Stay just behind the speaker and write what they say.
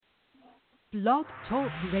Blog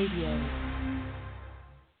Talk Radio.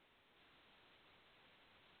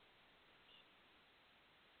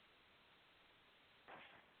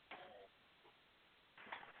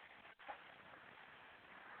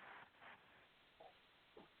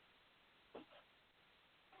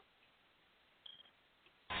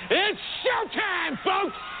 It's showtime,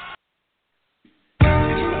 folks!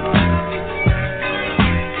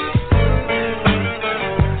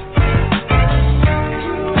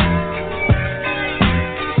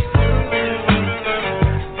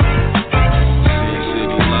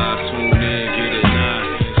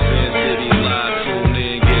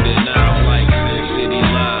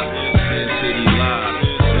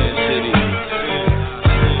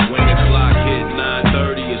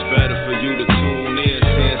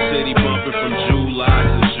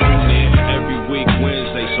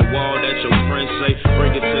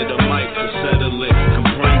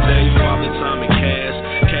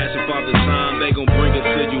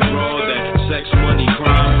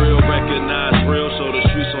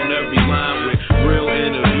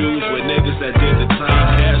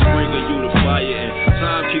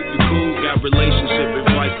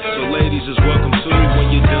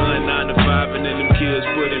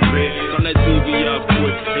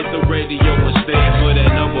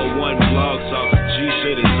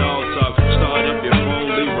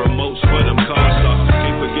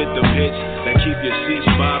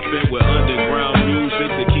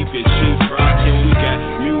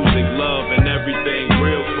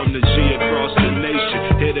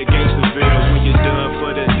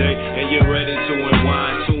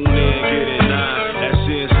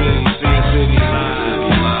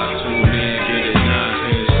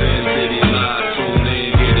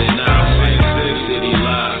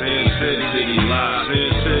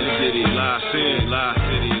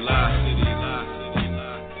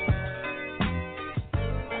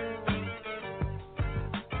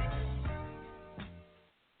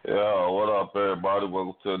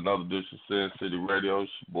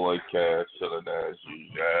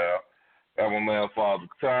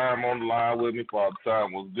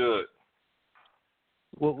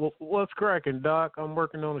 What's cracking, Doc? I'm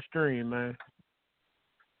working on a stream, man.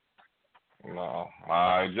 No. All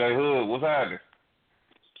right, J Hood, what's happening?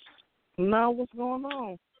 No, what's going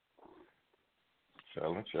on?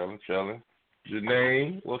 Chilling.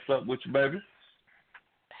 Janine, what's up with you, baby?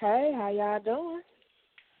 Hey, how y'all doing?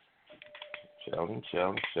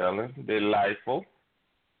 Chilling. Delightful.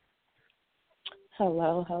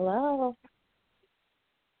 Hello.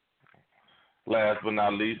 Last but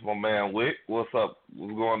not least, my man Wick. What's up?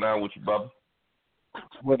 What's going on with you, brother?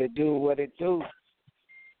 What it do?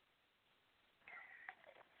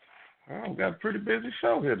 We got a pretty busy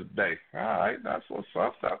show here today. All right, that's what's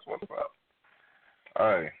up. All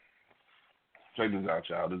right. Check this out,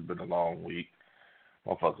 y'all. This has been a long week.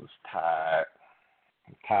 Motherfuckers tired.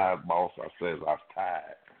 I'm tired, boss. I said I was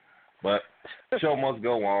tired. But show must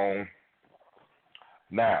go on.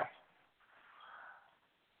 Now,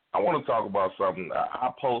 I want to talk about something.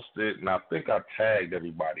 I posted, and I think I tagged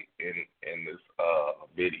everybody in this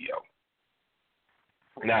video.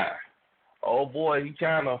 Now, old boy, I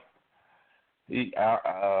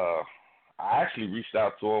actually reached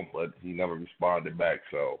out to him, but he never responded back.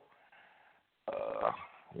 So, I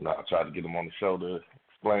tried to get him on the show to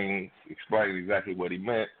explain exactly what he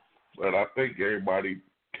meant. But I think everybody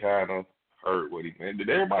kind of heard what he meant. Did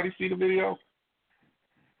everybody see the video?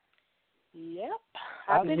 Yep.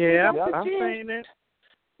 I've seen it.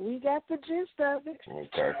 We got the gist of it.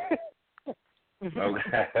 Okay.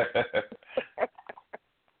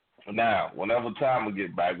 Now, whenever time we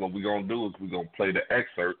get back, what we're going to do is we're going to play the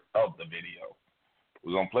excerpt of the video.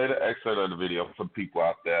 We're going to play the excerpt of the video for people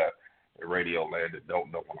out there in Radio Land that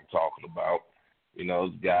don't know what I'm talking about. You know,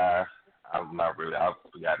 this guy, I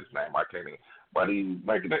forgot his name, I can't even, but he's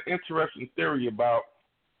making an interesting theory about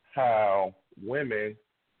how women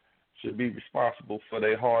should be responsible for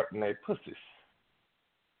their heart and their pussies.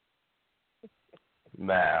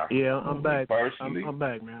 Now, yeah, I'm back. Personally, I'm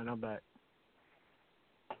back, man. I'm back.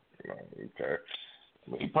 Okay.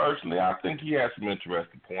 Me personally, I think he has some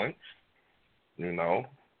interesting points. You know,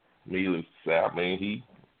 needless to say, I mean, he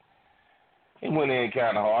went in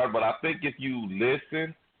kind of hard, but I think if you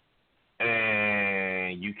listen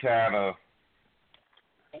and you kind of,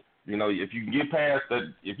 you know, if you can get past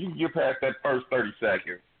that first 30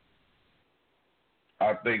 seconds,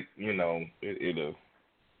 I think, you know, it'll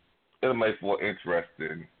make for an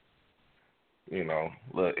interesting, you know,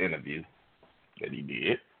 little interview that he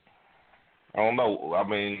did. I don't know. I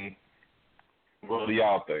mean, what do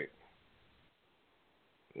y'all think?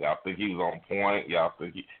 Y'all think he was on point? Y'all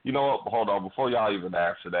think you know what? Hold on. Before y'all even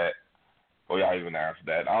answer that, Or y'all even answer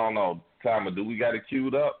that? I don't know. Timer, do we got it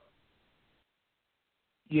queued up?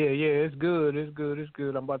 Yeah, it's good.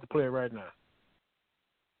 I'm about to play it right now.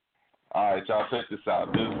 All right, y'all, check this out.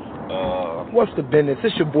 What's the business?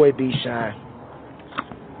 It's your boy B-Shine.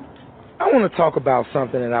 I want to talk about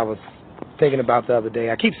something that I was thinking about the other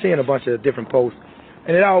day. I keep seeing a bunch of different posts,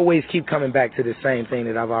 and it always keep coming back to the same thing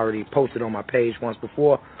that I've already posted on my page once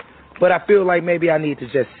before. But I feel like maybe I need to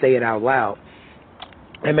just say it out loud.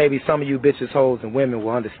 And maybe some of you bitches, hoes, and women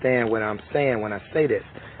will understand what I'm saying when I say this.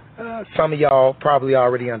 Some of y'all probably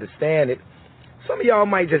already understand it. Some of y'all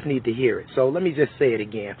might just need to hear it. So let me just say it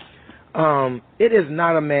again. It is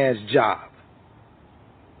not a man's job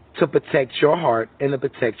to protect your heart and to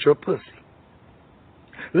protect your pussy.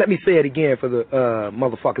 Let me say it again for the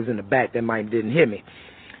motherfuckers in the back that might didn't hear me.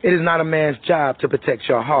 It is not a man's job to protect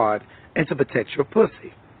your heart and to protect your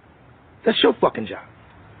pussy. That's your fucking job.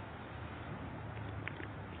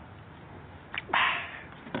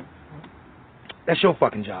 That's your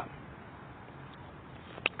fucking job.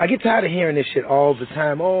 I get tired of hearing this shit all the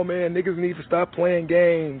time. Oh, man, niggas need to stop playing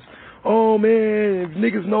games. Oh, man, if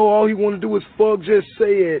niggas know all he want to do is fuck, just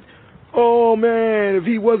say it. Oh, man, if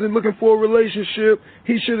he wasn't looking for a relationship,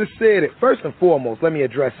 he should have said it. First and foremost, let me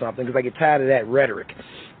address something because I get tired of that rhetoric.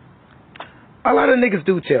 A lot of niggas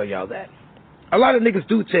do tell y'all that. A lot of niggas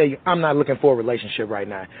do tell you, I'm not looking for a relationship right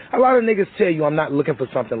now. A lot of niggas tell you, I'm not looking for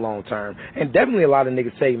something long term. And definitely a lot of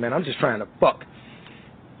niggas say, man, I'm just trying to fuck.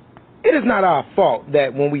 It is not our fault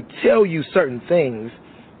that when we tell you certain things,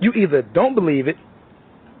 you either don't believe it,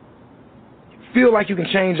 feel like you can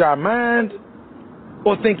change our mind,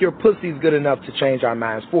 or think your pussy's good enough to change our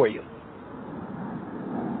minds for you.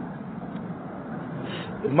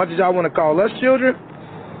 As much as y'all want to call us children,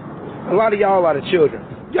 a lot of y'all are the children.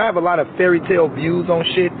 Y'all have a lot of fairy tale views on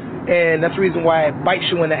shit, and that's the reason why it bites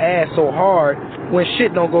you in the ass so hard when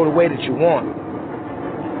shit don't go the way that you want.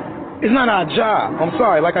 It's not our job. I'm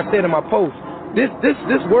sorry, like I said in my post, this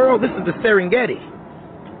world, this is the Serengeti.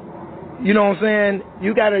 You know what I'm saying?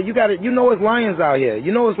 You know it's lions out here.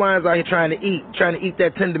 You know it's lions out here trying to eat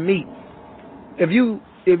that tender meat. If you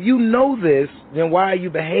know this, then why are you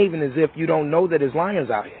behaving as if you don't know that it's lions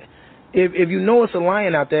out here? If you know it's a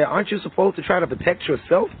lion out there, aren't you supposed to try to protect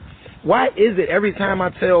yourself? Why is it every time I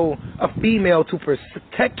tell a female to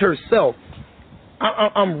protect herself,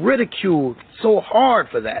 I'm ridiculed so hard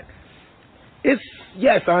for that?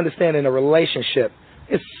 Yes, I understand in a relationship,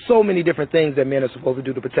 it's so many different things that men are supposed to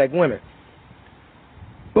do to protect women.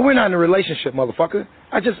 But we're not in a relationship, motherfucker.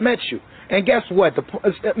 I just met you. And guess what?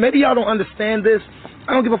 Maybe y'all don't understand this.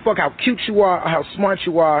 I don't give a fuck how cute you are, or how smart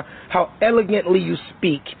you are, how elegantly you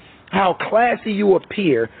speak, how classy you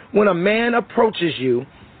appear. When a man approaches you,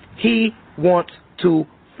 he wants to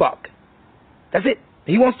fuck. That's it.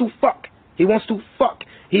 He wants to fuck. He wants to fuck.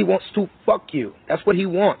 He wants to fuck you. That's what he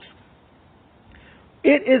wants.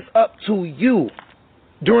 It is up to you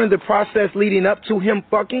during the process leading up to him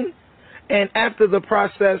fucking and after the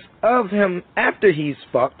process of him after he's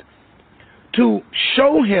fucked to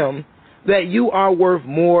show him that you are worth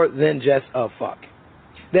more than just a fuck.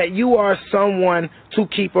 That you are someone to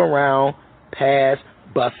keep around past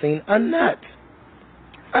busting a nut.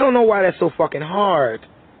 I don't know why that's so fucking hard.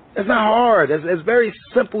 It's not hard. It's very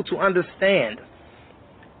simple to understand.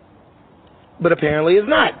 But apparently it's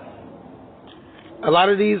not. A lot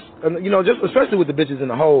of these, just especially with the bitches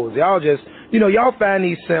and the hoes, y'all just, y'all find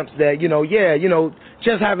these simps that,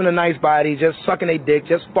 just having a nice body, just sucking a dick,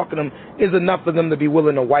 just fucking them is enough for them to be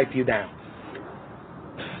willing to wipe you down.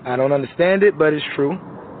 I don't understand it, but it's true.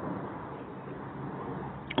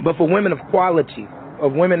 But for women of quality,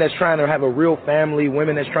 of women that's trying to have a real family,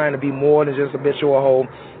 women that's trying to be more than just a bitch or a hoe,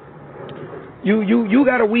 you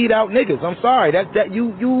gotta weed out niggas. I'm sorry, that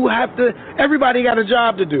you have to. Everybody got a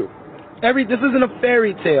job to do. This isn't a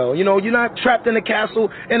fairy tale. You're not trapped in a castle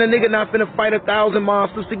and a nigga not finna fight 1,000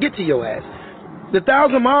 monsters to get to your ass. The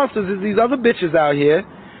 1,000 monsters is these other bitches out here,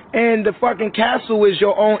 and the fucking castle is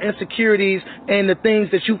your own insecurities and the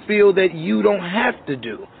things that you feel that you don't have to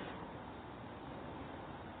do.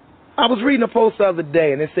 I was reading a post the other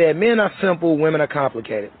day and it said, men are simple, women are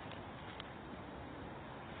complicated.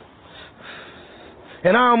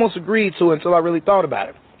 And I almost agreed to it until I really thought about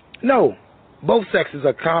it. No. Both sexes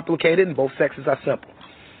are complicated and both sexes are simple.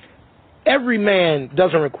 Every man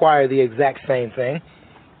doesn't require the exact same thing.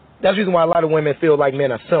 That's the reason why a lot of women feel like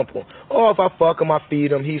men are simple. Oh, if I fuck him, I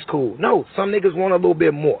feed him, he's cool. No, some niggas want a little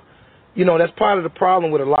bit more. That's part of the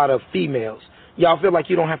problem with a lot of females. Y'all feel like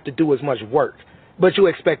you don't have to do as much work, but you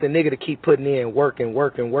expect a nigga to keep putting in work and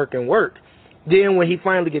work and work and work. Then when he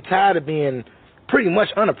finally gets tired of being pretty much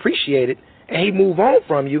unappreciated and he move on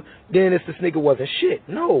from you, then it's this nigga wasn't shit.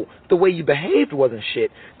 No, the way you behaved wasn't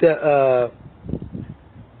shit. The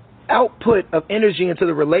output of energy into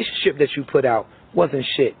the relationship that you put out wasn't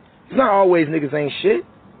shit. It's not always niggas ain't shit.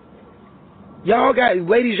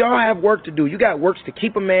 Ladies, y'all have work to do. You got work to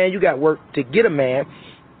keep a man, you got work to get a man,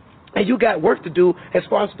 and you got work to do as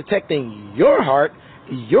far as protecting your heart,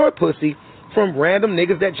 your pussy, from random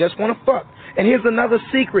niggas that just want to fuck. And here's another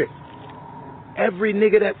secret. Every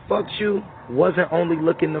nigga that fucked you wasn't only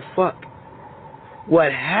looking to fuck.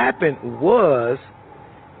 What happened was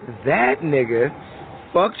that nigga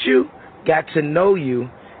fucked you, got to know you,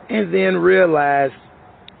 and then realized,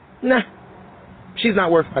 nah, she's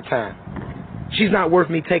not worth my time. She's not worth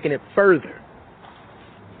me taking it further.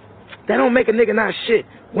 That don't make a nigga not shit.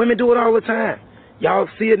 Women do it all the time. Y'all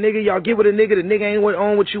see a nigga, y'all get with a nigga, the nigga ain't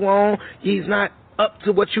on what you on, he's not up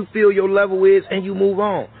to what you feel your level is, and you move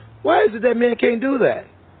on. Why is it that men can't do that?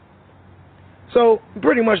 So,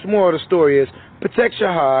 pretty much the moral of the story is, protect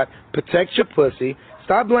your heart, protect your pussy,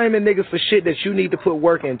 stop blaming niggas for shit that you need to put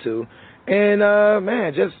work into, and,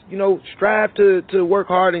 man, just, strive to work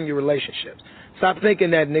hard in your relationships. Stop thinking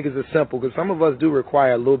that niggas are simple, because some of us do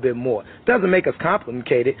require a little bit more. Doesn't make us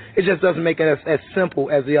complicated. It just doesn't make us as simple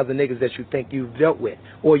as the other niggas that you think you've dealt with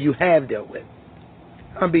or you have dealt with.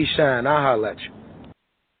 I'm B. Shine. I'll holler at you.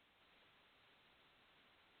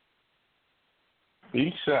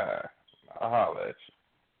 B. Shine. I'll holler at you.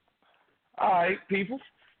 All right, people.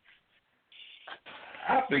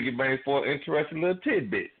 I think it made for an interesting little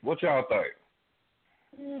tidbit. What y'all think?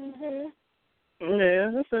 Yeah,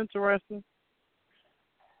 that's interesting.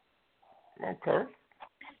 Okay.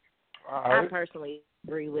 All I right. personally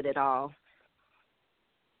agree with it all.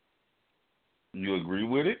 You agree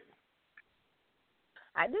with it?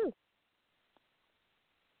 I do.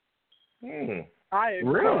 I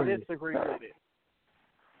agree. Really? I disagree with it.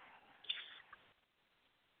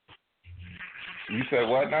 You said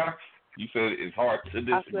what now? You said it's hard to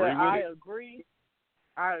disagree I said with I it?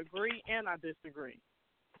 agree, and I disagree.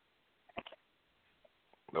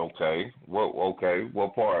 Okay. What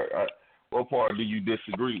part? What part do you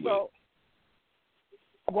disagree with?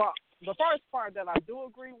 Well, the first part that I do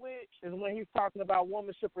agree with is when he's talking about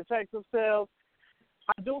women should protect themselves.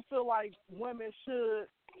 I do feel like women should,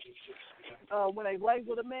 when they lay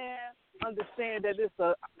with a man, understand that it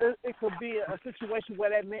could be a situation where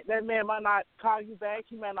that man might not call you back,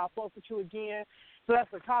 he might not fuck with you again. So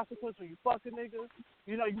that's the consequence when you fuck a nigga.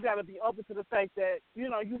 You got to be open to the fact that, you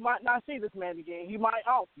might not see this man again. He might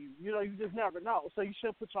off you. You just never know. So you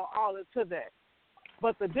should put your all into that.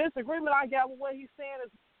 But the disagreement I got with what he's saying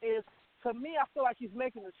is to me, I feel like he's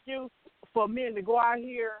making an excuse for men to go out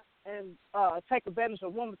here and take advantage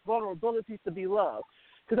of women's vulnerabilities to be loved.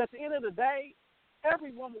 Because at the end of the day,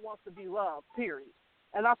 every woman wants to be loved, period.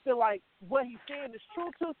 And I feel like what he's saying is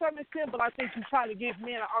true to a certain extent, but I think he's trying to give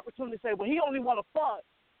men an opportunity to say, well, he only want to fuck.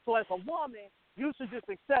 So as a woman, you should just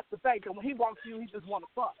accept the fact that when he walks to you, he just want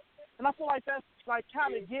to fuck. And I feel like that's like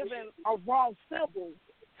kind of giving a wrong symbol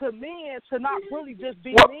to men to not really just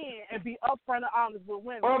be men and be upfront and honest with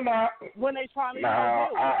women when they trying to deal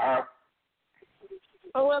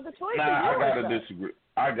with the choice is yours.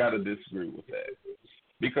 I gotta disagree with that.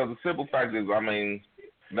 Because the simple fact is,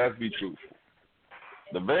 let's be truthful.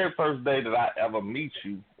 The very first day that I ever meet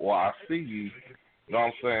you or I see you, you know what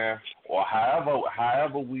I'm saying, or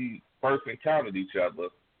however we first encountered each other,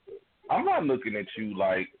 I'm not looking at you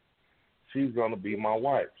like she's going to be my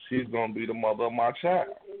wife. She's going to be the mother of my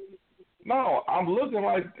child. No, I'm looking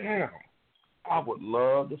like, damn, I would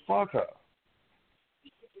love to fuck her.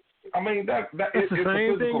 It's the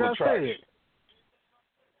same thing I said.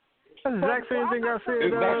 That's the exact same thing I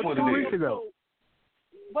said 2 weeks ago.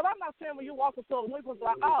 But I'm not saying when you walk into a link was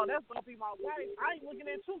like, oh, that's gonna be my wife. I ain't looking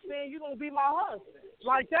at you saying you're gonna be my husband.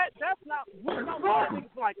 Like that's not. We don't know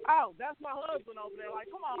niggas like, oh, that's my husband over there. Like,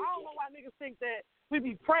 come on, I don't know why niggas think that we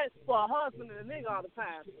be pressed for a husband and a nigga all the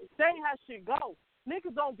time. That ain't how shit go.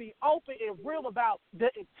 Niggas don't be open and real about the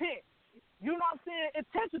intent. You know what I'm saying?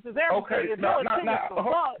 Intentions is everything. If your intent is to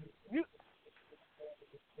fuck, you.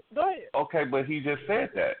 Go ahead. Okay, but he just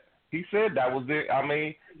said that. He said that was it.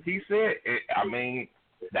 He said it.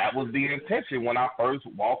 That was the intention when I first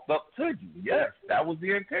walked up to you. Yes, that was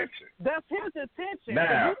the intention. That's his intention.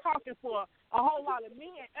 Now, you're talking for a whole lot of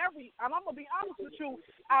men. And I'm going to be honest with you,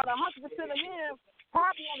 out of 100% of men,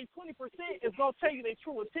 probably only 20% is going to tell you their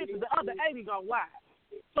true intention. The other 80 going to lie.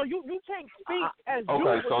 So you can't speak as you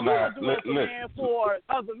would do as a man for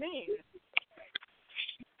other men.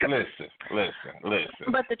 Listen.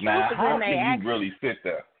 But the truth now, is how when they can you really sit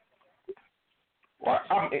there? Well,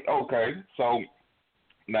 okay, so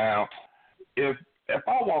now, if if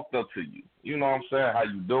I walked up to you, you know what I'm saying, how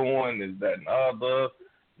you doing, is that and other,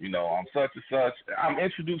 you know, I'm such and such. I'm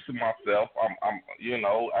introducing myself. I'm you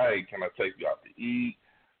know, hey, can I take you out to eat?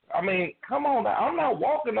 I mean, come on now. I'm not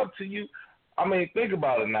walking up to you. I mean, think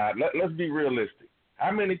about it now. Let's be realistic.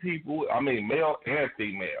 How many people, I mean, male and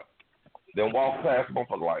female, then walk past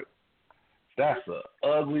motherfucker like, that's a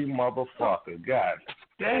ugly motherfucker. God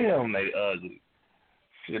damn, they ugly.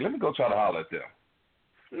 Shit, let me go try to holler at them.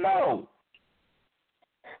 No.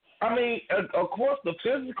 I mean, of course, the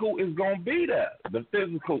physical is going to be there. The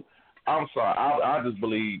physical, I'm sorry, I just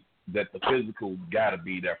believe that the physical got to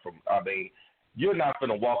be there. I mean, you're not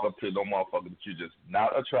going to walk up to no motherfucker that you're just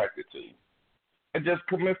not attracted to and just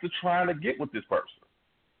commit to trying to get with this person.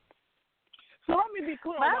 So let me be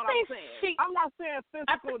clear on what I'm saying. I'm not saying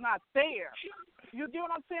physical not there. You get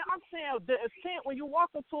what I'm saying? I'm saying the extent when you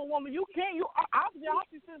walk up to a woman, you obviously I'll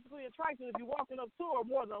be physically attracted if you're walking up to her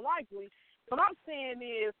more than likely. What I'm saying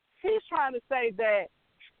is he's trying to say that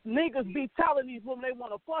niggas be telling these women they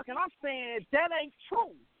want to fuck, and I'm saying that ain't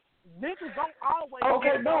true. Niggas don't always.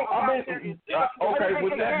 Okay, no, I mean, okay.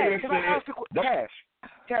 With that being said,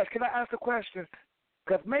 Cash, can I ask a question?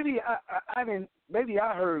 Because maybe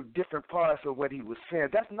I heard different parts of what he was saying.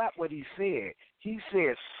 That's not what he said. He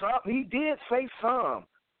said some. He did say some.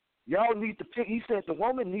 Y'all need to pick. He said the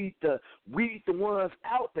woman needs to weed the ones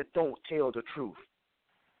out that don't tell the truth.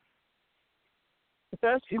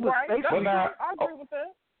 That's he was right. I agree with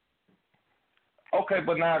that. Okay,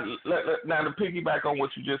 but now to piggyback on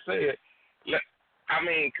what you just said, I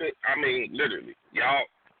mean, literally, y'all.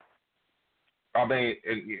 I mean,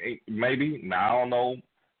 maybe now I don't know.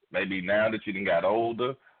 Maybe now that you done got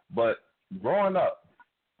older, but growing up,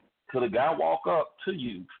 could a guy walk up to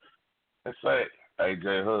you and say, "Hey,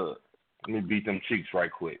 J Hud, let me beat them cheeks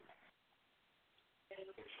right quick"?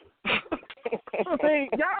 See,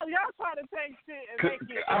 y'all try to take shit and make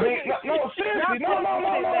it. I mean, no, seriously, no.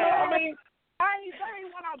 I mean, that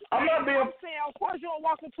ain't what I'm saying. Of course, you don't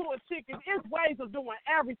walk into a chick. It's ways of doing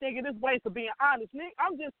everything, and it's ways of being honest. Nick,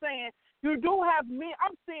 I'm just saying you do have men.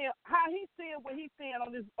 I'm saying how he's saying what he's saying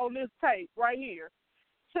on this tape right here.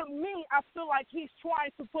 To me, I feel like he's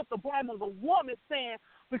trying to put the blame on the woman, saying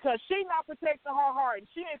because she not protecting her heart and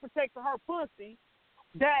she ain't protecting her pussy,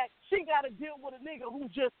 that she got to deal with a nigga who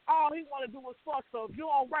just all he want to do is fuck. So if you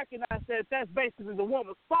don't recognize that, that's basically the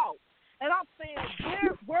woman's fault. And I'm saying,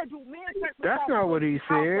 where do men take responsibility? That's not what he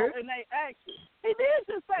said. In their actions. He did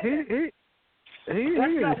just say that.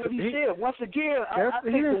 That's not what he said. Once again, I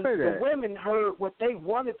think the women heard what they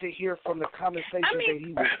wanted to hear from the conversation that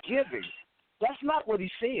he was giving. That's not what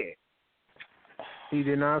he said. He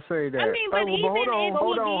did not say that. I mean, but even if he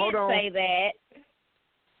did say that,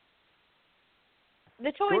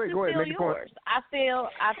 the choice is still yours. I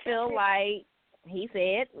feel like he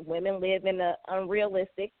said women live in an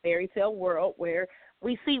unrealistic fairy tale world where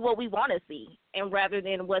we see what we want to see, and rather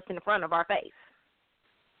than what's in front of our face.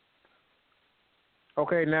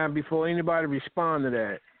 Okay, now before anybody respond to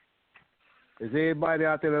that, is everybody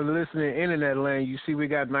out there listening, internet land, you see we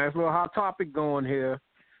got a nice little hot topic going here.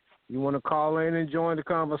 You want to call in and join the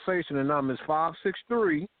conversation. The number is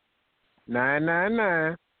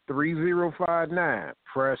 563-999-3059.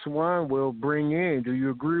 Press 1 will bring in. Do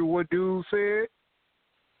you agree with what dude said?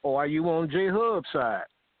 Or are you on J-Hub's side?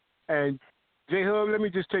 And J-Hub, let me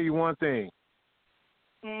just tell you one thing.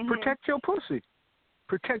 Mm-hmm. Protect your pussy.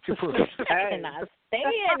 Protect your pussy. And I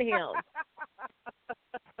stand him.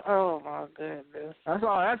 Oh my goodness. That's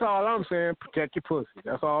all I'm saying. Protect your pussy.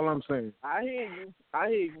 That's all I'm saying. I hear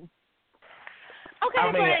you. Okay,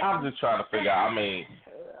 I mean, I'm just trying to figure out. I mean,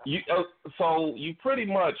 so you pretty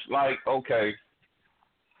much like, okay,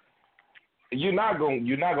 you're not gonna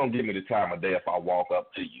give me the time of day if I walk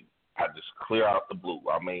up to you. I just clear out the blue.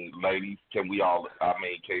 I mean, ladies, can we all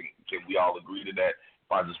agree to that?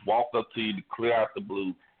 If I just walk up to you to clear out the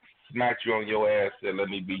blue, smack you on your ass, and let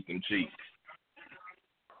me beat them cheeks.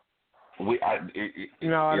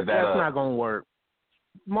 That's not gonna work.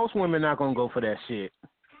 Most women not gonna go for that shit.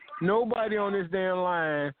 Nobody on this damn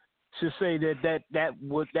line should say that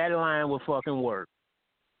line will fucking work.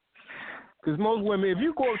 Because most women, if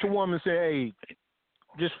you go up to a woman and say, "Hey,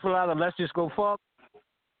 just fill out let's just go fuck,"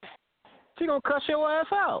 she gonna cuss your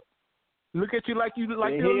ass out. Look at you like you're a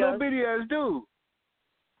little bitty ass dude.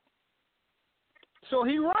 So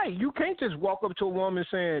he right. You can't just walk up to a woman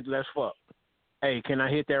saying, "Let's fuck." Hey, can I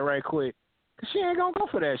hit that right quick? Cause she ain't gonna go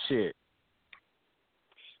for that shit.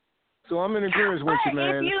 So I'm in agreement with you,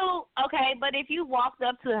 man. But if you walked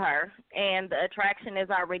up to her and the attraction is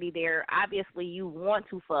already there, obviously you want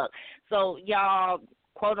to fuck. So y'all,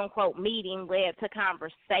 quote unquote, meeting led to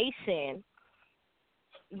conversation.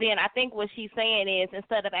 then I think what she's saying is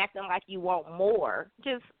instead of acting like you want more,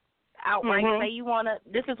 just outright say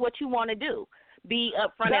this is what you want to do. Be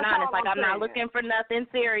upfront and honest. Like, I'm not looking for nothing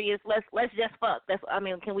serious. Let's just fuck.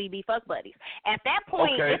 Can we be fuck buddies? At that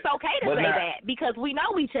point, it's okay to say that because we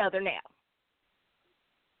know each other now.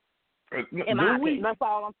 That's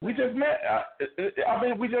all I'm saying. We just met.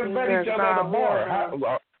 We just met each other at the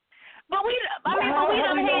bar. But we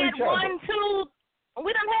done had 1, 2.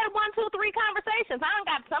 We done had 1, 2, 3 conversations. I done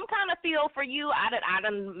got some kind of feel for you. I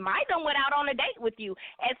might done went out on a date with you.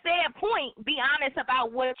 At that point, be honest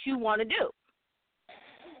about what you want to do.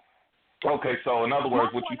 Okay, so in other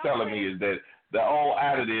words, what you're telling me is that the old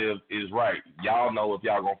additive is right. Y'all know if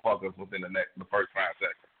y'all gonna fuck us within the first 5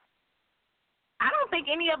 seconds. I don't think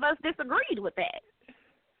any of us disagreed with that.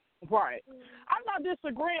 Right. I'm not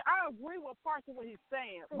disagreeing. I agree with parts of what he's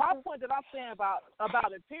saying. My point that I'm saying about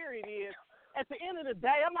it, period, is at the end of the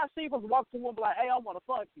day, I'm not saying you're supposed to walk to a woman like, hey, I want to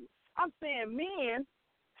fuck you. I'm saying men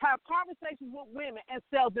have conversations with women and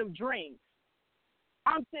sell them dreams.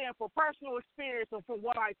 I'm saying for personal experience and from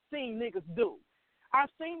what I've seen niggas do. I've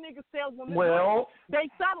seen niggas sell women dreams. They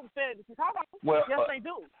sell them fantasies. Hold on. Yes, they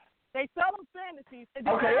do. They sell them fantasies. And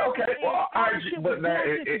Okay. Well, but now,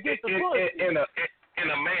 in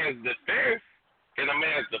a man's defense,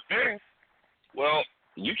 well,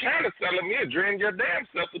 you kind of selling me a dream your damn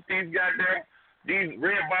self with these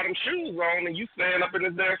red bottom shoes on, and you stand up in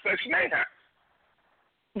this damn Section 8 house.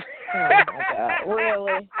 Oh my God,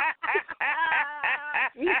 really?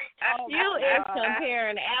 You is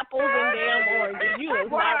comparing apples and damn oranges. You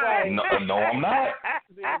is not right. No, I'm not.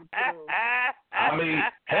 I mean,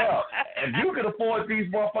 hell, if you could afford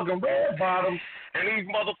these motherfucking red bottoms and these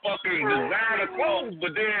motherfucking designer clothes,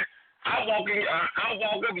 but then I walk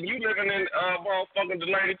up and you living in motherfucking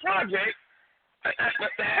Delaney Project,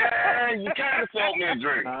 you kind of sold me a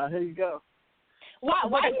drink. Here you go.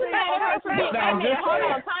 Why you mad at her for being? Hold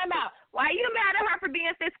on, time out. Why you mad at her for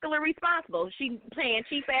being fiscally responsible? She paying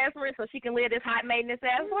cheap ass rent so she can live this high maintenance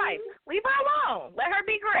ass life. Leave her alone. Let her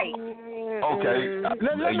be great. Okay.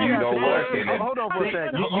 Hold on for a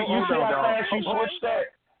second. You see how fast you switched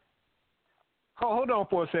that? Hold on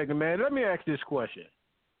for a second, man. Let me ask this question.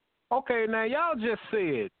 Okay, now y'all just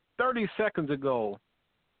said 30 seconds ago,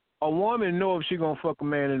 a woman know if she gonna fuck a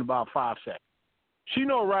man in about 5 seconds. She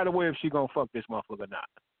know right away if she gonna fuck this motherfucker or not.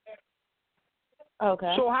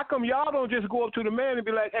 Okay. So how come y'all don't just go up to the man and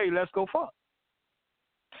be like, hey, let's go fuck?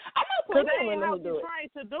 I know plenty of women who do it. Trying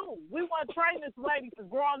to do. We want to train this lady from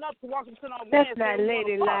growing up to walk into no man. That's not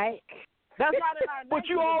ladylike. That's not in our But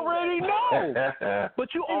you already know.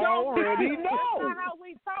 But you already know. That's not how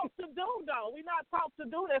we talk to do, though. We not taught to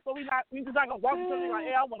do that, so we just not gonna walk into something like,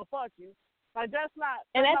 hey, I want to fuck you. Like that's not.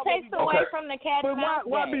 And that takes away from the cat. But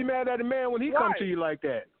why be mad at a man when he come to you like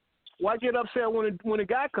that? Why get upset when a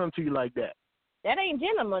guy come to you like that? That ain't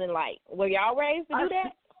gentlemanlike. Were y'all raised to do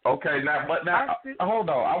that? Okay, now hold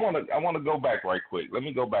on. I want to go back right quick. Let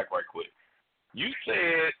me go back right quick. You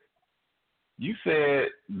said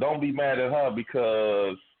don't be mad at her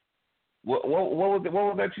because what was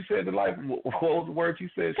that you said to life? What was the word you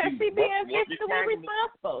said? Because she being fiscally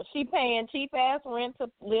responsible. She paying cheap ass rent to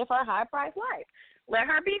live her high price life. Let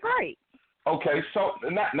her be great. Okay, so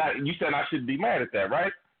not you said I shouldn't be mad at that,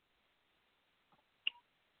 right?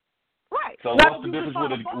 Right. So what's the difference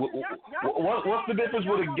with what's the difference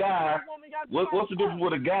with a guy? What's the difference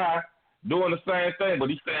with a guy doing the same thing but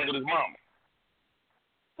he's staying with his mama?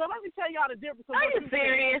 So let me tell y'all the difference. Are you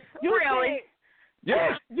serious? Really?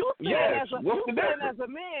 Yes. What's the difference? As a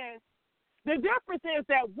man, the difference is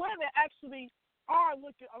that women actually are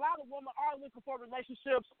looking. A lot of women are looking for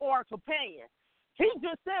relationships or a companion. He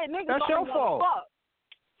just said niggas That's your fault. Fuck.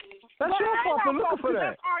 That's your fault for looking for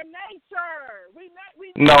that. That's our nature.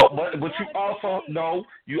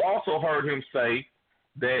 You also heard him say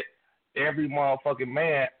that every motherfucking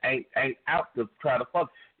man ain't out to try to fuck.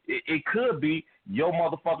 It could be your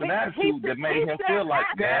motherfucking attitude that made him feel like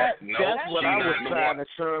that. That's what I was trying to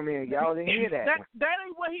show me, and y'all didn't hear that. That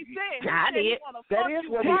ain't what he said. I did. That is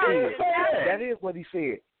what he said. That is what he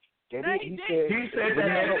said. He said that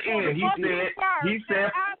at the end. He said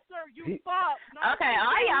after you fuck. Okay,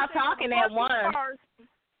 all y'all talking at once.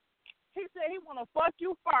 He said he want to fuck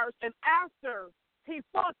you first, and after he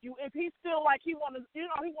fuck you, if he feel like he want to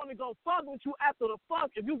go fuck with you after the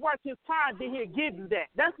fuck, if you work his time, then he'll give you that.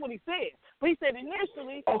 That's what he said. But he said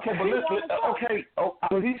initially. Okay, but listen. Okay.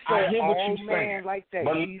 But he said all saying. man like that.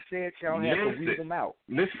 But he said y'all have to weed them out.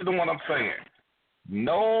 Listen to what I'm saying.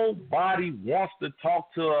 Nobody wants to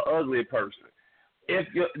talk to an ugly person. If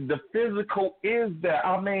the physical is there,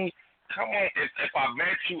 I mean, come on. If I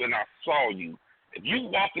met you and I saw you, if you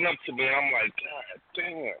walking up to me and I'm like, God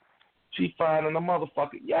damn, she finding a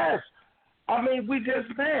motherfucker. Yes. I mean, we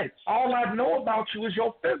just met. All I know about you is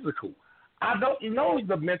your physical. I don't know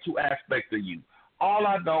the mental aspect of you. All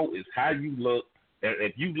I know is how you look, and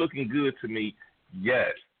if you looking good to me,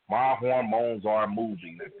 yes, my hormones are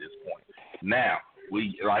moving at this point. Now,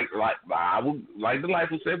 we like the life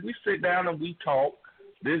will say, if we sit down and we talk,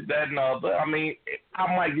 this, that, and the other. I mean,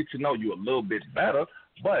 I might get to know you a little bit better,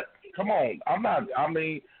 but come on, I'm not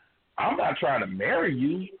trying to marry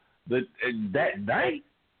you that night.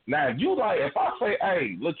 Now, if I say,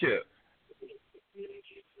 hey, look here,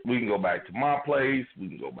 we can go back to my place, we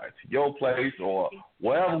can go back to your place, or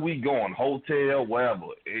wherever we going, hotel,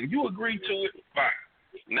 wherever, and you agree to it, fine.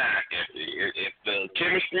 Now, if the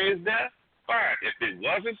chemistry is there, fine. If it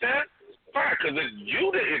wasn't there, fine. Because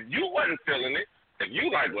if you wasn't feeling it, if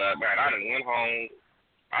you like, well, man, I done went home,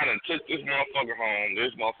 I done took this motherfucker home,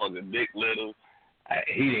 this motherfucker dick little,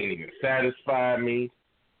 he didn't even satisfy me,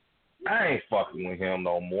 I ain't fucking with him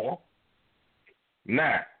no more.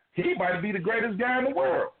 Now, he might be the greatest guy in the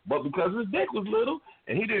world, but because his dick was little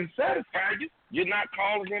and he didn't satisfy you, you're not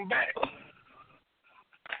calling him back.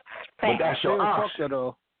 But that's your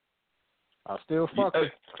option. I still fuck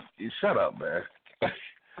it. Shut up, man.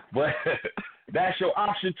 But that's your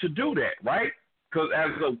option to do that, right? Because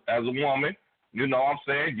as a woman, you know what I'm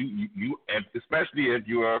saying, you especially if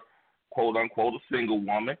you're quote unquote a single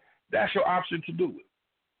woman, that's your option to do it.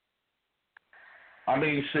 I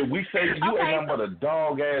mean, should we say you ain't nothing but a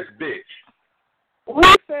dog ass bitch? We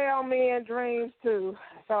sell men dreams too,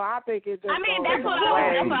 so I think it's just. I mean, that's what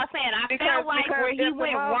I'm saying. I felt like where he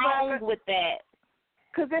went wrong with that.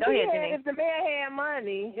 Because if the man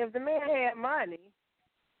had money,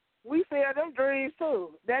 we sell them dreams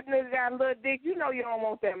too. That nigga got a little dick, you know you don't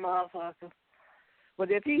want that motherfucker.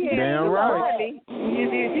 But if he had money,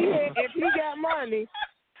 if he got money,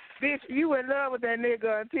 bitch, you in love with that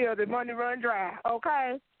nigga until the money run dry,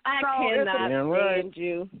 okay? I cannot stand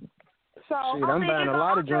you. So shit, I'm buying a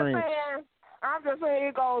lot of dreams. I'm just saying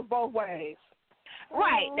it goes both ways.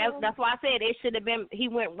 Right. That's why I said it should have been. He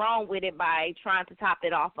went wrong with it by trying to top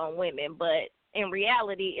it off on women, but in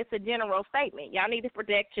reality, it's a general statement. Y'all need to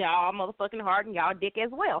protect y'all motherfucking heart and y'all dick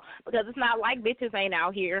as well, because it's not like bitches ain't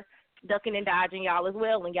out here ducking and dodging y'all as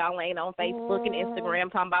well, and y'all ain't on Facebook and Instagram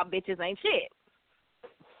talking about bitches ain't shit.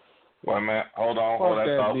 Wait, man, hold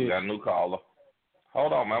on. We got a new caller.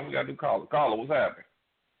 Hold on, man, we got a new caller. Caller, what's happening?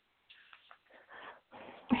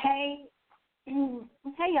 Hey.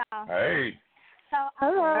 Hey, y'all. Hey. So,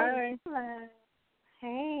 hello.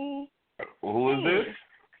 Hey. Who is this?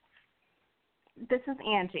 This is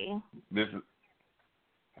Angie.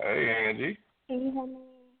 Hey, Angie. Can you hear me?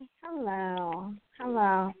 Hello.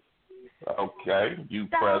 Okay, you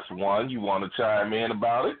press 1. You want to chime in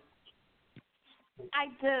about it? I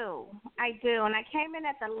do, and I came in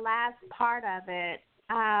at the last part of it,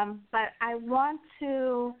 but I want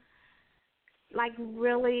to,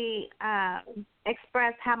 really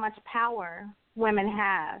express how much power women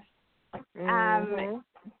have.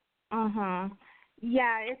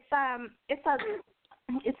 Yeah,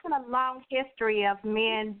 it's been a long history of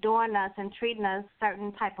men doing us and treating us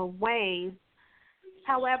certain type of ways.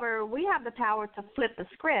 However, we have the power to flip the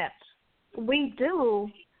script. We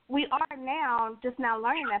do. We are just now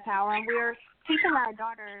learning that power, and we're teaching our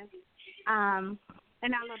daughters and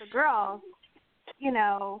our little girls,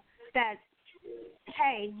 that,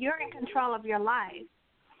 hey, you're in control of your life.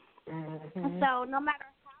 So no matter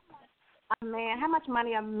how much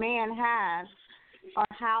money a man has, or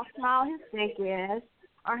how small his dick is,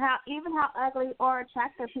 or how ugly or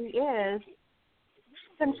attractive he is,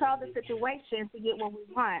 control the situation to get what we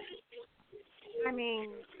want. I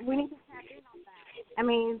mean, we need to tap in on that. I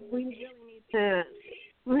mean, we really need to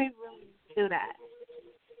do that.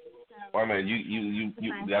 So, wait a minute, you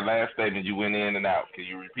that last statement, you went in and out. Can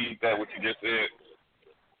you repeat that, what you just said?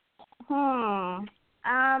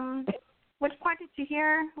 Which part did you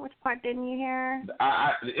hear? Which part didn't you hear?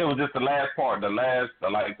 It was just the last part. The last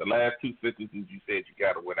 2 sentences you said you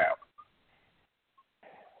got to went out.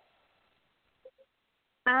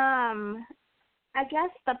 I guess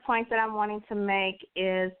the point that I'm wanting to make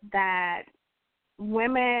is that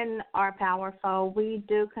women are powerful. We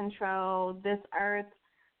do control this earth,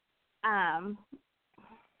 and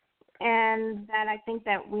that I think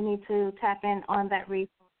that we need to tap in on that resource.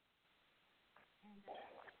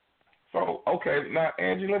 So, okay, now,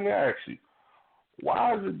 Angie, let me ask you,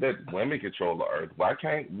 why is it that women control the earth? Why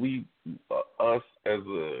can't we, us as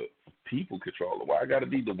a people, control it? Why got to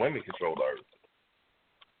be the women control the earth?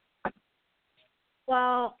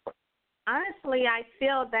 Well, honestly, I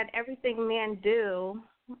feel that everything men do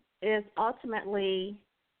is ultimately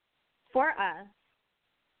for us.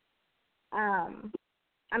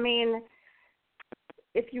 I mean,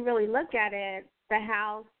 if you really look at it, the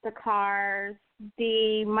house, the cars,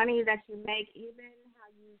 the money that you make, even how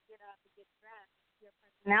you get up and get dressed, your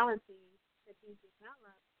personality that you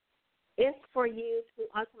develop, is for you to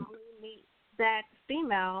ultimately meet that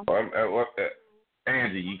female.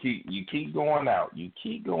 Angie, you keep going out. You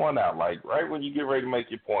keep going out. Like right when you get ready to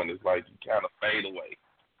make your point, it's like you kind of fade away.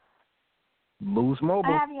 Boost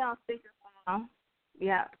Mobile. I have you on speakerphone.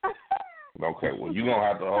 Yeah. Okay, well, you're going to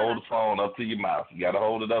have to hold the phone up to your mouth. You got to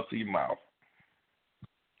hold it up to your mouth.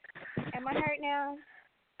 Am I hurt now?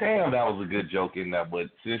 Damn, that was a good joke in there, but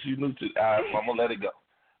since you knew to, I'm going to let it go.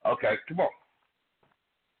 Okay, come on.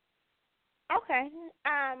 Okay.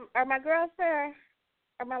 Are my girls there?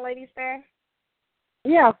 Are my ladies there?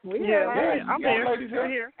 Yeah, I'm here. Ladies We're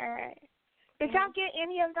here. All right. Did y'all get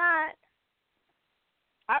any of that?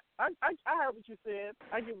 I heard what you said.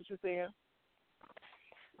 I get what you're saying.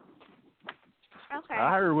 Okay.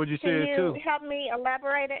 I heard what you said, too. Can you help me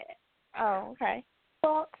elaborate it? Oh, okay.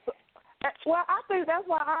 Well, I think that's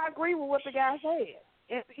why I agree with what the guy said.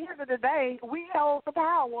 At the end of the day, we hold the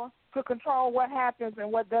power to control what happens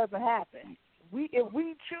and what doesn't happen. If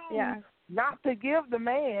we choose not to give the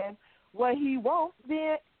man what he wants,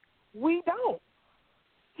 then we don't.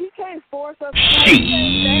 He can't force us to do that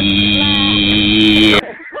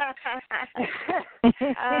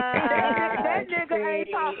nigga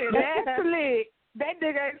ain't talking that slick. That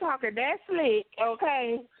nigga ain't talking that slick,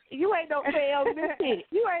 okay? You ain't no salesman shit.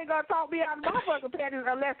 You ain't gonna talk me out of my fucking panties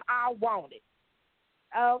unless I want it.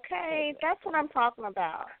 Okay, that's what I'm talking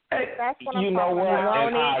about. That's what I'm you talking know what?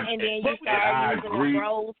 about. And then you start using a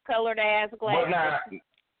rose-colored ass glass. But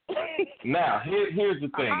now here's the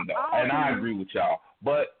thing, though, and I agree with y'all.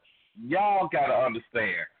 But y'all got to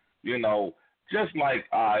understand, you know, just like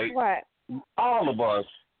all of us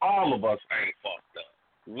ain't fucked up.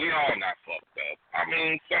 We all not fucked up. I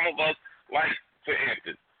mean, some of us, like, for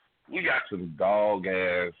instance, we got some dog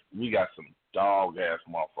ass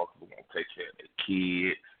motherfuckers who won't take care of their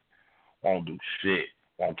kids, won't do shit,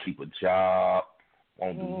 won't keep a job,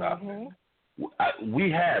 won't do nothing.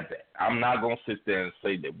 We have that. I'm not going to sit there and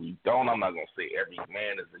say that we don't. I'm not going to say every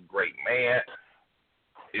man is a great man.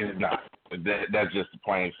 It's not. That's just the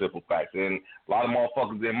plain, simple fact. And a lot of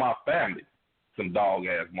motherfuckers in my family, some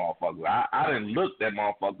dog-ass motherfuckers. I didn't look at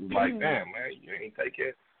motherfuckers like, damn, man, you ain't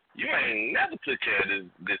never took care of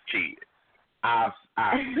this kid. I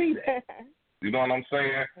see that. You know what I'm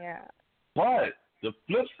saying? Yeah. But the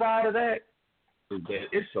flip side of that is that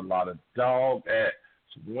it's a lot of dog-ass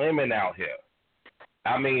women out here.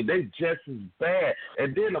 I mean, they just as bad.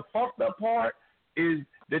 And then the fucked up part is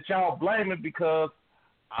that y'all blame it because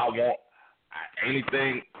I want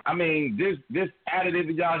anything. I mean, this additive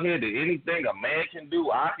in y'all here that anything a man can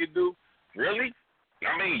do, I can do. Really?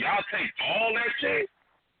 I mean, y'all take all that shit?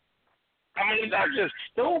 I mean, that's just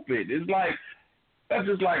stupid. It's like, that's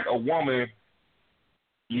just like a woman,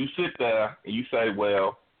 you sit there and you say,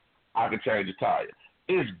 well, I can change a tire.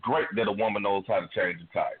 It's great that a woman knows how to change a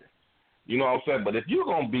tire. You know what I'm saying? But if you're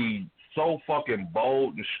going to be so fucking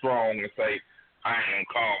bold and strong and say, I ain't going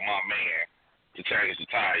to call my man to change the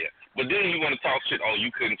tire, but then you want to talk shit, oh, you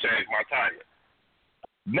couldn't change my tire.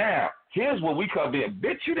 Now, here's where we come in.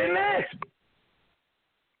 Bitch, you didn't ask me.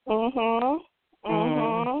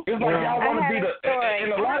 It's like y'all want to be the,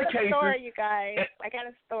 in a lot of cases. Story, you guys. I got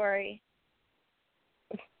a story.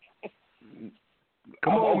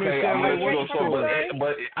 Come on, okay, I'm let you go,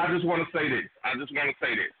 but I just want to say this.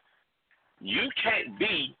 You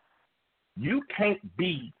can't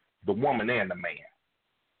be the woman and the man.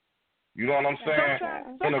 You know what I'm saying?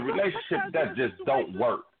 In a relationship, that just don't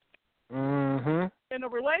work. In a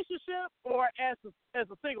relationship or as a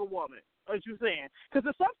single woman, as you're saying? Because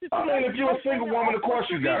the substitute. I mean, if you're a single woman, of course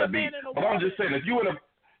you gotta be. But I'm just saying, if you in a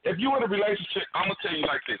relationship, I'm gonna tell you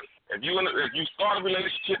like this: if you start a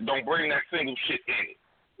relationship, don't bring that single shit in it.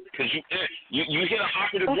 Because you hear the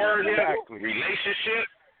operative word here, relationship.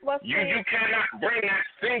 You cannot bring that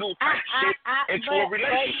single type shit into a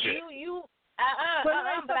relationship.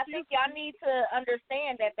 But I think y'all need to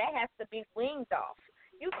understand that has to be weaned off.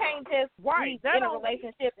 You can't just be in a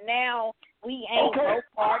relationship now. We ain't both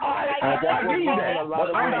parties. I agree with that. A lot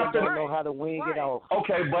of women don't know how to wean it off.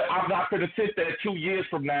 Okay, but I'm not going to sit there 2 years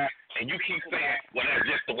from now and you keep saying, well, that's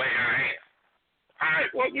just the way I am. All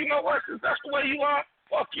right, well, you know what? If that's the way you are,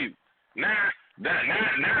 fuck you. Now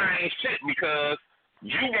I ain't shit because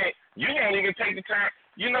you won't even take the time.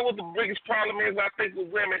 You know what the biggest problem is, I think,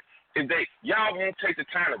 with women is that y'all won't take the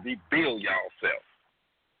time to rebuild y'allself.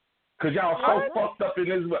 Because y'all so fucked up in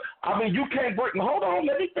this. I mean, you can't break. Hold on,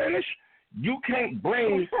 let me finish. You can't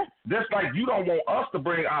bring just like you don't want us to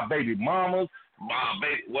bring our baby mamas,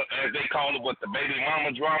 what as they call it, the baby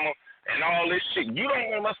mama drama and all this shit. You don't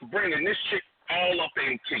want us bringing this shit all up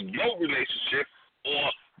into your relationship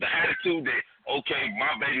or the attitude that, okay,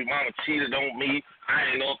 my baby mama cheated on me. I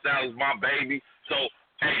ain't know if that was my baby. So,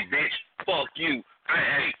 hey, bitch, fuck you.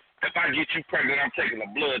 Hey, if I get you pregnant, I'm taking a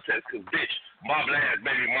blood test because, bitch, my last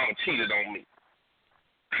baby mama cheated on me.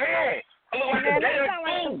 Come on. I look like a damn that sounds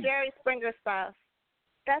like fool. some Jerry Springer stuff.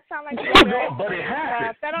 That sounds like But it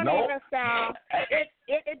happens. That don't even sound.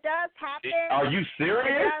 It does happen. Are you serious?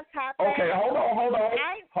 It does happen. Okay, hold on.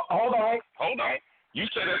 You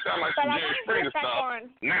said that sounds like some Jerry Springer stuff.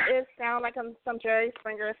 Nah. It sounds like some Jerry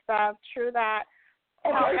Springer stuff. True that.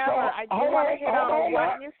 Okay, However, I do want to hit on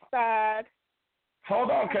what you said.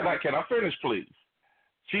 Hold on, can I finish, please?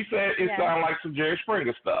 She said it sounds like some Jerry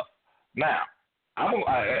Springer stuff. Now, I'm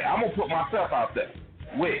gonna put myself out there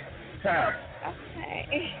with Tara.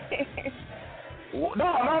 Okay. No,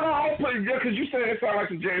 I don't put it there because you said it sounds like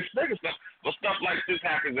some Jerry Springer stuff, but stuff like this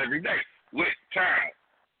happens every day with Tara.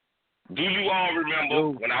 Do you all remember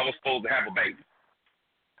when I was supposed to have a baby?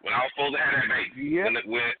 When I was supposed to have that baby? Yeah.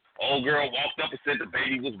 When old girl walked up and said the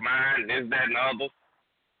baby was mine, this, that, and the other.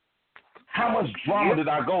 How much drama did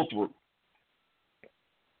I go through?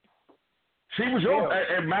 She was your,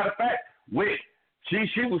 as a matter of fact,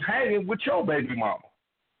 she was hanging with your baby mama.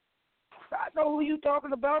 I know who you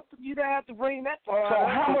talking about. You don't have to bring that far. So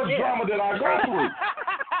how much drama did I go through?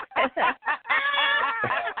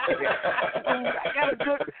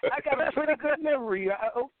 I got a pretty good memory.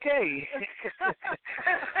 Okay.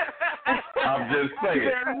 I'm just saying.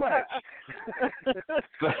 Very much.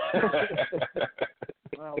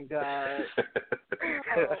 Oh God.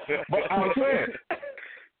 But I'm saying,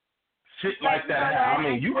 shit like that. I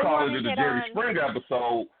mean, you call it the Jerry Springer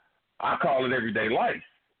episode. I call it everyday life.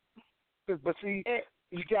 But see,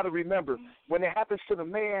 you got to remember, when it happens to the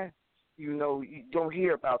man, you don't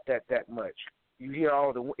hear about that much. You hear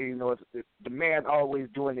all the man always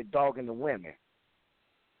doing it, dogging the women.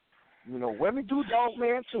 Women do dog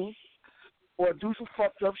man too, or do some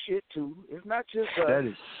fucked up shit too. It's not just That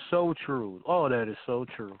is so true. Oh, that is so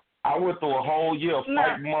true. I went through a whole year of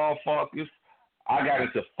fighting motherfuckers. I got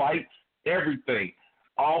into fights, everything.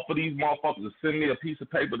 All for these motherfuckers to send me a piece of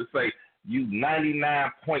paper to say, you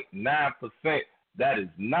 99.9%, that is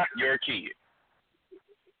not your kid.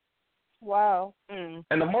 Wow. And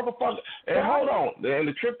the motherfucker, and hold on, and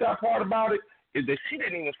the tripped out part about it is that she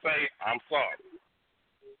didn't even say, I'm sorry.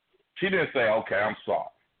 She didn't say, okay, I'm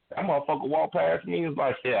sorry. That motherfucker walked past me and was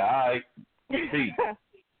like, yeah, all right, peace.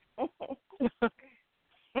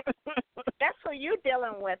 That's who you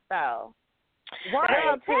dealing with, though. Well,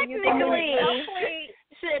 technically,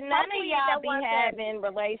 should none of y'all be having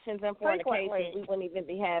relations and fornication, we wouldn't even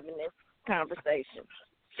be having this conversation.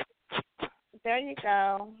 There you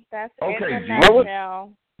go. That's okay, it in a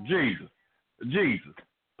nutshell. Jesus. You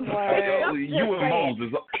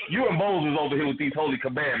and Moses over here with these holy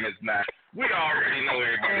commandments now. We already know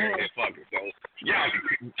everybody here fucking, so y'all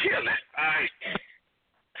kill it, all right?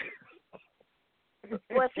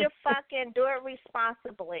 Well, if you're fucking, do it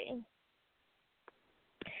responsibly.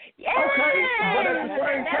 Yeah, okay, but at the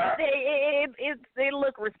same time, it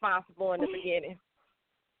look responsible in the beginning.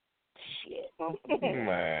 Shit.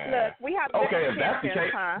 Man. Look, we have good if that's the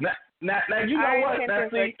case, huh? now you know what? Now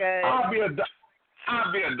see, I'll be a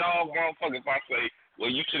dog motherfucker if I say,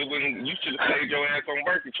 well, you should have saved your ass on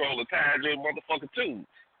birth control and tied your motherfucker too.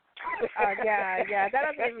 Yeah, that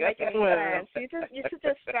doesn't even make any sense. You should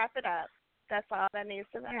just strap it up. That's all that needs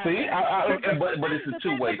to happen. See, but it's a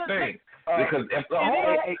two-way thing because it's a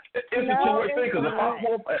two-way thing because if I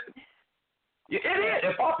pull. It is.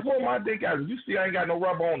 If I pull my dick out and you see I ain't got no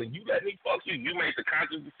rubber on it, you let me fuck you. You made the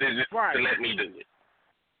conscious decision to let me do it.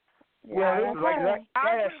 Well, like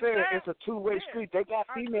I said, it's a two-way street. They got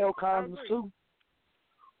female condoms too.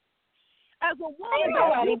 As a woman,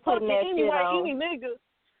 nobody putting that shit on. Any nigga.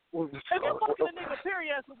 If you're fucking a nigga,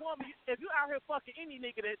 period, as a woman, if you out here fucking any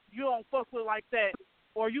nigga that you don't fuck with like that,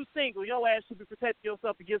 or you single, your ass should be protecting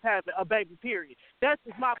yourself against having a baby, period. That's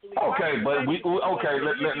just my belief. Okay, but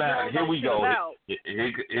now here we go.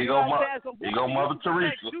 Here go Mother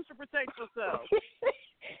Teresa. You should protect yourself.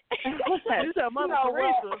 You said Mother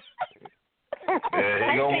Teresa.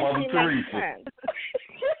 Yeah, here go Mother Teresa.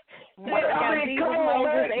 Come on,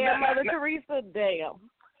 man. Mother Teresa, damn.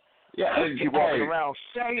 Yeah, she walking around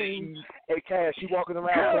saying, "Hey, Cash, she walking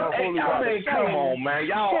around saying, holy come on, man,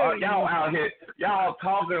 y'all out here, y'all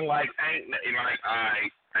talking like ain't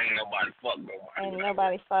nobody fuck nobody. Ain't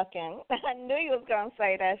nobody fucking. I knew you was gonna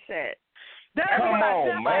say that shit. That's come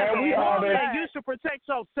on, man, we all there. You should protect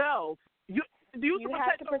yourself. You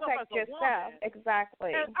have to protect yourself.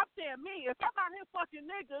 Exactly. And I'm saying if I'm out here fucking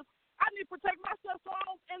niggas, I need to protect myself so I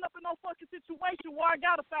don't end up in no fucking situation where I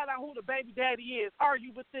gotta find out who the baby daddy is, argue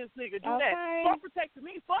with this nigga, do that. Start protecting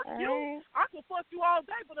me. Fuck you. I can fuck you all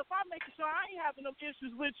day, but if I'm making sure I ain't having no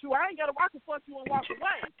issues with you, I can fuck you and walk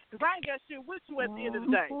away. Because I ain't got shit with you at the end of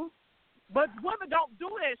the day. But women don't do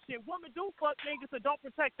that shit. Women do fuck niggas and don't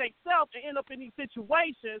protect themselves and end up in these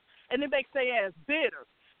situations, and it makes their ass bitter.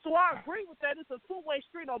 So I agree with that. It's a two-way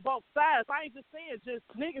street on both sides. I ain't just saying just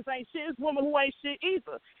niggas ain't shit. It's women who ain't shit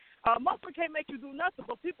either. Motherfucker can't make you do nothing,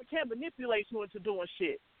 but people can manipulate you into doing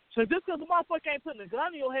shit. So just because a motherfucker ain't putting a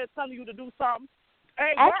gun in your head telling you to do something,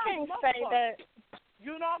 I can't say that.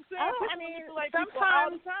 You know what I'm saying? I mean, manipulate sometimes people all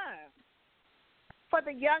the time. For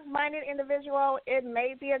the young-minded individual, it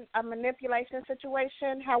may be a manipulation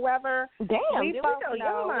situation. However, we both know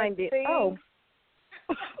young-minded.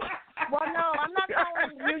 Well, no, I'm not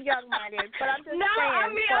calling you young-minded, but I'm just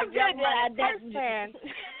saying for a young-minded person,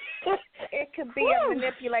 it could be a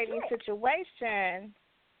manipulating situation.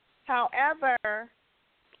 However,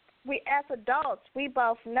 we as adults, we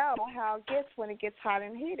both know how it gets when it gets hot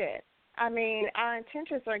and heated. I mean, our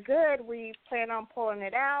intentions are good. We plan on pulling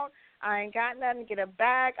it out. I ain't got nothing to get a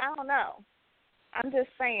bag. I don't know. I'm just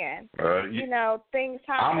saying. Things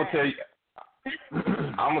happen.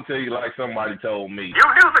 I'm gonna tell you like somebody told me. You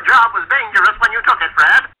knew the job was dangerous when you took it,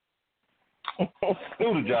 Fred.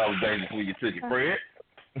 Knew the job was dangerous when you took it, Fred.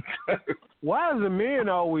 Why is the men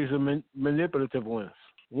always the manipulative ones?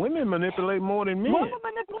 Women manipulate more than men. Women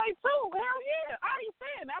manipulate too. Hell yeah. I ain't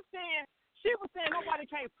saying. I'm saying she was saying nobody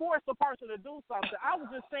can't force a person to do something. I was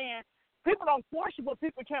just saying people don't force you, but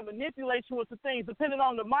people can manipulate you into things depending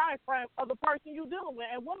on the mind frame of the person you dealing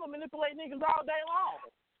with. And women manipulate niggas all day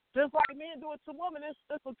long. Just like men do it to women, it's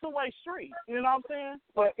a two-way street. You know what I'm saying?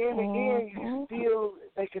 But in the end, you still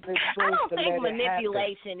making the choice to let it happen. I don't think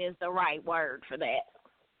manipulation is the right word for that.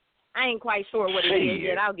 I ain't quite sure what it is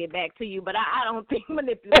yet. I'll get back to you, but I don't think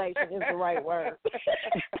manipulation is the right word.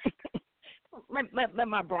 Let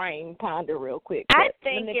my brain ponder real quick. I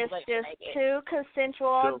think it's just two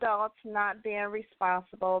consensual adults not being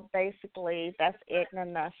responsible. Basically, that's it in a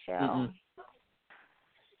nutshell.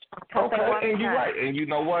 Okay, and you're right. And you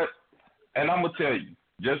know what? And I'm going to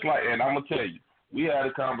tell you, we had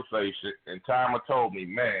a conversation, and Timer told me,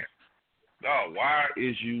 man, no, why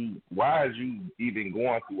is you even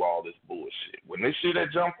going through all this bullshit? When this shit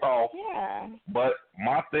had jumped off, but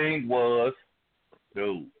my thing was,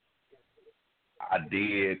 dude, I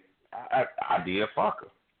did fuck her.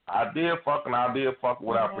 I did fuck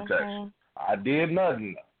without protection. I did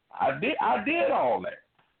nothing. I did all that.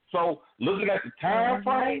 So looking at the time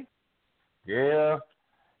frame, yeah,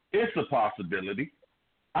 it's a possibility.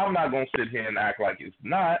 I'm not gonna sit here and act like it's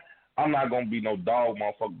not. I'm not gonna be no dog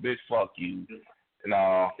motherfucker, bitch, fuck you.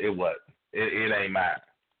 No, it wasn't. It ain't mine.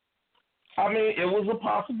 I mean, it was a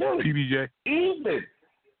possibility. TBJ.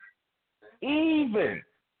 Even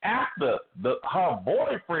after her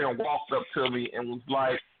boyfriend walked up to me and was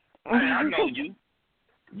like, hey, I know you.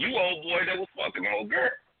 You old boy that was fucking old girl.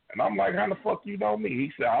 And I'm like, how the fuck you know me?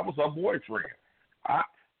 He said, I was her boyfriend.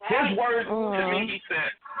 His words to me, he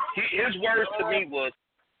said, his words to me was,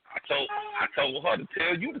 I told her to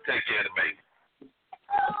tell you to take care of the baby.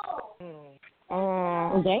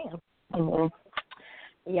 Damn.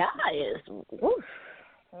 Yeah, it is.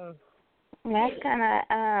 That's kind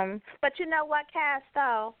of, but you know what, Cass,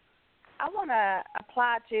 though? I want to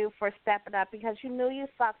applaud you for stepping up because you knew you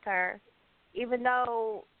fucked her, even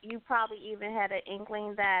though you probably even had an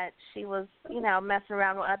inkling that she was, messing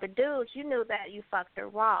around with other dudes. You knew that you fucked her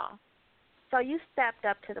raw. So you stepped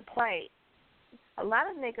up to the plate. A lot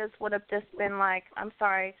of niggas would have just been like, a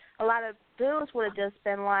lot of dudes would have just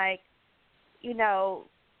been like,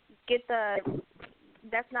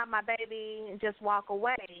 that's not my baby, and just walk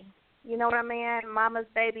away. You know what I mean? Mama's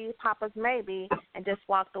baby, Papa's maybe, and just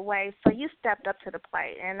walked away. So you stepped up to the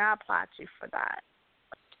plate, and I applaud you for that.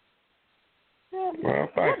 Well,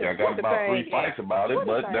 thank you. I got about 3 fights about it,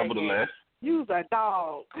 but nevertheless. You's a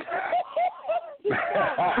dog.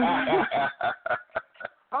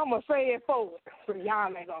 I'm going to say it forward, so y'all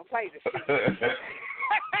ain't going to play this shit.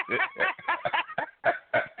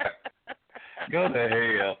 Go to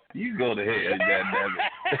hell. You go to hell, goddammit.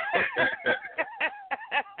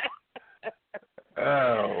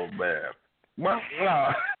 Oh, man. Well,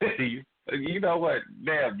 you know what?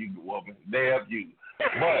 Damn you, woman. Damn you.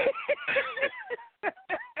 But,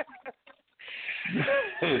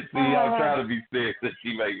 see, I'm trying to be serious that she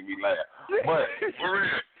making me laugh. But, for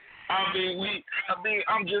real,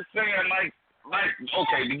 I'm just saying, like,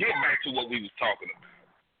 okay, to get back to what we was talking about.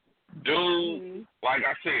 Dude, like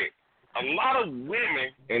I said, a lot of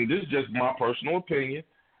women, and this is just my personal opinion,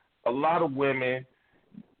 a lot of women,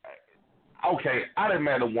 okay, I done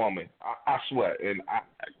met a woman, I swear, and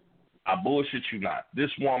I bullshit you not.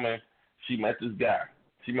 This woman, she met this guy.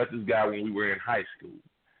 She met this guy when we were in high school.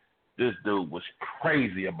 This dude was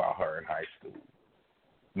crazy about her in high school.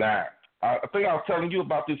 Now, I think I was telling you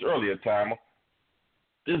about this earlier, Timer.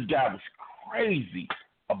 This guy was crazy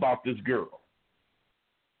about this girl.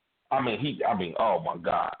 I mean, oh my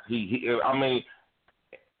God. He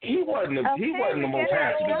wasn't the most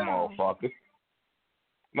handsomest motherfucker.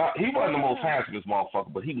 No, he wasn't the most handsomest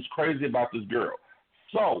motherfucker, but he was crazy about this girl.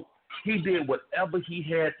 So he did whatever he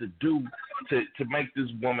had to do to make this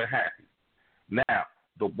woman happy. Now,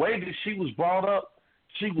 the way that she was brought up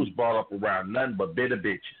around nothing but bitter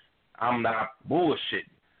bitches. I'm not bullshitting.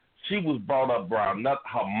 She was brought up around nothing.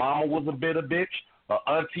 Her mama was a bitter bitch. Her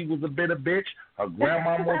auntie was a bitter bitch. Her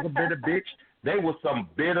grandmama was a bitter bitch. They were some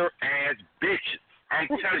bitter ass bitches. I'm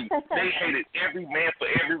telling you, they hated every man for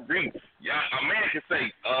every reason. Yeah, a man can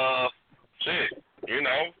say, shit,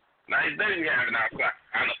 nice day you having outside.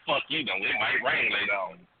 How the fuck you know? It might rain later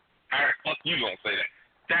on. How the fuck you gonna say that?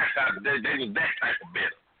 That's how they was that type of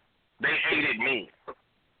bitter. They hated men.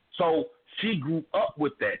 So she grew up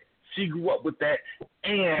with that.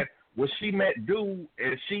 And when she met dude,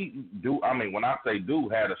 and when I say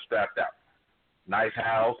dude, had her strapped out. Nice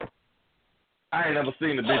house. I ain't never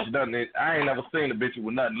seen a bitch with nothing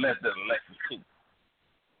less than a Lexus coupe.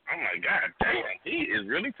 I'm like, God damn, he is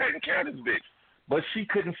really taking care of this bitch. But she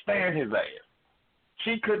couldn't stand his ass.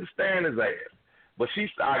 But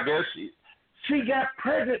I guess she got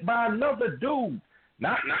pregnant by another dude.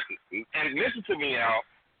 Not, and listen to me, y'all.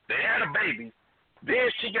 They had a baby.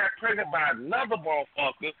 Then she got pregnant by another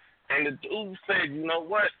motherfucker, and the dude said, you know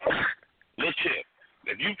what? Look here.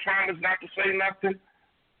 If you promise not to say nothing,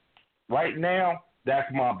 right now,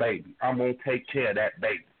 that's my baby. I'm going to take care of that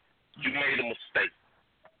baby. You made a mistake.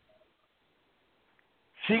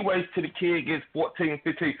 She waits till the kid gets 14,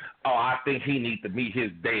 15. Oh, I think he needs to meet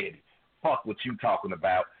his daddy. Fuck what you talking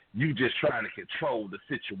about. You just trying to control the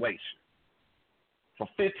situation. For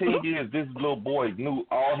 15 years, this little boy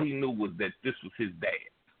all he knew was that this was his dad.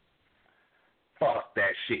 Fuck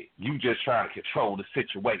that shit. You just trying to control the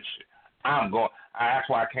situation. That's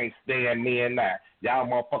why I can't stand men now. Y'all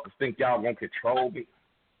motherfuckers think y'all gonna control me.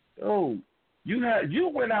 Dude, you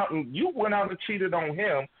went out and cheated on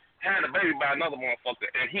him, had a baby by another motherfucker,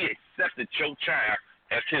 and he accepted your child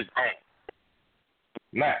as his own.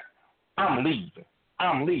 Now, I'm leaving.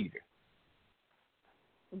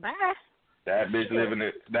 Bye. That bitch living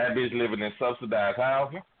in subsidized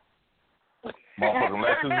housing. Motherfucking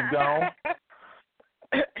Lexus is gone.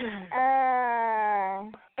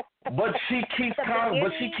 But she keeps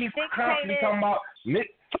constantly talking about Nick.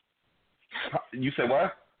 You say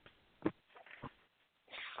what?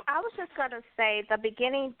 I was just gonna say the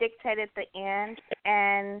beginning dictated the end,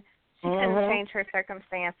 and she couldn't change her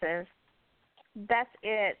circumstances. That's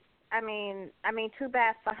it. I mean, too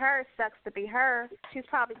bad for her. Sucks to be her. She's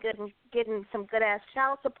probably getting some good ass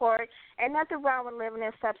child support, and nothing wrong with living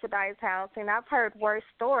in subsidized housing. I've heard worse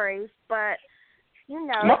stories, but it's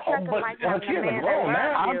nothing like having a man that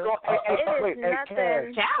loves you. It is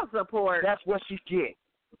nothing. Child support. That's what she get.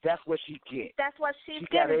 That's what she's getting.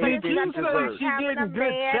 But it's nothing like having a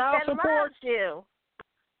man that loves you.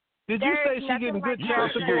 Did you say she's getting good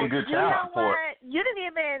child support? You know what? You didn't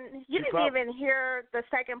even hear the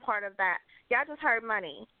second part of that. Y'all just heard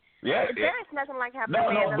money. Yeah. There's nothing like having a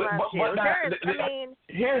man that loves you.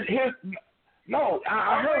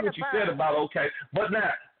 I heard what you said about okay, but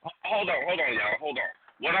now hold on, y'all. Hold on.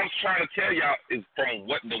 What I'm trying to tell y'all is from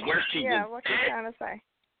where she was. Yeah, what you trying to say?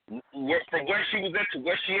 From where she was at to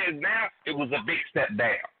where she is now, it was a big step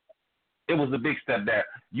down.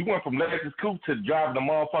 You went from Lexus coupe to driving the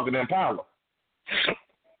motherfucking Impala.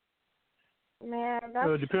 Man,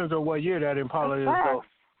 it depends on what year that Impala is, though.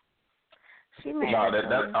 She made that's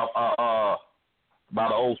about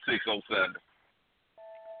a 06, 07.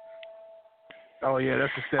 Oh yeah,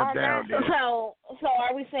 that's a step down. There. So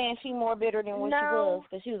are we saying she more bitter than what she was?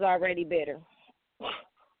 Because she was already bitter.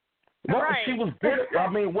 No, right. She was bitter. I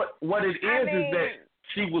mean, what it is that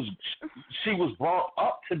she was brought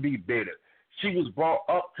up to be bitter. She was brought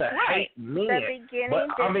up to hate men. The beginning,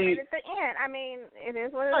 at the end. I mean, it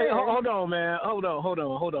is what it is. Hold on, man. Hold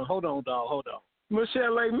on, dog.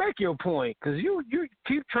 Michelle, make your point, because you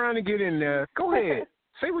keep trying to get in there. Go ahead.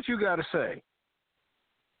 Say what you got to say.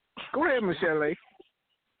 Go ahead, Michelle.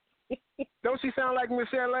 Don't she sound like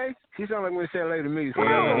Michelle? She sounds like Michelle to me. So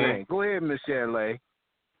go ahead, Michelle.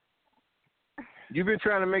 You've been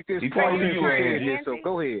trying to make this point, so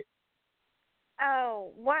go ahead.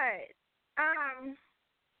 Oh, what?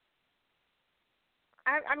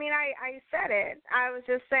 I mean, I said it. I was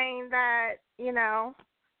just saying that, you know,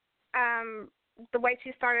 the way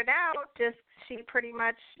she started out, she pretty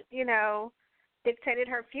much, you know, dictated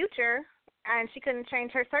her future, and she couldn't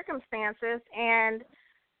change her circumstances. And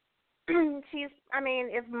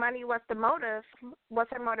if money was the motive, was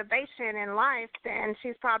her motivation in life, then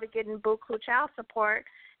she's probably getting buku child support,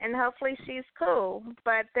 and hopefully she's cool.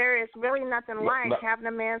 But there is really nothing like having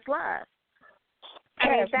a man's love. I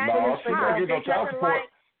mean, that is she's not getting no child support.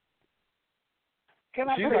 She's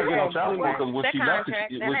not getting no child support because when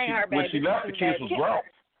she left, the kids was grown.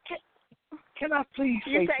 Can I please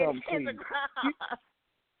say something, please?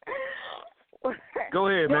 Go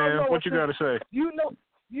ahead, man. What you got to say? You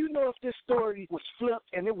know if this story was flipped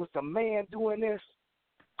and it was a man doing this,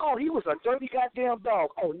 oh, he was a dirty goddamn dog.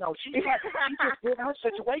 Oh, no, she just did her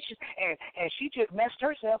situation, and she just messed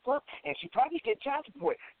herself up, and she probably get child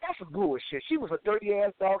support. That's some bullshit. She was a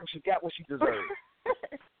dirty-ass dog, and she got what she deserved.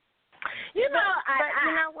 You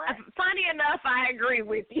know what? Funny enough, I agree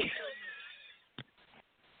with you.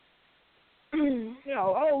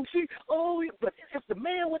 But if the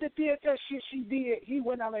man would have did that shit she did, he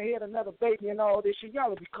went out and had another baby and all this shit, y'all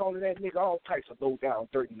would be calling that nigga all types of low down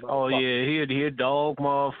dirty motherfucker. Oh yeah, he a dog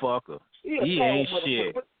motherfucker. He ain't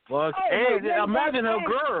shit. Well, imagine her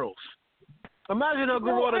girls. Imagine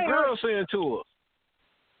what a girl saying to her.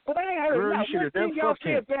 But I ain't heard nothing y'all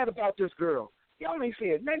said bad about this girl. Y'all ain't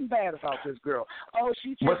said nothing bad about this girl. Oh,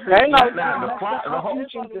 she just... I said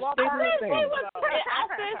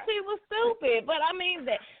she was stupid, but I mean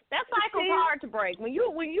that cycle's hard to break. When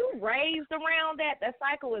you raised around that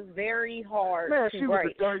cycle is very hard to she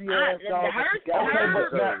break. Was a dirty ass dog.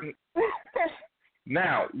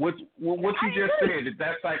 Now, what you just said,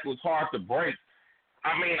 that cycle is hard to break.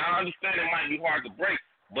 I mean, I understand it might be hard to break,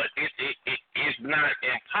 but it's not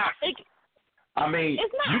impossible. I mean,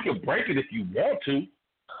 you can break it if you want to.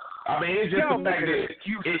 I mean, it's just the fact that this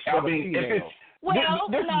is my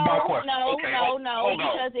question. No,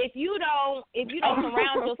 because if you don't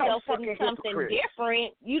surround yourself with something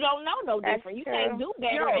different, you don't know no different. You can't do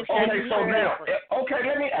better. Let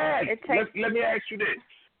me ask you this.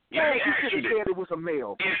 Let me ask you this. It was a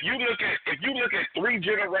male. If you look at 3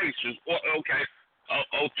 generations, or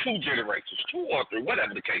 2 generations, 2 or 3,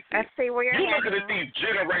 whatever the case is. I see where you're looking at these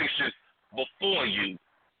generations before you,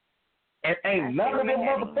 and ain't none of them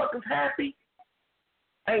motherfuckers happy.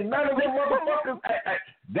 Ain't none of them motherfuckers.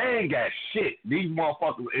 They ain't got shit. These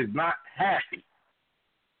motherfuckers is not happy.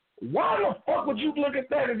 Why the fuck would you look at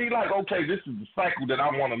that and be like, okay, this is the cycle that I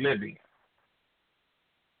want to live in?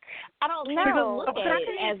 I don't know. Look at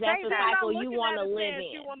it as that's the cycle you want to live in.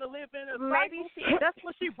 You want to live in a cycle. Maybe that's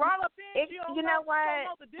what she brought up in. You know what?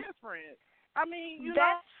 Don't know the difference. I mean,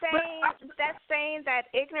 that's saying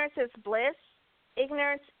that ignorance is bliss.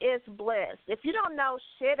 Ignorance is bliss. If you don't know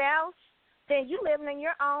shit else, then you living in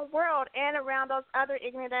your own world and around those other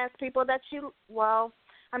ignorant ass people that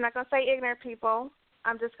I'm not gonna say ignorant people.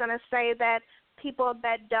 I'm just gonna say that people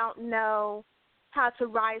that don't know how to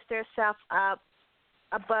rise themselves up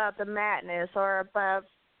above the madness or above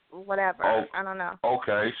whatever. I don't know.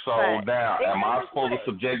 Okay, so now am I supposed to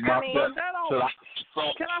subject myself to?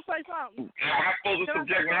 Can I say something? Am I supposed to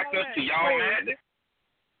subject myself to y'all madness?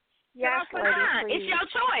 Yes, lady, it's your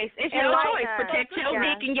choice. It's your choice. Protect your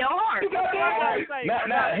dick and your heart.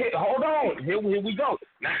 Now, hold on. Here we go.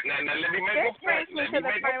 Now, let me make this brings me to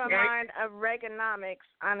the frame of mind of Reaganomics,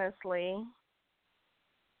 honestly.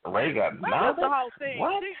 Reaganomics? That's the whole thing.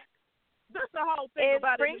 What? That's the whole thing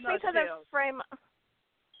about it. It brings me to the frame.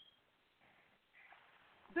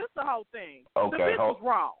 This is the whole thing. Okay, the bitch was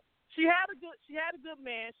wrong. She had a good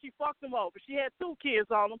man. She fucked him over. She had 2 kids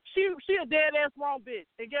on him. She a dead ass wrong bitch.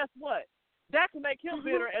 And guess what? That can make him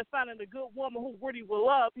bitter as finding a good woman who really will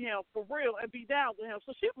love him for real and be down with him.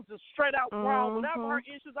 So she was just straight out wrong. Whatever her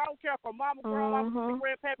issues, I don't care if her mama, grandma,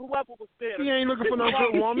 grandpappy, whoever was bitter. She ain't looking for no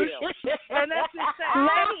good woman. And that's just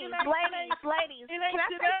Ladies, can I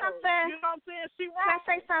say something? You know what I'm saying? Can I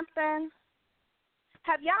say something?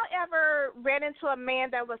 Have y'all ever ran into a man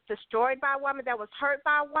that was destroyed by a woman, that was hurt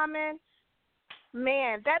by a woman?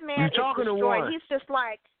 Man, that man is destroyed. He's just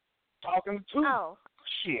like talking to. Oh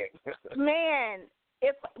shit, man!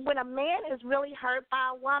 When a man is really hurt by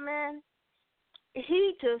a woman,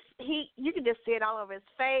 you can just see it all over his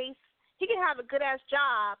face. He can have a good ass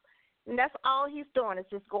job, and that's all he's doing is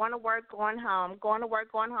just going to work, going home, going to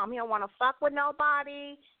work, going home. He don't want to fuck with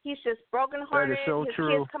nobody. He's just brokenhearted. That is so his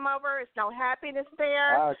true. Kids come over. It's no happiness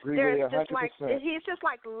there. I agree with you 100%. He's just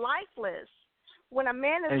like lifeless. When a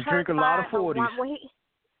man is and hurt drink a by lot of 40s.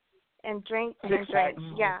 and drink,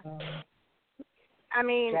 yeah. I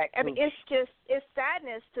mean, it's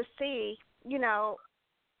sadness to see, you know,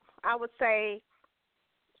 I would say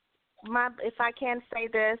if I can say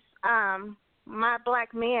this, my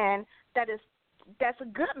black man that's a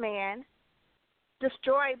good man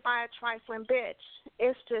destroyed by a trifling bitch.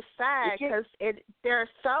 It's just sad because their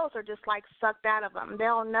souls are just like sucked out of them. They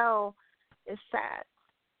don't know. It's sad.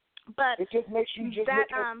 But it just makes you just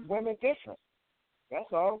look at women different.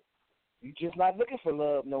 That's all. You just not looking for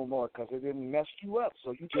love no more because it didn't mess you up.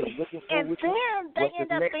 So you just looking for. And then they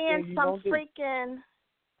end up being some freaking.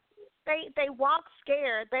 They walk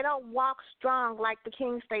scared. They don't walk strong like the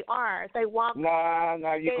kings they are. They walk. Nah,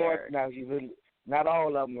 you going now. You really not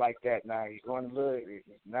all of them like that. Now you're going to look.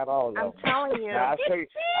 Not all of them. I'm telling you. Now, I say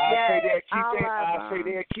they'll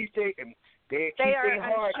keep their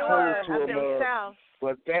heart close to themselves.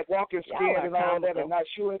 But that walking scared and all that and not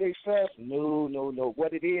sure of themselves, no.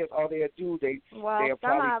 What it is, all they'll do, they'll probably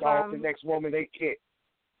thought the next woman they get.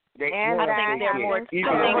 I think they're more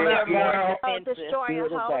destroy a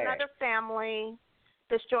whole other family,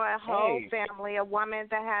 destroy a whole family. A woman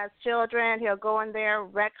that has children, he'll go in there,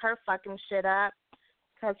 wreck her fucking shit up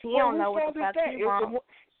because he don't know what the fuck he wants.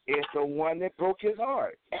 It's the one that broke his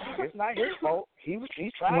heart. It's not his fault. He's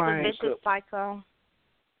trying to make it psycho.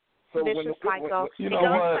 So vicious cycle. You know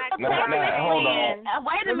what? Hold on.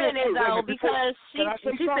 Wait a minute, though, because she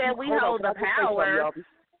said we hold the power.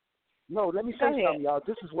 No, let me say something, y'all.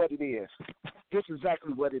 This is what it is. This is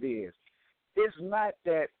exactly what it is. It's not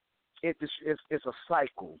that it's a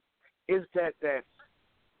cycle. It's that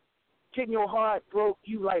getting your heart broke,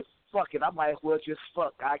 you like, fuck it, I might as well just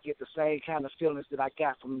fuck. I get the same kind of feelings that I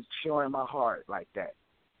got from showing my heart like that.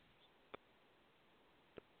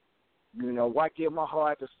 You know, why give my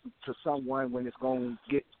heart to someone when it's going to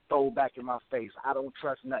get thrown back in my face? I don't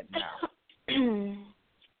trust nothing now.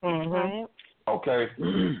 Right. Okay.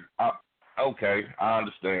 Okay, I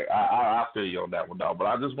understand. I feel you on that one, dog. But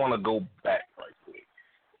I just want to go back right quick.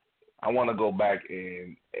 I want to go back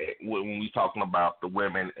and when we talking about the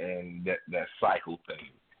women and that cycle thing.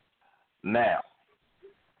 Now,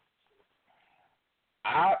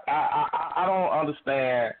 I don't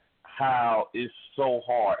understand how it's so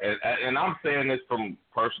hard, and I'm saying this from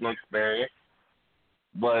personal experience,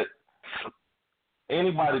 but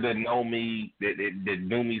anybody that know me, that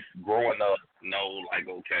knew me growing up, know, like,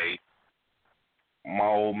 okay, my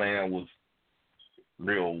old man was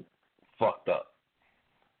real fucked up.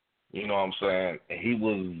 You know what I'm saying? And he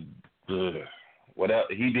was whatever.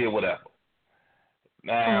 He did whatever.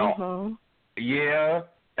 Now, yeah,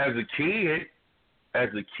 as a kid,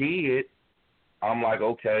 I'm like,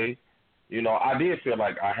 okay, you know, I did feel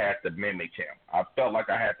like I had to mimic him. I felt like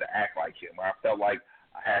I had to act like him. I felt like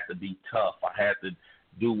I had to be tough. I had to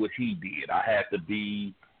do what he did. I had to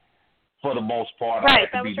be, for the most part, I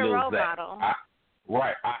had to be Lil Zach.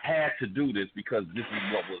 I had to do this because this is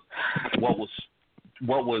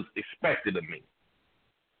what was expected of me.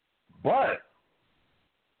 But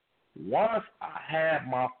once I had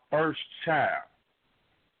my first child,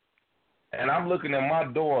 and I'm looking at my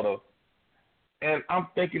daughter, and I'm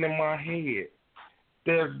thinking in my head,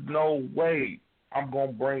 there's no way I'm going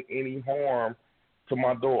to bring any harm to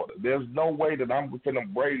my daughter. There's no way that I'm going to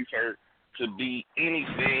raise her to be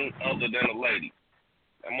anything other than a lady.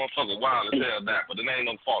 That motherfucker wild as hell that, but it ain't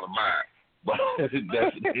no fault of mine. But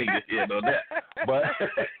that's neither here nor there. But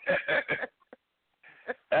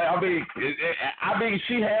I mean,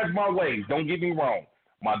 she has my ways. Don't get me wrong.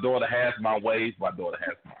 My daughter has my ways. My daughter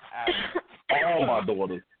has my attitude. All my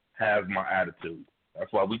daughters have my attitude.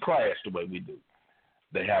 That's why we clash the way we do.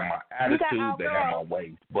 They have my attitude. They have my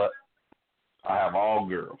ways. But I have all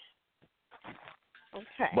girls.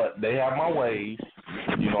 Okay. But they have my ways.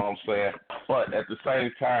 You know what I'm saying? But at the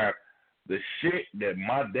same time, the shit that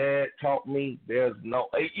my dad taught me, there's no,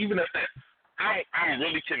 even if I'm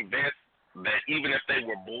really convinced that even if they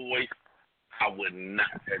were boys, I would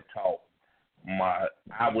not have taught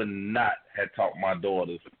my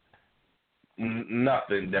daughters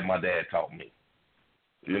nothing that my dad taught me.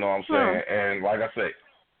 You know what I'm saying? And like I say,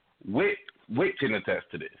 Wick can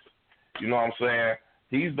attest to this. You know what I'm saying?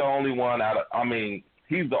 He's the only one out of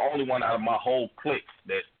my whole clique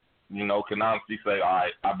that, you know, can honestly say, all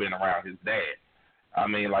right, I've been around his dad. I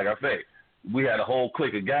mean, like I said, we had a whole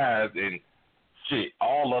clique of guys, and shit,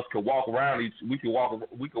 all of us could walk around. We could walk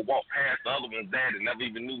past the other one's dad and never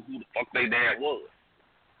even knew who the fuck their dad was.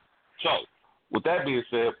 So, with that being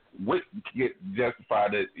said, Wick get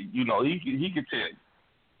justified that, you know, he could tell you,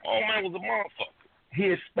 oh man was a motherfucker.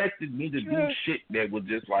 He expected me to do shit that was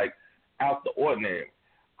just like out the ordinary.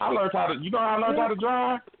 I learned how to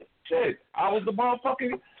drive? Shit, I was the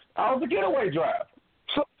getaway driver.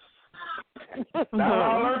 That's how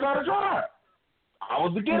I learned how to drive. I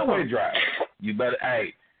was the getaway driver. You better,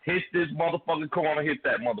 hit this motherfucking corner, hit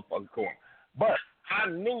that motherfucking corner. But I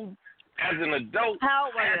knew as an adult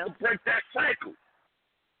I had to break that cycle.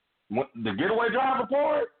 The getaway driver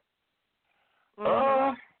part?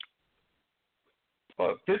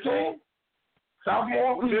 15?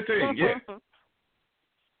 Sophomore? 15, yeah.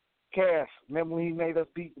 Cass, remember when he made us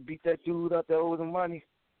beat that dude up that owed him money?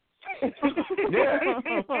 Yeah,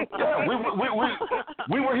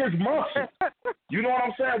 we were his muscle. You know what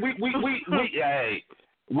I'm saying? We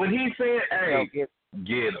when he said,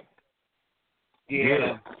 get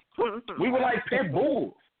him. We were like pit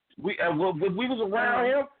bulls. We was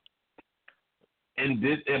around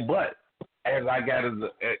him, but as I got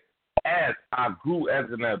as I grew as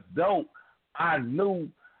an adult, I knew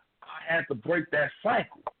I had to break that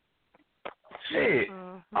cycle. Shit,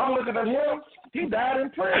 I'm looking at him. He died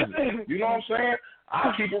in prison. You know what I'm saying?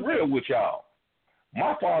 I'll keep it real with y'all.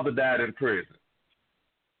 My father died in prison.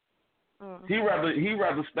 He rather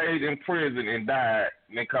stayed in prison and died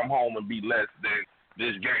than come home and be less than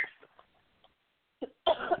this gangster.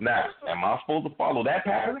 Now, am I supposed to follow that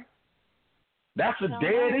pattern? That's a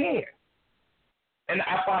dead end. And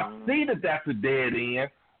if I see that that's a dead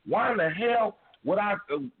end, why in the hell would I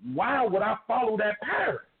follow that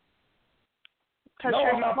pattern? No,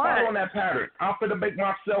 I'm not following that pattern. I'm going to make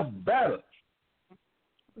myself better.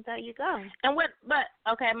 There you go. And my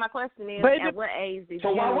question is, at what age did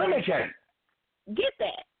so why women can't get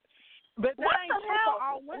that? But what the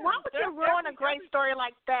hell? Why would you ruin a great story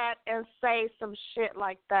like that and say some shit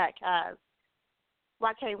like that, guys?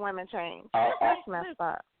 Why can't women change? That's messed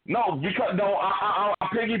up. No, because I'm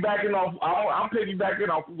piggybacking off. I'm piggybacking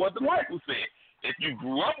off what the Michael said. If you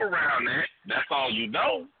grew up around that, that's all you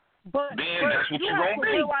know. But that's what you're going to be.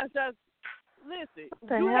 Realize that, listen,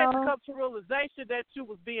 you had to come to realization that you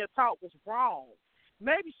was being taught was wrong.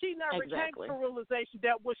 Maybe she never came to realization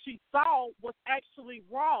that what she saw was actually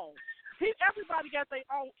wrong. Everybody got their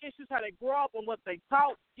own issues, how they grow up and what they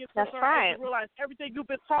taught. That's right. You realize everything you've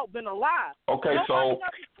been taught been a lie. Okay, so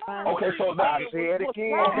now you 30-something.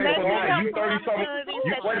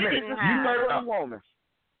 Wait a minute.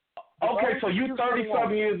 Okay, so you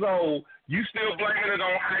 30-something years old. You still blaming it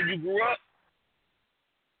on how you grew up?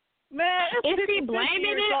 Man, is he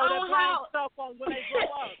blaming it on how? Is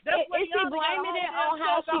he blaming it on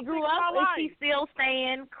how she grew up? Is she still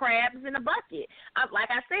saying crabs in a bucket? Like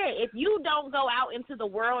I said, if you don't go out into the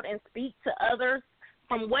world and speak to others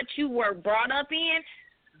from what you were brought up in,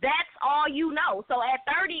 that's all you know. So at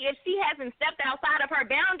 30, if she hasn't stepped outside of her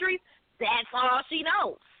boundaries, that's all she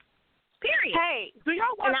knows. Period. Hey, I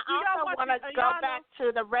also want to go back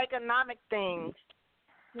to the Reaganomic thing.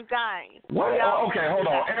 You guys. What? Okay, hold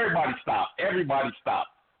on. Everybody stop.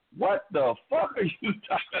 What the fuck are you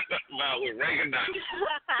talking about with Reaganomics?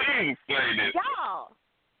 Please explain this. Y'all.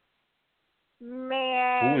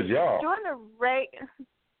 Man. Who is y'all? During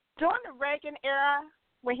the Reagan era,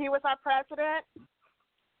 when he was our president,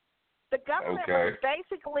 the government was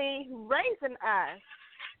basically raising us.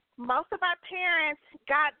 Most of our parents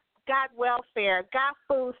got welfare, got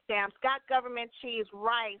food stamps, got government cheese,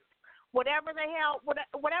 rice, whatever the hell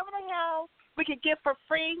we could get for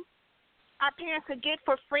free, our parents could get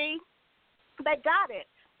for free, they got it.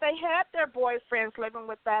 They had their boyfriends living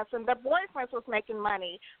with us, and their boyfriends was making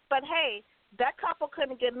money. But, hey, that couple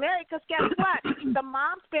couldn't get married because guess what? The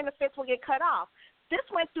mom's benefits will get cut off. This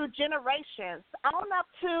went through generations, on up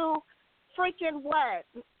to freaking what,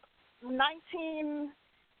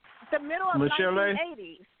 the middle of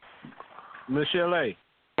 1980s. Michelle A.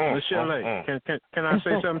 Can I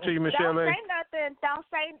say something to you, Michelle A? Don't say nothing.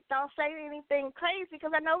 Don't say anything crazy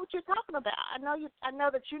because I know what you're talking about. I know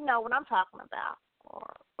that you know what I'm talking about.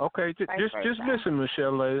 Okay, just listen,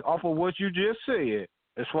 Michelle A. Off of what you just said,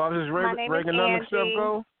 as far as Reaganomic stuff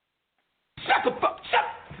goes. Shut the fuck. Shut.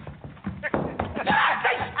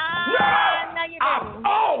 No, you didn't.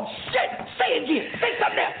 Oh shit! Say it again. Say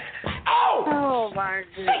something else. Oh my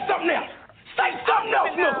goodness. Say something else. Say something else.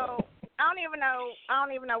 I don't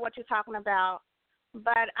even know what you're talking about.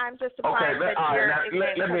 But I'm just surprised that you're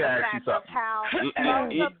let me ask you something. How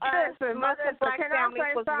most of black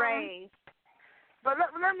families was raised. But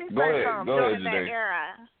let me say something. During that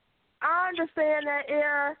era. I understand that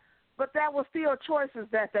era, but that was still choices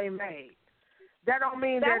that they made. That don't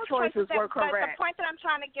mean their choices were correct. But the point that I'm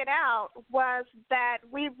trying to get out was that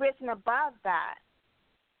we've risen above that.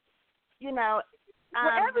 You know,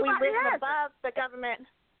 we've risen above the government.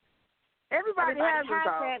 Everybody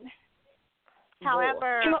hasn't.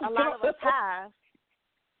 However, a lot of us have.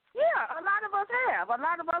 Yeah, a lot of us have. A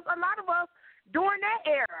lot of us during that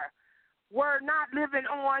era were not living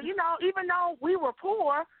on, even though we were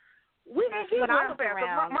poor, we didn't get welfare.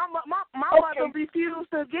 My mother refused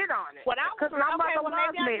to get on it because my mother was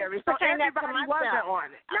married, so everybody wasn't on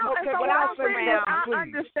it. No, and so what I'm saying is I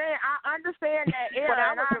understand that era,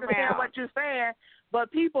 and I understand what you're saying, but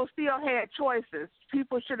people still had choices.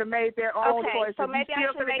 People should have made their own choices. So maybe I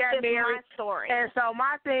should make this my story. And so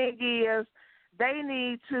my thing is, they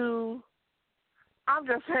need to. I'm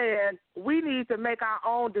just saying, we need to make our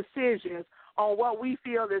own decisions on what we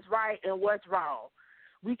feel is right and what's wrong.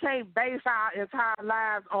 We can't base our entire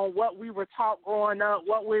lives on what we were taught growing up,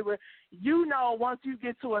 once you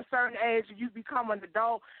get to a certain age and you become an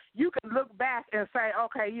adult, you can look back and say,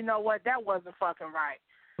 okay, you know what, that wasn't fucking right.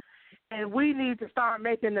 And we need to start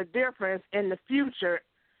making a difference in the future,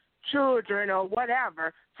 children or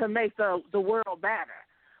whatever, to make the world better.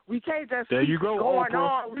 We can't just keep going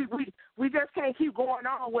on. We just can't keep going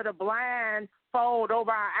on with a blind fold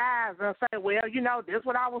over our eyes and say, well, this is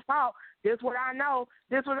what I was taught, this is what I know,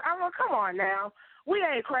 come on now. We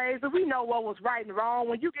ain't crazy. We know what was right and wrong.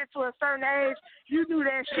 When you get to a certain age, you knew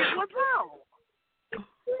that shit was wrong.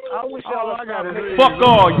 I wish y'all fuck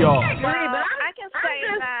all y'all. I can say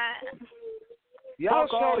that. Y'all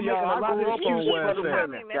making a lot of excuses for the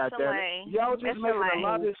women. Y'all just making a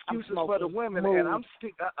lot of excuses for the women, and I'm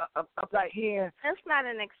not hearing. That's not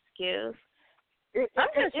an excuse. I'm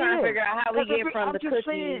just trying to figure out how we get from the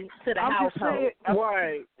cookie to the household.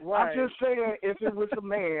 Right. I'm just saying, if it was a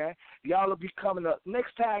man, y'all will be coming up.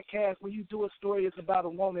 Next time, Cass, when you do a story, it's about a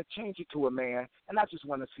woman, change it to a man, and I just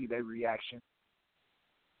want to see their reaction.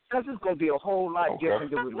 Because it's going to be a whole lot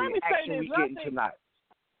different than the reaction we getting tonight.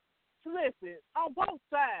 Listen, on both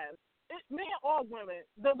sides, men or women,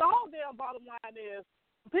 the whole damn bottom line is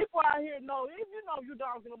people out here know, if you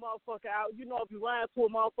dogging a motherfucker out, if you lying to a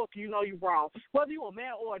motherfucker, you wrong. Whether you a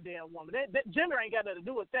man or a damn woman. That gender ain't got nothing to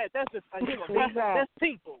do with that. That's just a human being. That's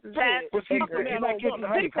people. You're not getting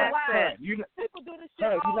people do this shit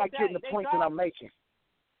all day. You're not getting the point that I'm making.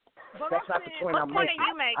 That's not the point I'm making.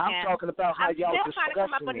 I'm talking about how y'all discussing it. I'm trying to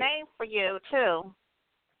come up with a name for you, too.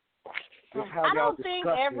 I don't think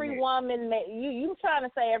every woman. You trying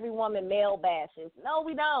to say every woman male bashes? No,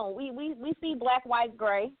 we don't. We see black, white,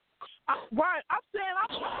 gray. Right. I'm saying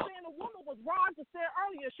the woman was wrong. I said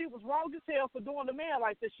earlier she was wrong as hell for doing the man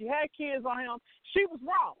like this. She had kids on him. She was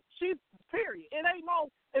wrong. Period. It ain't no.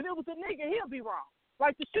 If it was a nigga, he'll be wrong.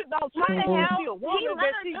 Like the shit don't change. She a woman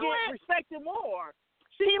that she gets respected more.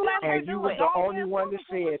 He let her do it. And you was the only one that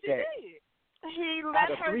said that. He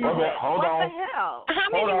let her do it. Hold on. What the hell?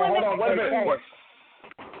 Hold on. Wait a minute.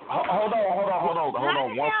 Hold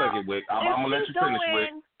on 1 second, Wick. I'm going to let you finish,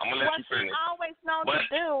 Wick. I'm going to let you finish. What she always known to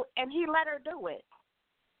do, and he let her do it.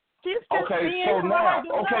 Okay, so now,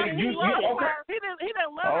 okay, you okay. He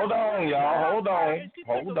didn't let Hold on, y'all. Hold on.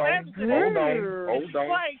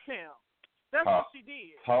 That's what she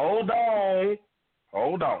did. Hold on.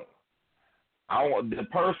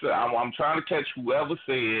 I'm trying to catch whoever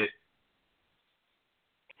said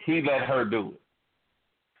he let her do it.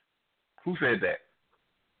 Who said that?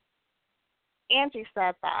 Angie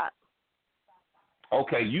said that.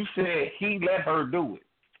 Okay, you said he let her do it.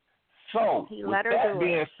 So, with that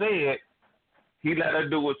being said, he let her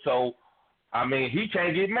do it. So, I mean, he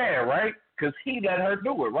can't get mad, right? Because he let her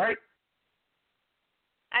do it, right?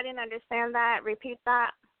 I didn't understand that. Repeat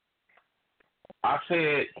that. I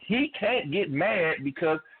said he can't get mad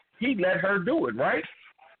because he let her do it, right?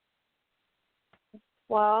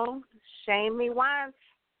 Well, shame me once.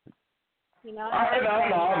 No.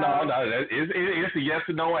 It's a yes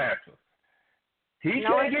or no answer. He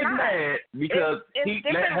can't get mad because he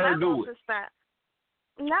let her do it.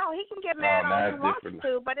 No, he can get mad all he wants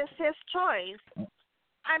to, but it's his choice.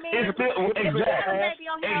 I mean, if she had a baby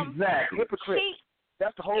on him, hypocrite.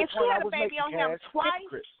 That's the whole point I was making. If she had a baby on him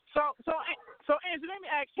twice. So Angie, let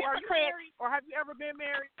me ask you: are you married, or have you ever been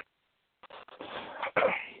married?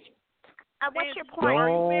 What's your point?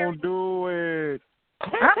 Don't do it. What's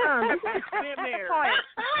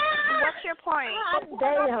your point?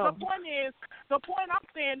 The point I'm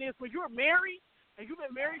saying is, when you're married and you've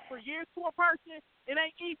been married for years to a person, it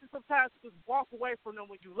ain't easy sometimes to just walk away from them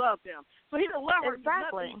when you love them. So he didn't love her.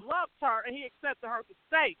 He loved her, and he accepted her to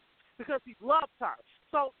stay because he loved her.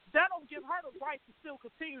 So that don't give her the right to still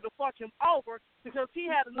continue to fuck him over because he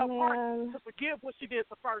had enough heart to forgive what she did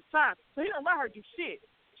the first time. So he didn't let her do shit.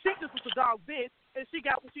 She just was a dog bitch, and she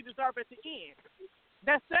got what she deserved at the end.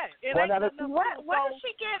 That's that. What did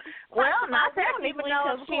she get? Well, not technically,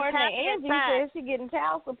 because according to Angie, says she's getting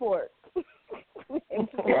child support.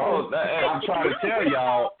 I'm trying to tell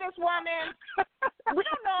y'all. This woman. We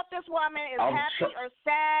don't know if this woman is happy or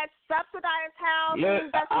sad. Subsidized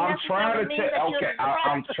housing doesn't necessarily mean that you're depressed.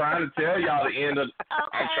 I'm trying to tell y'all the end of.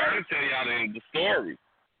 I'm trying to tell y'all the end of the story.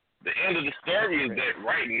 The end of the story is that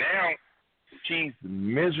right now she's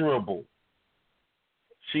miserable.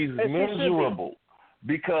 She's miserable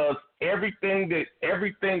because everything that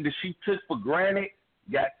she took for granted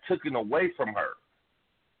got taken away from her.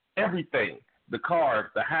 Everything, the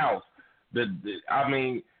car, the house, I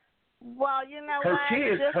mean. Well, you know her what?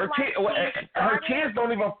 Kids, her kids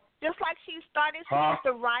don't even. Just like she started, she needs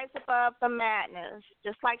to rise above the madness.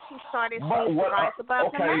 Just like she started, she needs to rise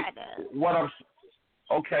above the madness.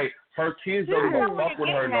 Her kids don't even fuck with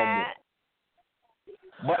her no more.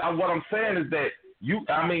 But what I'm saying is that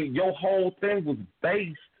your whole thing was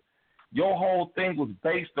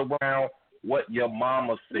based around what your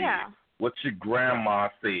mama said, what your grandma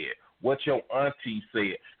said, what your auntie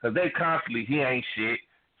said. Because they constantly, he ain't shit.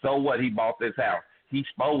 So what? He bought this house. He's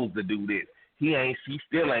supposed to do this. He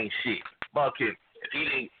still ain't shit. Fuck him.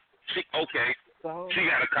 She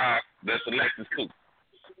got a car that's a Lexus too.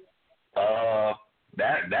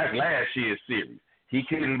 That's last year's series. He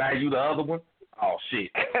couldn't buy you the other one? Oh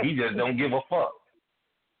shit. He just don't give a fuck.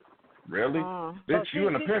 Really? Bitch, you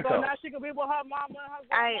in the Pinto. So now she can be with her mama and her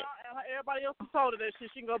grandma and everybody else who told her that shit.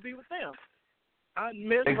 She can go be with them.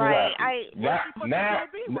 Exactly.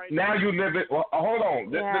 Now you live it. Well, hold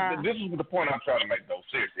on. This is the point I'm trying to make, though.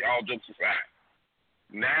 Seriously, all jokes aside.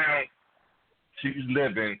 Now she's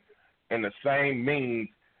living in the same means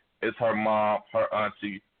as her mom, her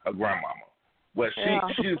auntie, her grandmama. Well, she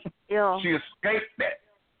escaped that.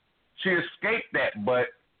 She escaped that, but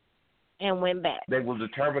and went back. They was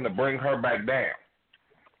determined to bring her back down.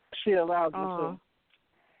 She allowed it.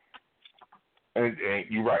 And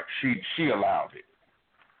you're right. She allowed it.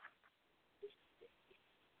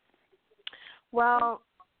 Well,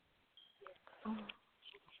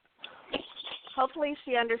 hopefully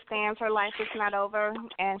she understands her life is not over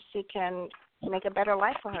and she can make a better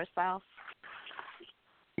life for herself.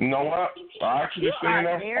 You know what? I actually seen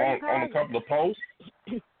her on a couple of posts,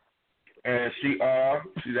 and she's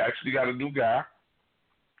actually got a new guy.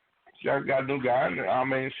 She got a new guy, and I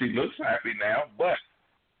mean, she looks happy now, but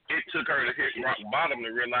it took her to hit rock bottom to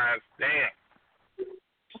realize, damn,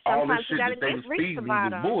 all this shit that they was feeding me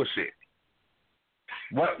was bullshit.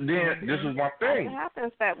 But then, this is my thing. It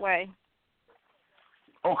happens that way.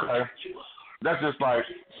 Okay. That's just like,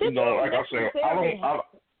 like I said,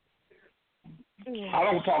 I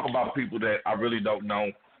don't talk about people that I really don't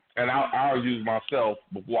know, and I'll use myself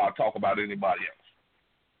before I talk about anybody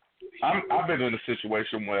else. I've been in a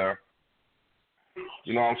situation where,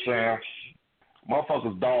 you know what I'm saying,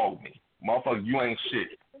 motherfuckers dog me. Motherfuckers, you ain't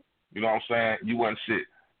shit. You know what I'm saying? You wasn't shit.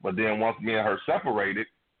 But then once me and her separated,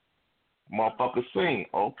 motherfuckers seen,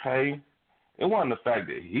 okay, it wasn't the fact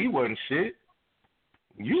that he wasn't shit.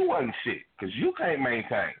 You wasn't shit because you can't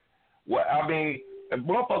maintain. Well, I mean, if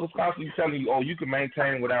motherfuckers constantly telling you, oh, you can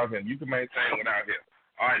maintain without him. You can maintain without him.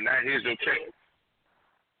 All right, now here's your check.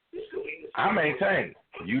 I maintained.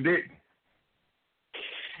 You didn't.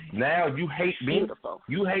 Now you hate me. Beautiful.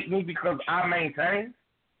 You hate me because I maintained.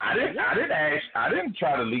 I didn't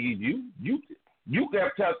try to leave you. You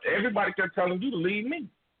kept everybody kept telling you to leave me.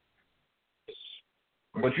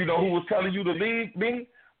 But you know who was telling you to leave me?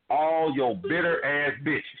 All your bitter ass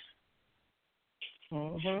bitches.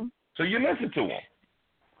 Mm-hmm. So you listen to them.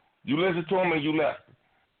 You listen to them and you left.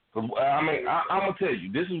 I mean, I'm gonna tell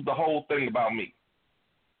you, this is the whole thing about me.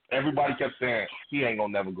 Everybody kept saying he ain't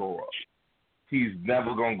gonna never grow up. He's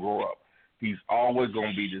never gonna grow up. He's always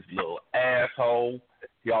gonna be this little asshole.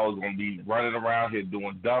 He always gonna be running around here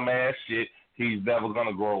doing dumb ass shit. He's never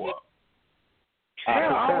gonna grow up.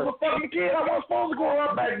 I was a fucking kid. I wasn't supposed to grow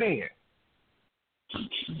up back then.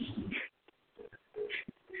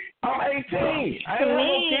 I'm 18. I ain't have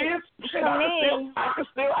no kids. Shit, I can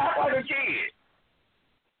still act like a kid.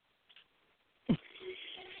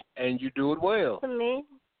 And you do it well. To me.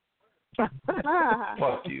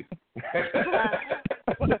 Fuck you.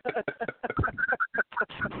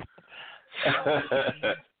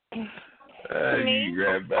 To me, you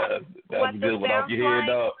grab that. What That's this good one off sounds your head, like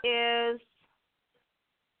dog. is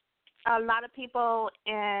a lot of people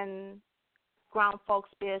in grown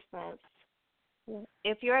folks' business.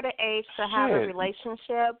 If you're at an age to have a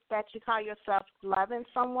relationship that you call yourself loving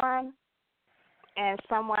someone, and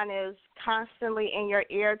someone is constantly in your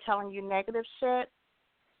ear telling you negative shit,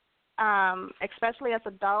 especially as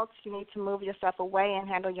adults, you need to move yourself away and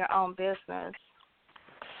handle your own business.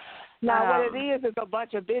 Now, what it is a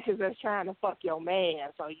bunch of bitches that's trying to fuck your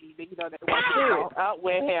man. So, you know, they want to go out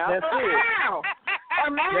with him. That's it. Or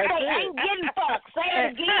masturbate ain't getting fucked. Say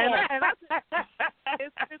it again.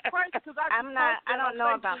 It's crazy because I don't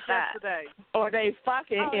know about that. Yesterday. Or they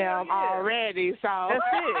fucking him already, so. That's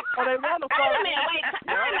it. Or they want to fuck. Wait a minute. Wait.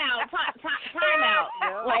 Time out. Time out.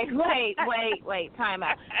 Wait. Time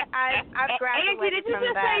out. I've graduated Angie, did you from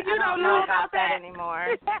just that. say you don't know about that anymore?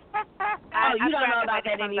 You don't know about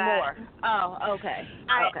that anymore. Oh, okay.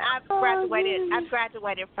 I've graduated from that. I've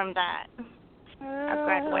graduated from that.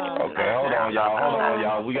 Okay, hold on,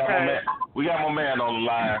 y'all. We got my man on the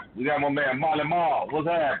line. We got my man Marley Marl. What's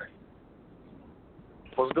happening?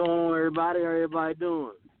 What's going on, everybody? How everybody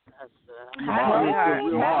doing? That's Marley.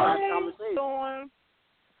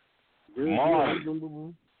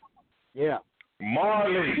 Yeah.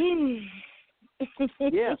 Marley.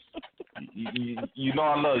 Yes. You know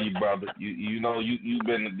I love you, brother. You know you've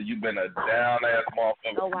been a down ass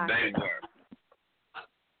motherfucker from day one.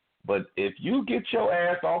 But if you get your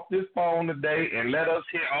ass off this phone today and let us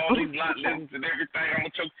hear all these lot listens and everything, I'm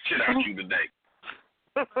gonna choke the shit out of you today.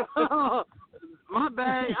 My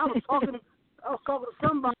bad. I was talking to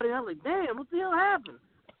somebody. I was like, damn, what the hell happened?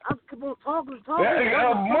 I kept on talking. Hey,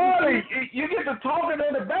 Marley, you get to talking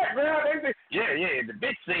in the background. They say, yeah, the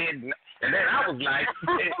bitch said, and then I was like,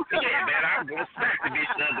 yeah, man, I was going to smack the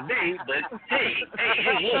bitch the other day, but hey,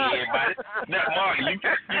 everybody. Now, Marley, you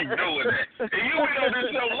can't keep doing that. And you been on this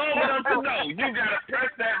show long enough to know you got to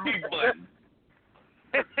press that mute button.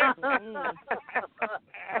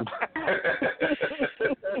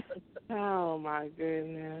 Oh, my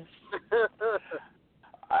goodness.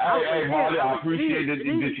 Hey, Marley, I appreciate that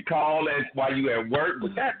you call and while you at work,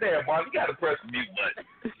 but goddamn, Marley, you got to press the mute button.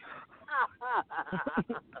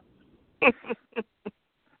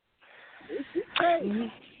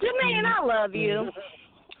 Jermaine, I love you.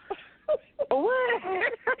 What?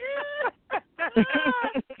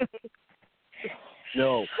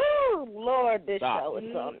 No. Oh, Lord, this show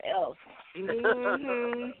is something else. I'm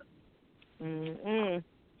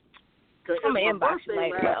an inbox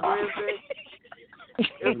later.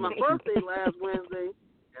 It was my birthday last Wednesday,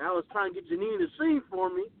 and I was trying to get Janine to sing for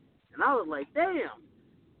me, and I was like, damn,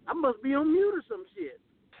 I must be on mute or some shit.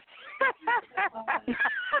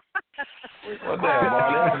 Well, damn,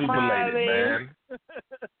 Marley, happy belated, man.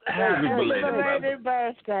 Happy belated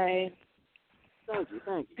birthday.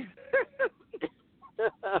 Thank you.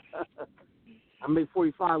 I made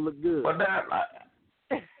 45 look good. But that,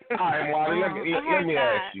 all right, Marley, let me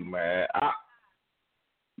ask you, man.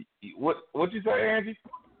 What you say, Angie?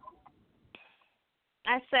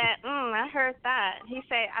 I said, I heard that. He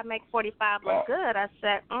said I make 45 look good. I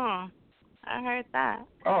said, I heard that.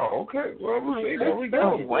 Oh, okay. Well, we'll see. There we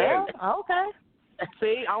go. Well, okay.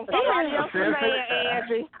 See, on somebody else's man,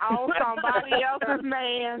 Angie. On somebody else's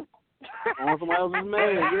man. On somebody else's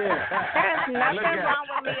man, yeah. There's nothing wrong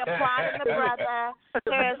with me applauding the brother.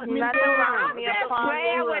 There's nothing wrong with me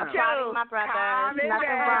applauding my brother. There's nothing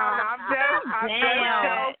wrong. I'm just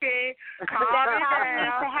joking. That probably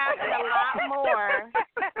needs to happen a lot more.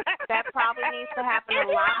 That probably needs to happen a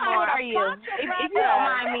lot more. How old are you? If you don't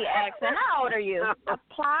mind me asking, how old are you?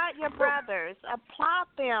 Applaud your brothers. Applaud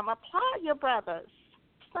them. Applaud your brothers.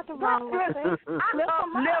 Nothing wrong with it. I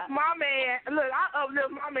uplift my man. Look, I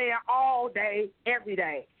uplift my man all day, every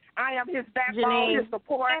day. I am his backbone, his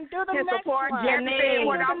support, everything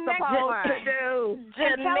what I'm supposed to do.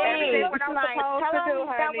 Janine, what I'm supposed to do,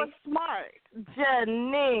 honey. That was smart.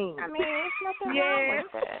 Janine. I mean, there's nothing wrong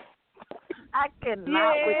with it. I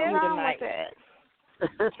cannot with you tonight.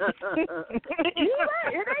 You're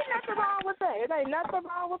right. It ain't nothing wrong with that. It ain't nothing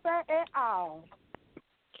wrong with that at all.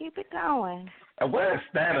 Keep it going. And where's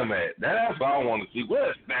Stanham at? That's what I want to see.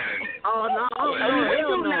 Where's Stanham at? Oh, no. We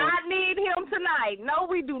do not need him tonight. No,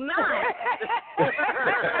 we do not.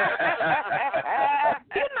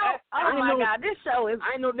 Oh, my God, this show is...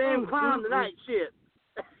 I ain't no damn clown tonight, shit.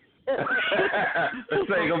 This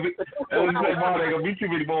ain't gonna be... Ain't gonna be too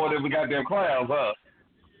many more than we goddamn clowns, huh?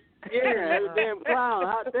 Yeah, every damn clown.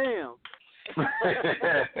 Hot damn.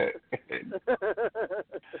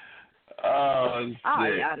 Oh, shit. Oh,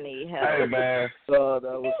 y'all need help. Hey, man.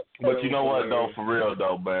 But you know what, though, for real,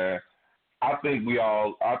 though, man. I think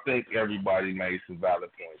everybody made some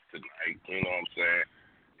valid points tonight. You know what I'm saying?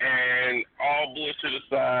 And all bullshit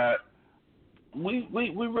aside, we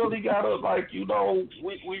really gotta, like, you know,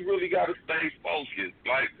 we really gotta stay focused.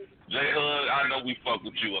 Like, J-Hud, I know we fuck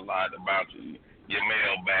with you a lot about your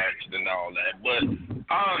mail badge and all that, but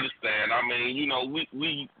I understand. I mean, you know,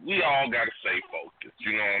 we all gotta stay focused.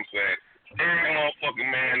 You know what I'm saying? Every motherfucking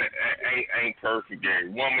man ain't perfect.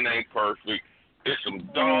 Every woman ain't perfect. There's some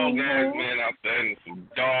dog ass men out there and some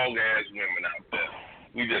dog ass women out there.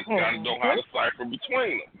 We just gotta know how to cipher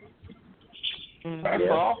between them. That's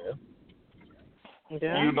all.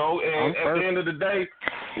 Yeah. You know, and at the end of the day,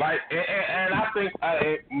 like, and I think,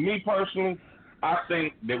 me personally, I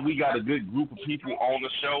think that we got a good group of people on the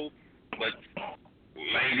show, but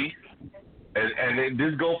ladies, and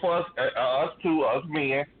this go for us too, us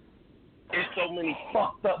men. There's so many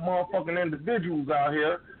fucked up motherfucking individuals out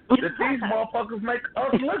here that these motherfuckers make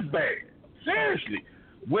us look bad. Seriously,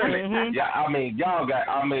 women. Yeah, I mean, y'all got.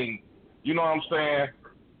 I mean, you know what I'm saying?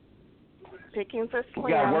 Picking for slim.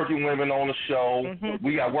 We got working women on the show.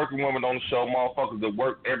 We got working women on the show, motherfuckers that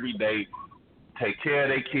work every day, take care of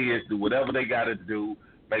their kids, do whatever they got to do,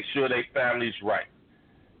 make sure their family's right.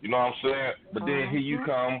 You know what I'm saying? But then here you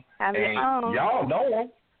come, and y'all know them.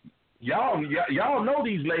 Y'all know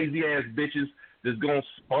these lazy ass bitches that's gonna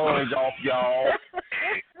sponge off y'all, this,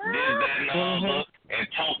 that, and the other, and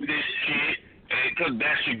talk this shit, and cause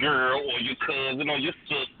that's your girl or your cousin or your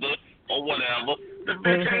sister or whatever. The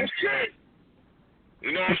bitch ain't shit.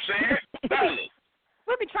 You know what I'm saying? Fellas.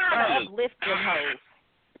 We'll be trying to uplift them hoes.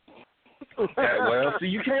 Yeah, well, see,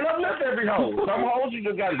 you can't uplift every hoe. Some hoes you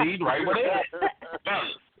just gotta lead right where they at.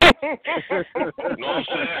 Fellas. You know what I'm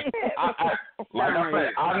saying? Like I said,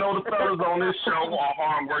 I know the fellas on this show are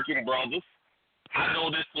hard-working brothers. I know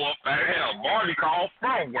this for a fact. Hell, Barney called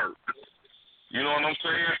from work. You know what I'm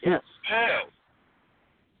saying? Yes. Hell.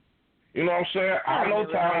 You know what I'm saying? I know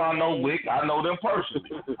Tom, I know Wick, I know them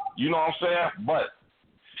personally. You know what I'm saying? But,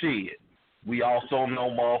 shit, we also know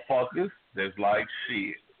motherfuckers that's like,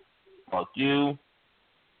 shit, fuck you,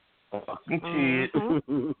 fucking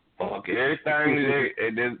kids. Fuck everything.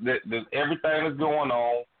 There's everything that's going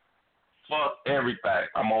on. Fuck everything.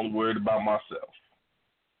 I'm only worried about myself.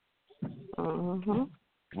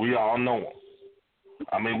 We all know them.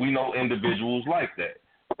 I mean, we know individuals like that.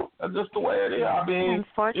 That's just the way it is. I mean,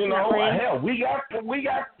 you know, hell, we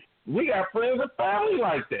got friends and family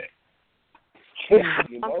like that.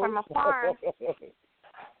 I'm from afar.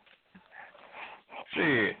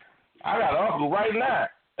 Shit, I got an uncle right now.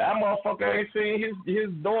 That motherfucker ain't seen his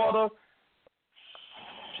daughter.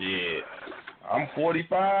 Shit, I'm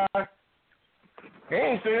 45. He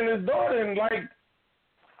ain't seen his daughter in like,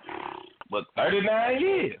 39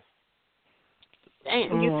 years.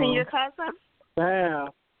 Damn, you seen your cousin? Damn.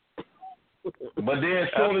 But then as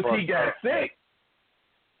soon as he got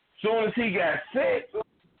sick,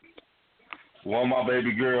 where my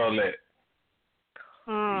baby girl at?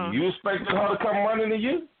 You expected her to come running to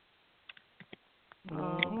you?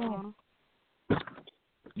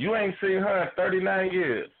 You ain't seen her in 39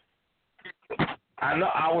 years. I know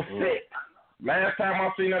I was sick. Last time I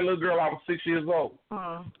seen that little girl, I was 6 years old.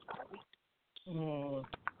 You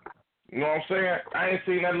know what I'm saying? I ain't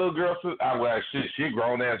seen that little girl since she a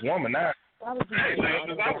grown ass woman now. I was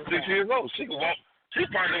 6 years old. She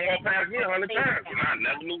probably walked past me 100 times, and I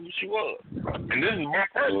never knew who she was. And this is my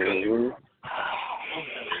first cousin.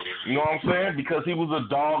 You know what I'm saying? Because he was a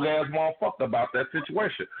dog ass motherfucker about that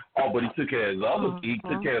situation. Oh, but he took care of his other. He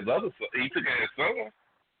took care of his son.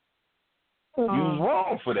 You was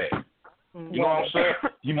wrong for that. You know what I'm saying?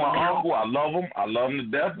 You my uncle. I love him. I love him to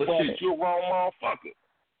death. But shit, you a wrong motherfucker.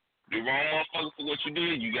 You a wrong motherfucker for what you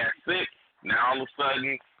did. You got sick. Now all of a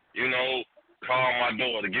sudden, you know, call my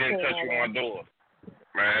daughter. Get in touch with my daughter.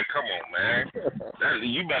 Man, come on, man.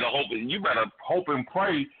 You better hope and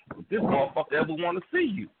pray that this motherfucker ever want to see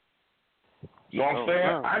you. You know what I'm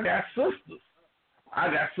saying? Wow. I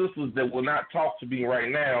got sisters that will not talk to me right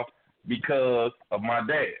now because of my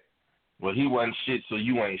dad. Well, he wasn't shit, so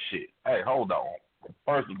you ain't shit. Hey, hold on.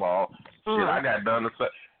 First of all, shit, I got done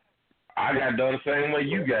the same way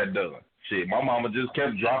you got done. Shit, my mama just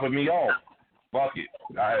kept dropping me off. Fuck it.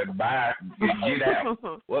 I had to buy, get out.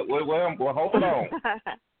 What, hold on.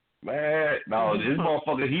 Man, no, this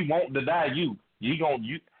motherfucker, he won't deny you.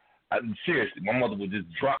 Seriously, my mother would just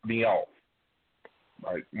drop me off.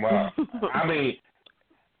 Like, wow. I mean,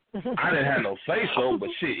 I didn't have no say-so, but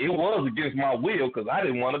shit, it was against my will because I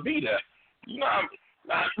didn't want to be there. You know,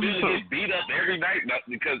 I still get beat up every night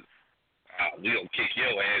because we don't kick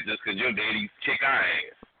your ass just because your daddy kick our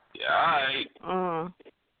ass. Yeah, all right.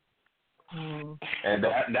 And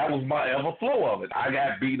that was my ever flow of it. I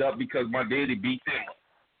got beat up because my daddy beat them up.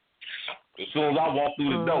 As soon as I walk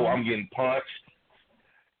through the door, I'm getting punched.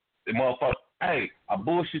 The motherfucker, hey, I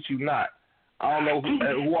bullshit you not. I don't know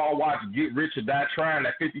who all watched Get Rich or Die Trying,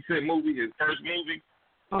 that 50 Cent movie, his first movie.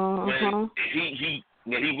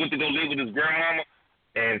 When he went to go live with his grandmama,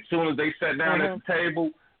 and as soon as they sat down at the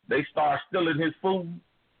table, they started stealing his food.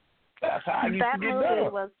 That's how I used to get done. That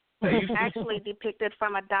movie was actually depicted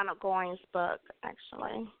from a Donald Goines book,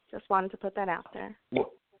 actually. Just wanted to put that out there.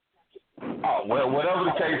 Oh, well, whatever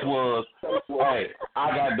the case was, hey,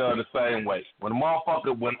 I got done the same way. When my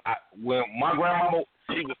grandmama,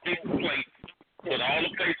 she would fix the plate, put all the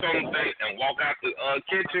plates on the thing, and walk out the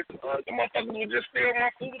kitchen, the motherfucker would just steal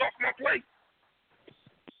my food off my plate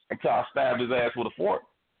until I stabbed his ass with a fork.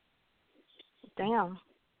 Damn.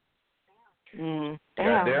 Damn.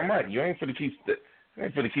 Goddamn right. You ain't finna keep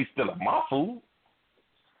stealing my food.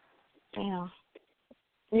 Damn.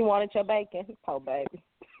 You wanted your bacon? Oh, baby.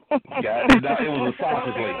 Yeah, it was a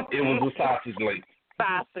sausage link. It was a sausage link.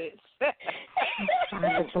 Sausage.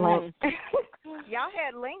 Sausage link. Y'all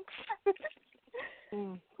had links?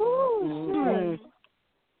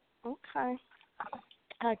 Okay.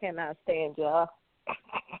 I cannot stand y'all.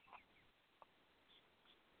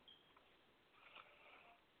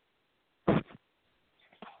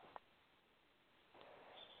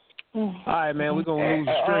 All right, man, we're going to lose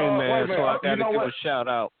the stream, man, so I got to give a shout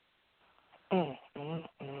out.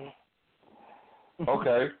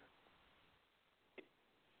 Okay.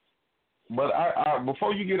 But I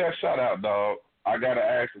before you get that shout out, dog, I got to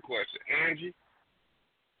ask a question. Angie?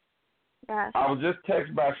 Yes. I was just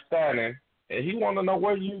texted by Stanley, and he want to know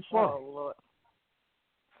where you from. Oh, Lord.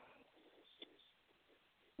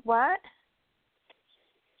 What?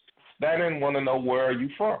 Stanley want to know where are you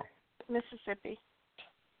from. Mississippi.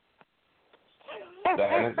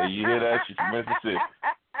 Stanley, did you hear that? She's from Mississippi.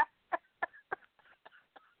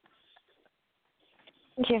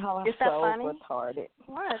 Yeah, is that so funny? retarded.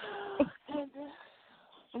 What?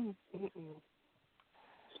 He's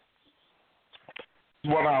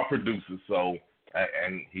one of our producers, so,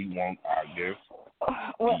 and he won't, I guess.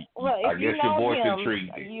 Well, I if guess you your know voice him,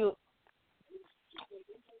 intrigued him.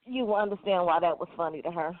 You will understand why that was funny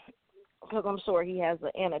to her, because I'm sure he has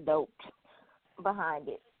an antidote behind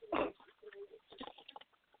it.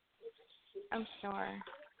 I'm sure.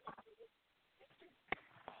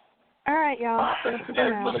 All right, y'all.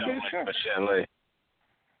 Chalet.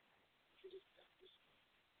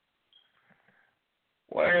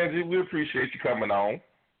 Well, Angie, we appreciate you coming on.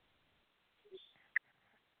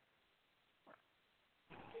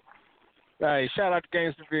 Hey, shout out to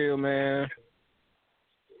Gangsterville, man.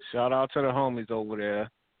 Shout out to the homies over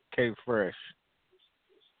there, Cape Fresh.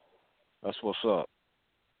 That's what's up.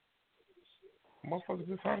 Motherfucker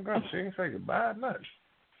just hung up. She didn't say goodbye, nothing.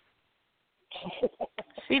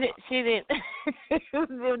 She didn't. It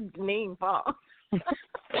was mean fault. They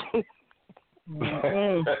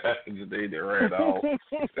ran off.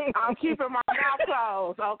 I'm keeping my mouth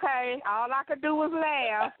closed, okay? All I could do was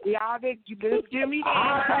laugh. Y'all just give me that.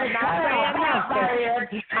 I'm not saying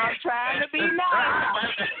nothing. I'm trying to be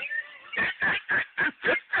nice.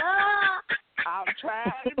 I'm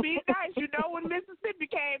trying to be nice. You know when Mississippi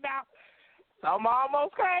came out, some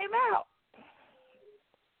almost came out.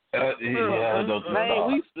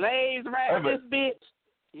 We slaves right this bitch.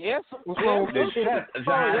 Yes. What's wrong with this? That.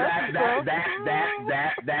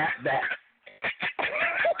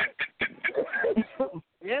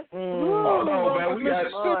 Yes. Oh no, man,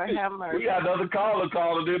 we got another caller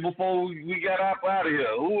calling in before we got out of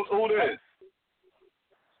here. Who this?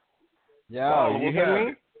 Yeah, you hear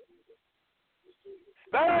me?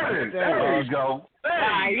 There you go.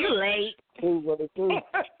 You late.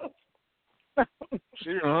 She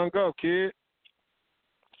done hung up, kid.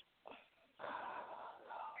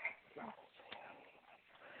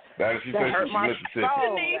 That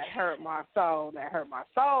hurt my soul. That hurt my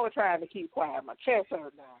soul trying to keep quiet. My chest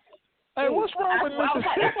hurt now. Hey, what's wrong with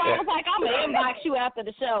Mississippi? That's why I was like, I'm going to inbox you after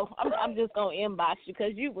the show. I'm just going to inbox you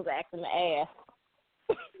because you was acting the ass.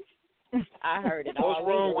 I heard it all. What's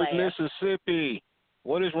wrong with Mississippi?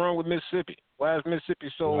 What is wrong with Mississippi? Why is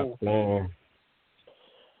Mississippi so touchy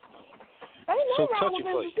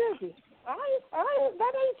for you? Mississippi. That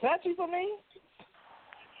ain't touchy for me.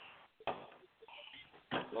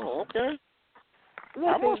 Oh, okay. Listen,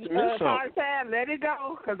 I must have missed something. Let it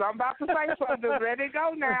go, because I'm about to say something. Just let it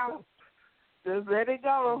go now. Just let it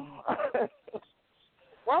go.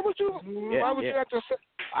 Why would you have to say?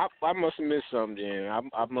 I must have missed something, then.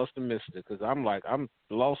 I must have missed it, because I'm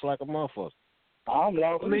lost like a motherfucker. I'm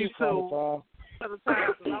lost. Me too.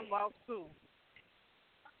 I'm lost too.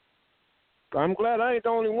 I'm glad I ain't the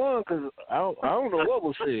only one, because I don't know what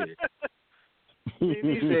was said.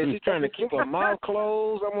 He said she's trying to keep her mouth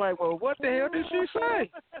closed. I'm like, well, what the hell did she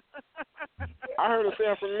say? I heard her say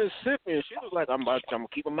I'm from Mississippi, and she was like, I'm going to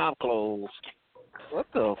keep her mouth closed. What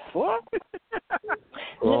the fuck?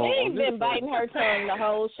 Janine's been biting her tongue the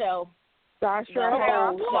whole show. I sure have.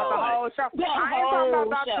 I'm talking about the whole show. I ain't talking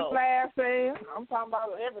about Dr. Last thing. I'm talking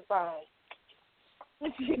about everything.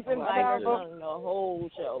 She's been biting her tongue the whole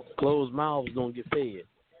show. Closed mouths don't get fed.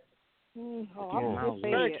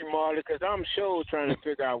 Thank you, Marley, because I'm sure trying to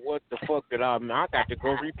figure out what the fuck did I miss. I got to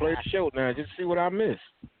go replay the show now just to see what I missed.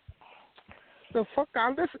 The fuck? I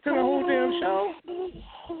listened to the whole damn show.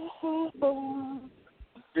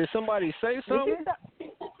 Did somebody say something?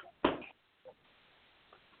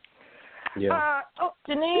 Yeah.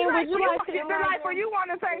 Janine, would you like to Delightful, you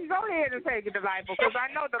want to say? Go ahead and take it, Delightful, because I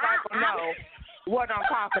know Delightful know what I'm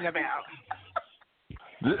talking about.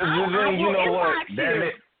 Janine, you know what? Damn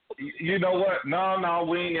it. You know what? No,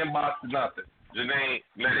 we ain't inboxing nothing. Janine,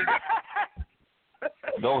 let it go.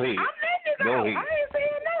 Go ahead. Go ahead. I ain't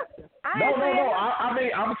saying nothing. No. I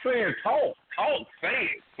mean, I'm saying talk. Say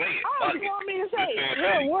it. Oh, you want me to say it?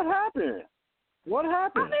 Yeah, what happened? What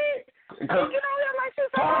happened? I mean, you know, like you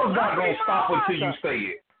said, Paul's not going to stop until you say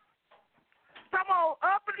it. Some old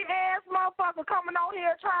uppity ass motherfucker coming on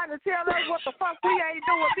here trying to tell us what the fuck we ain't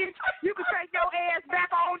doing, bitch. You can take your ass back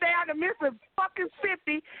on down to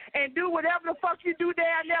Mississippi and do whatever the fuck you do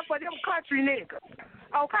down there for them country niggas.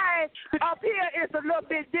 Okay? Up here it's a little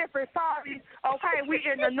bit different. Sorry. Okay, we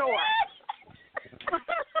in the north.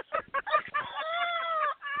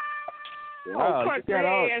 Wow, country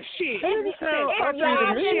ass shit. If y'all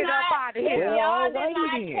did not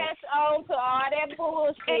catch on to all that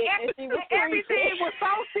bullshit, everything was so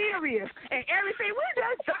serious, and everything we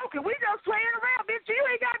just joking, we just playing around, bitch. You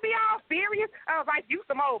ain't gotta be all serious. Like you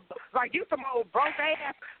some old broke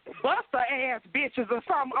ass, buster ass bitches or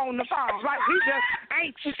something on the phone. Like we just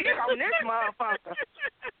ain't shit on this motherfucker.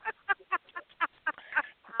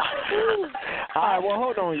 All right, well,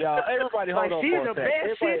 hold on, y'all. Everybody hold on for a second.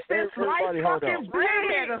 Everybody hold on.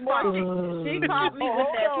 She caught me with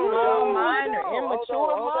that small mind or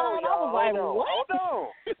immature mind. I was like, what?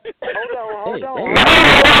 Hold on.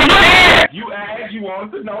 You asked, you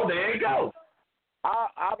wanted to know, there you go.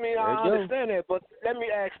 I mean, I understand that, but let me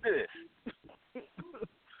ask this.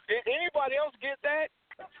 Did anybody else get that?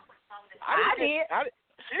 I did.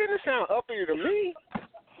 She didn't sound uppity to me.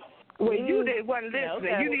 Well, you wasn't listening.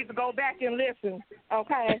 Okay. You need to go back and listen,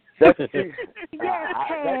 okay? That's a female thing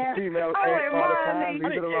all the time.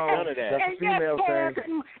 Leave it alone. That's a female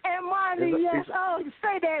thing. And Marley, yes.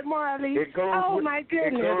 Say that, Marley. My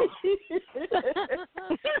goodness.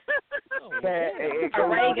 Men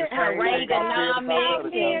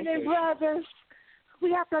and brothers.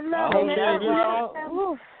 We have to love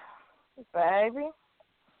them. Baby.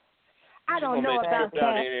 I don't know about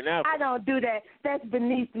that. I don't do that. That's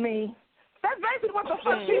beneath me. That's basically what the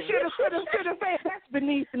fuck she should have said. That's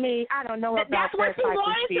beneath me. I don't know about that. That's what she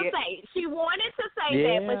wanted to say. She wanted to say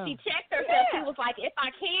that, but she checked herself. She was like, if I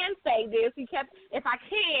can say this, if I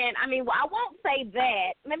can, I mean, well, I won't say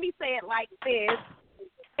that. Let me say it like this.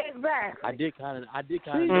 Exactly. I did kind of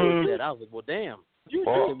notice that. I was like, well, damn.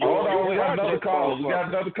 Hold on, we got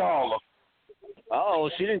another caller. Oh,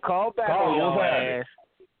 she didn't call back on your ass.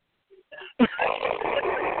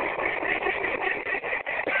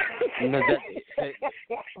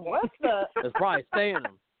 What's the? It's probably staying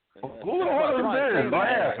them. Who the hell is this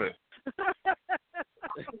laughing?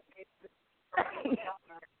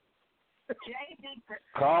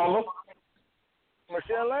 Caller.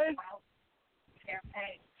 Michelle A.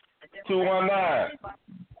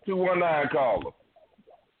 219 caller.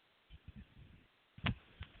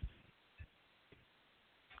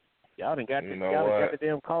 Y'all done got the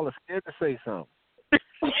damn caller scared to say something.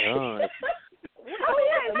 You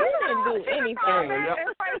didn't do anything.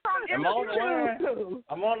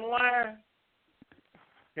 I'm on the line.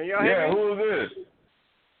 Can y'all hear me? Who is this?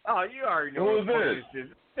 Oh, you already know. Who is this? It's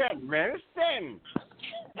Stanton, man. It's Stanton.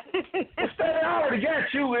 Stanton, I already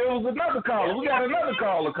got you. It was another caller. We got another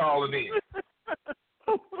caller calling in.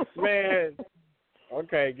 Man.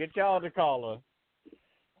 Okay, get y'all the caller.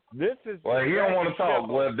 This is. Well, he don't want to talk.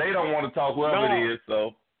 Show. Well, they don't want to talk. Whoever it is,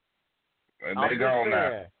 so. And they gone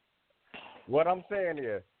now. What I'm saying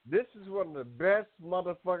is, this is one of the best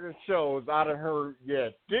motherfucking shows I done heard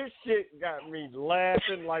yet. This shit got me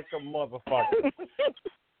laughing like a motherfucker.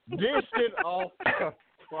 This shit off the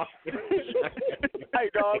fucking Hey,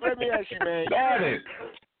 dog, let me ask you, man. Got it.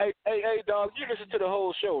 Hey, dog, you listen to the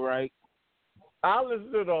whole show, right? I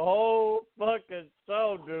listened to the whole fucking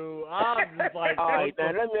show, dude. I was just like, all right,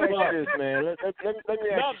 man, let me ask you this, man. Let me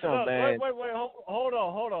ask you something, man. Wait, hold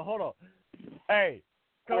on. Hey.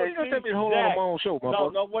 You don't tell me to hold on my own show,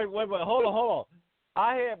 motherfucker. No, wait, hold on.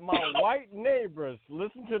 I had my white neighbors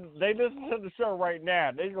listen to the show right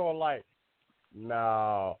now. They going like,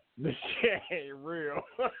 no, this shit ain't real.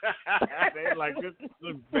 They like, this is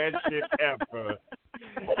the best shit ever.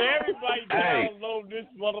 Everybody download this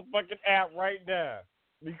motherfucking app right now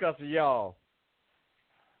because of y'all.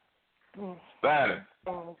 Better.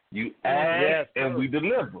 You ask and we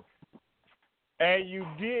deliver. and you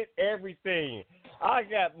did everything. I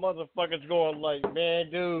got motherfuckers going like, man,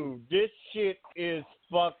 dude, this shit is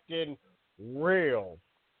fucking real.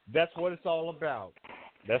 That's what it's all about.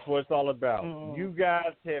 That's what it's all about. You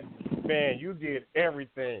guys have, man, you did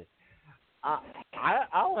everything. I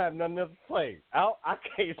don't have nothing else to say. I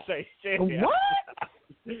can't say shit. What?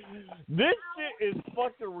 This shit is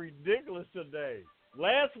fucking ridiculous today.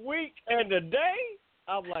 Last week and today,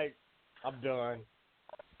 I'm like, I'm done.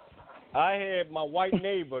 I had my white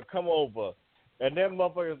neighbor come over, and that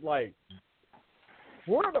motherfucker's like,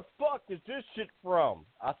 where the fuck is this shit from?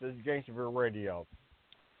 I said, it's Gangsterville Radio.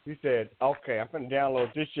 He said, okay, I'm going to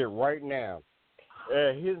download this shit right now.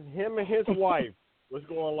 Him and his wife was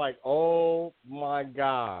going like, oh, my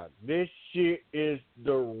God, this shit is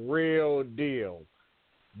the real deal.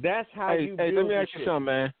 That's how you do it. Hey, let me ask you something,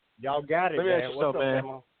 man. Y'all got it, let me man. ask you What's something, up,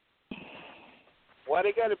 man. Why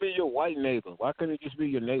they got to be your white neighbor? Why couldn't it just be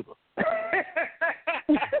your neighbor?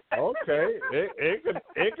 Okay, it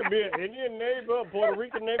could be an Indian neighbor, a Puerto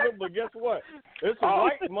Rican neighbor, but guess what? It's a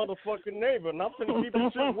white motherfucking neighbor, and I'm finna keep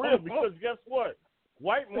this shit real because guess what?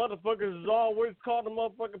 White motherfuckers is always calling the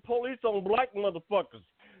motherfucking police on black motherfuckers.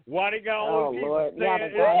 Why they got all these people saying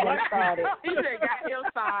it's black people? He said got him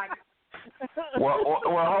started. Well,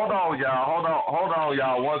 hold on, y'all. Hold on,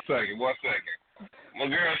 y'all. One second. My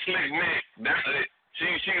girl Slick Nick, that's it.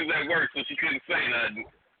 She was at work, so she couldn't say nothing.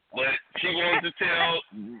 But she wanted to tell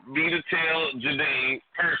Jadine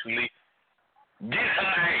personally, get her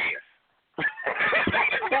ass.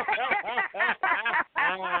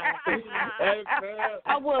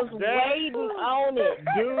 I was waiting on it,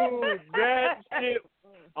 dude. That shit,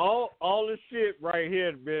 all this shit right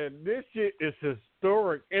here, man. This shit is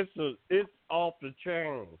historic. It's off the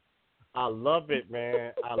chain. I love it,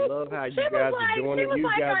 man. I love how you guys are doing it. You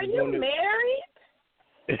guys are you married?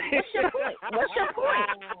 What's your point?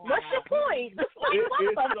 What's your point? What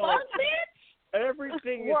the fuck, bitch?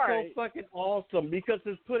 Everything is so fucking awesome because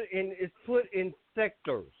it's put in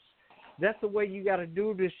sectors. That's the way you got to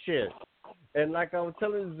do this shit. And like I was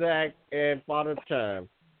telling Zach and Father Time,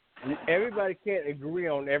 everybody can't agree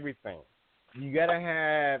on everything. You got to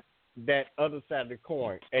have that other side of the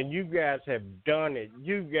coin. And you guys have done it.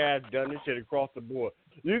 You guys done this shit across the board.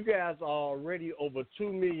 You guys are already over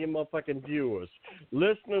 2 million motherfucking viewers.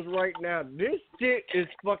 Listeners right now, this shit is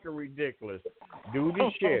fucking ridiculous. Do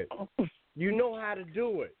this shit. You know how to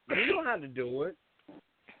do it. You know how to do it.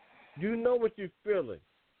 You know what you're feeling.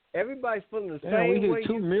 Everybody's feeling the same way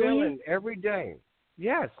you're feeling every day.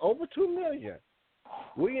 Yes, over 2 million.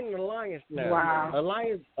 We in the Alliance now. Wow.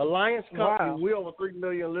 Alliance Company, Wow. we over 3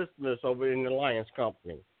 million listeners over in the Alliance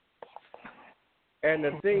Company. And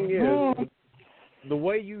the thing is, the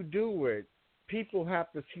way you do it, people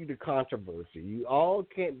have to see the controversy. You all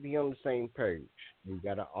can't be on the same page. You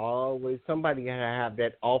gotta somebody gotta have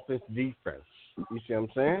that offense defense. You see what I'm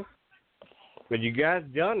saying? But you guys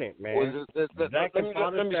done it, man. Well,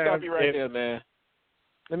 let me stop you right there, man.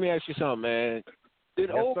 Let me ask you something, man.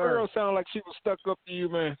 Did old girl sound like she was stuck up to you,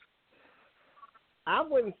 man? I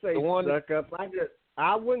wouldn't say stuck up.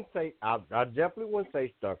 I wouldn't say. I definitely wouldn't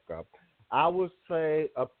say stuck up. I would say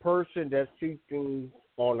a person that sees things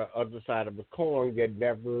on the other side of the coin that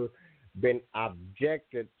never been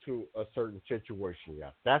objected to a certain situation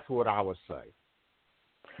yet. That's what I would say.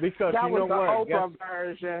 Because that you know was the what? Oprah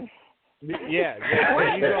version. Yeah.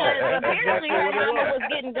 Apparently her mama was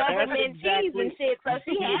getting government cheese and shit, so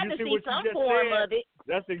she had to see some form of it.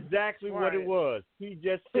 That's exactly what it was. He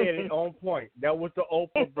just said it on point. That was the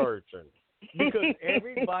Oprah version. Because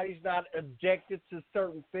everybody's not objected to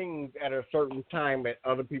certain things at a certain time that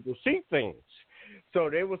other people see things. So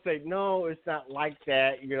they will say, no, it's not like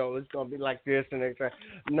that. You know, it's going to be like this and that.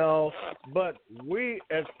 No, but we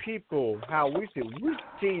as people, how we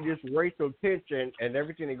see this racial tension and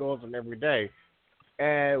everything that goes on every day,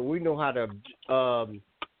 and we know how to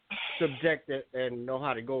subject it and know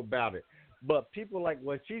how to go about it. But people like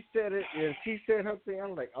when she said it and she said her thing,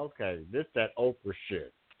 I'm like, okay, this that Oprah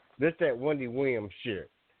shit. This that Wendy Williams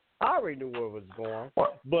shit. I already knew where it was going,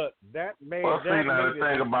 but that made the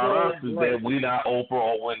thing about us is that we not Oprah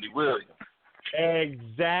or Wendy Williams.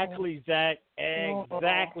 Exactly, Zach.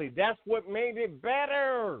 Exactly. That's what made it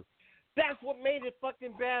better. That's what made it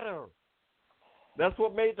fucking better. That's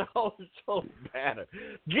what made the whole show better.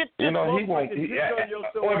 Get this he won't. wait a minute,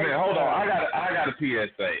 Hold on. I got a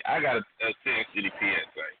PSA. I got a Sin City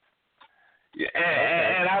PSA. Yeah,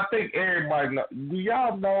 and I think everybody know. Do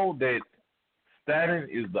y'all know that Staten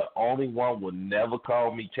is the only one will never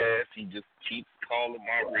call me Cass? He just keeps calling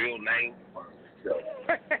my real name.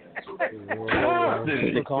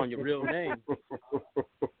 They calling your real name.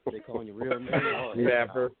 They calling your real name.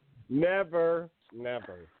 Never. Never.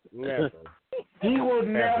 He will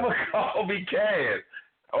never call me Cass.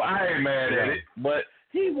 Oh, I ain't mad at it, but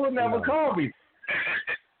he will never call me.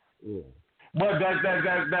 But that's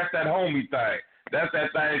that homie thing. That's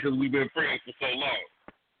that thing because we've been friends for so long.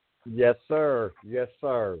 Yes,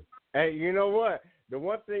 sir. Hey, you know what? The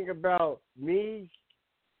one thing about me,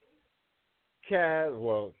 Cass,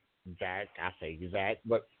 well, Zach, I say Zach,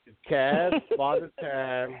 but Cass, Father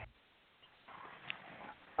Time,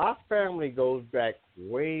 our family goes back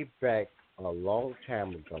way back a long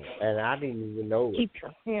time ago, and I didn't even know it.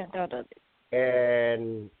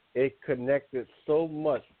 And it connected so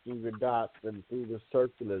much through the dots and through the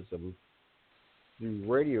circularism, through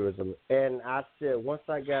radioism. And I said, once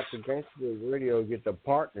I got the Gangsta Radio, get the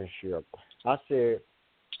partnership, I said,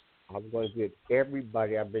 I'm going to get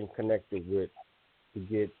everybody I've been connected with to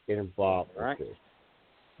get involved with this.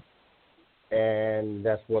 And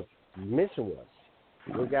that's what the mission was.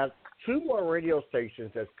 We got 2 more radio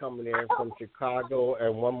stations that's coming in from Chicago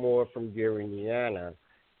and 1 more from Gary, Indiana.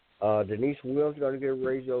 Denise Williams is going to get a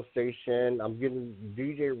radio station. I'm getting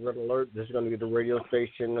DJ Red Alert. This is going to get a radio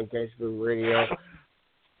station against the radio.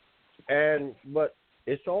 But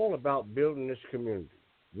it's all about building this community.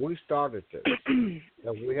 We started this, and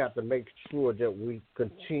we have to make sure that we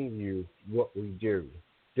continue what we do.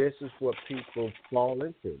 This is what people fall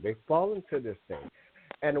into. They fall into this thing.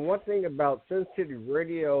 And the one thing about Sin City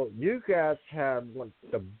Radio, you guys have one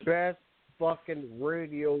of the best fucking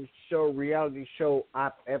radio show, reality show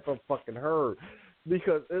I've ever fucking heard.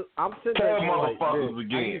 Because I'm sitting there like, are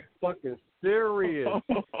you fucking serious?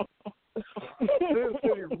 Sin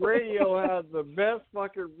City Radio has the best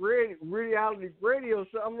fucking reality radio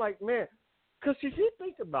show. I'm like, man, because if you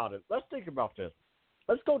think about it, let's think about this.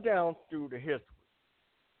 Let's go down through the history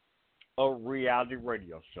of reality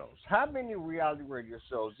radio shows. How many reality radio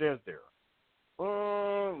shows is there?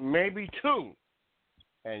 Maybe 2.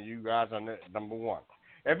 And you guys are number 1.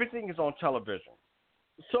 Everything is on television.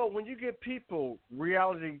 So when you get people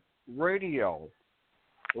reality radio,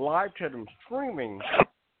 live to them streaming,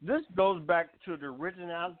 this goes back to the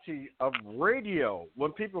originality of radio.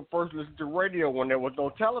 When people first listened to radio when there was no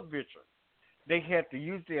television, they had to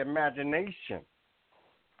use their imagination.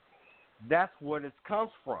 That's where it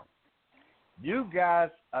comes from. You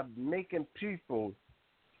guys are making people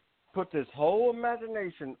put this whole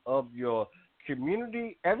imagination of your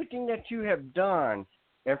community, everything that you have done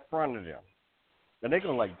in front of them. And they're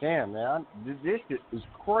going like, damn, man, this is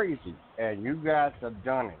crazy. And you guys have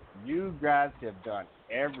done it. You guys have done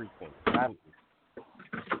everything. I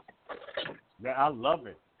love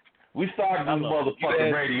it. We started this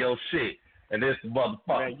motherfucking radio shit. And this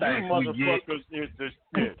motherfucking thing we get. You motherfuckers is the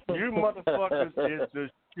shit. You motherfuckers is the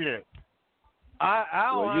shit. I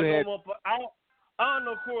don't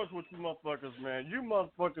know course with you motherfuckers, man. You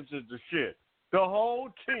motherfuckers is the shit. The whole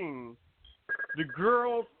team, the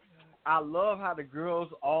girls, I love how the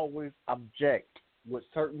girls always object with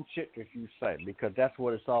certain shit that you say because that's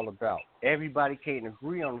what it's all about. Everybody can't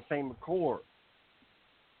agree on the same accord.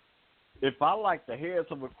 If I like the heads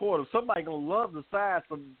of a quarter, somebody gonna love the sides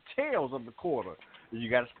of the tails of the quarter. You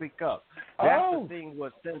got to speak up. That's the thing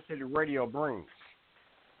what Sin City Radio brings.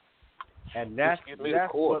 And that's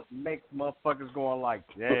what makes motherfuckers going like,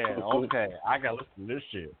 yeah, okay, I got to listen to this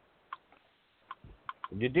shit.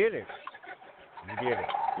 You did it.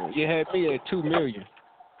 You had me at 2 million.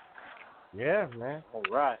 Yeah, man. All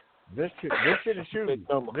right. This shit is huge.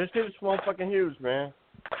 This shit is motherfucking huge, man.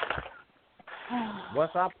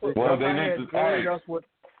 Once I put they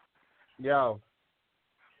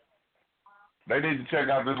need to check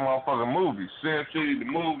out this motherfucking movie, Sin City the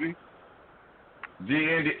movie.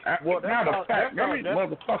 Matter of fact,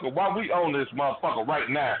 motherfucker, while we own this motherfucker right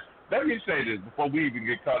now, let me say this before we even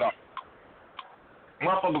get cut off.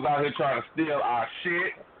 Motherfuckers out here trying to steal our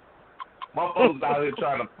shit. Motherfuckers out here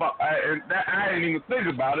trying to fuck. I ain't even think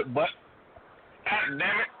about it, but God damn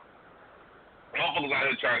it. Motherfuckers out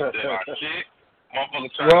here trying to steal our shit.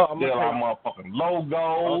 Motherfuckers trying to steal our motherfucking logo.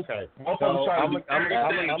 Okay. Motherfuckers trying to do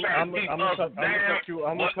everything. I'm gonna cut you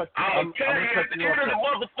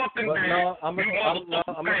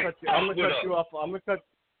off.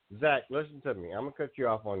 Zach, listen to me. I'm gonna cut you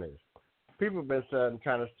off on this. People have been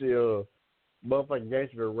trying to steal motherfucking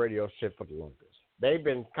Gangsta Radio shit for the longest. They've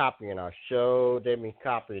been copying our show. They've been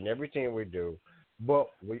copying everything we do. But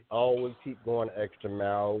we always keep going the extra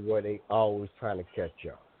mile where they always trying to catch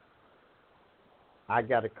up. I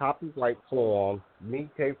got a copyright form. Me,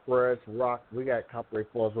 K-Fresh, Rock, we got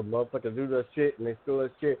copyright forms where motherfuckers do that shit and they steal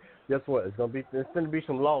that shit. Guess what? There's going to be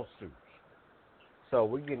some lawsuits. So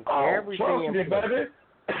we getting everything in place.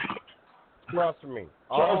 Trust me.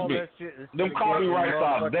 Trust me. That shit is them copyrights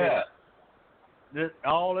are there.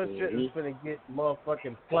 All this shit is gonna get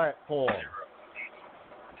motherfucking platform.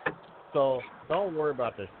 So don't worry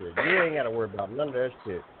about that shit. You ain't gotta worry about none of that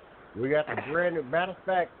shit. We got the brand new, matter of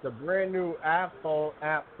fact, the brand new iPhone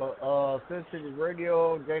app for Sin City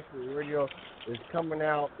Radio, Jason Radio is coming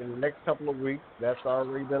out in the next couple of weeks. That's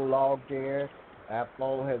already been logged in.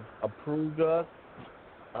 iPhone has approved us.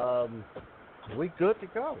 We good to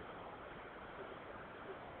go.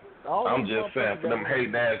 I'm just saying, for them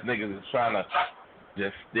hating ass niggas is trying to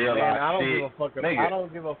just steal our shit. I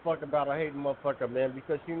don't give a fuck about a hating motherfucker, man,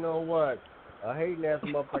 because you know what? A hating ass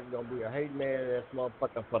motherfucker gonna be a hating ass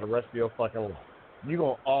motherfucker for the rest of your fucking life. You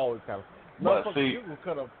gonna always have. But see, you can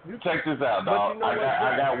cut check this out, dog.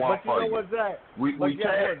 I got one for you. But you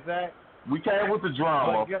know what, Zach? We came with the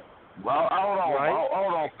drama. Well,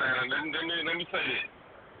 hold on, Santa. Let me say this.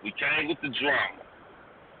 We came with the drama.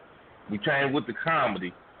 We came with the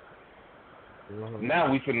comedy. Mm-hmm.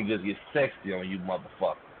 Now we finna just get sexy on you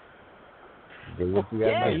motherfuckers. You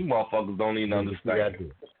motherfuckers don't even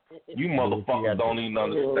understand. You motherfuckers don't even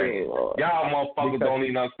understand. Y'all motherfuckers don't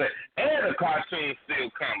even understand. And the cartoon's still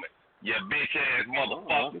coming. You bitch ass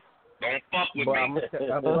motherfuckers. Don't fuck with me.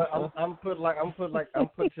 I'm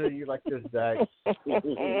put to you like this, Zach.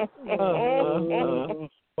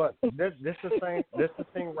 But this the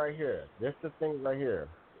thing right here. This the thing right here.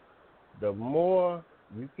 The more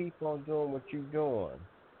you keep on doing what you're doing,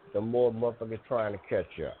 the more motherfuckers trying to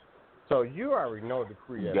catch up. So you already know the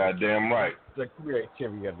creativity. Goddamn right. The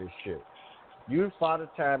creativity of this shit. You Father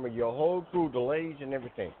Time and your whole crew, the ladies and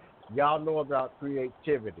everything. Y'all know about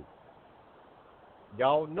creativity.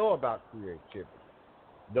 Y'all know about creativity.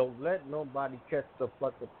 Don't let nobody catch the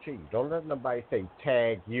fuck up cheese. Don't let nobody say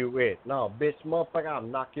tag you it. No, bitch, motherfucker, I'll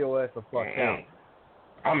knock your ass the fuck out.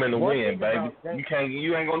 I'm in the wind, baby.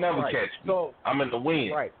 You ain't gonna never catch me. So, I'm in the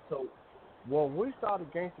wind. Right. So when we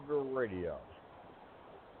started Gangsterville Radio,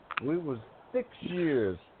 we was 6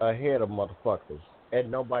 years ahead of motherfuckers,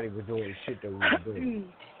 and nobody was doing the shit that we were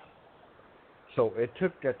doing. So it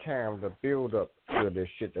took that time to build up to this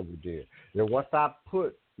shit that we did. Then once I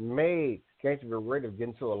made Gangsterville Radio get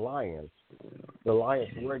into Alliance, the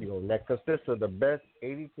Alliance Radio, and that consists of the best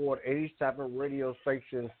 84 to 87 radio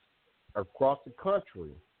stations across the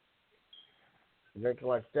country, and everything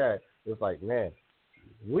like that. It's like, man,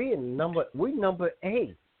 we number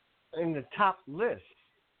 8 in the top list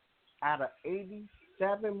out of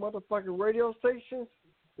 87 motherfucking radio stations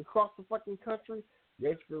across the fucking country.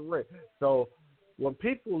 So when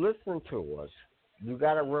people listen to us, you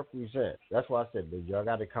gotta represent. That's why I said, y'all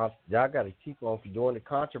gotta keep on doing the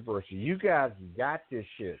controversy. You guys got this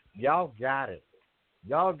shit. Y'all got it.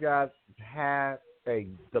 Y'all guys have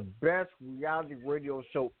the best reality radio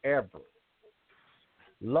show ever.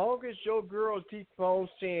 Long as your girls keep on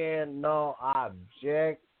saying, no, I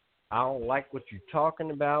object, I don't like what you're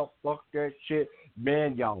talking about, fuck that shit,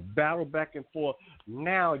 man, y'all battle back and forth.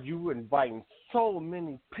 Now you inviting so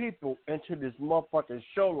many people into this motherfucking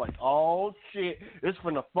show like, oh shit, it's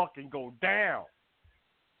finna fucking go down.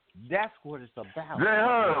 That's what it's about.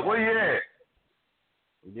 J-Hub, where you at?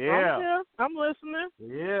 Yeah. I'm listening.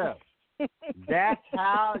 Yeah. That's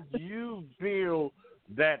how you build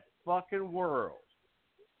that fucking world.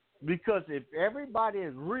 Because if everybody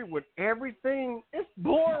agree with everything, it's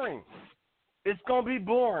boring. It's going to be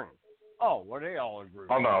boring. Oh, well, they all agree.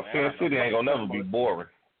 Oh, no, Sin City ain't going to never be boring.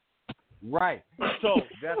 Right. So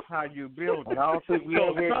that's how you build it. I don't think we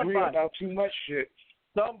ever agree about too much shit.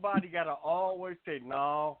 Somebody got to always say,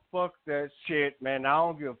 no, fuck that shit, man. I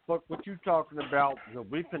don't give a fuck what you talking about.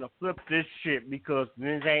 We finna flip this shit because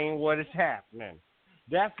this ain't what is happening.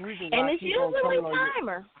 That's the reason why and it's usually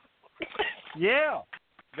timer. Yeah.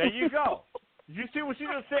 There you go. You see what she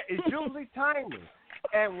just said? It's usually timing.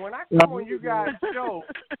 And when I come on you guys' show,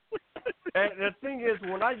 and the thing is,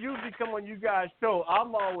 when I usually come on you guys' show,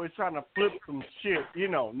 I'm always trying to flip some shit,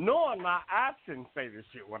 knowing I shouldn't say this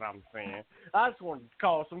shit, what I'm saying. I just want to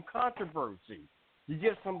cause some controversy. You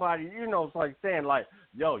get somebody, it's like saying, like,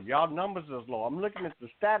 yo, y'all numbers is low. I'm looking at the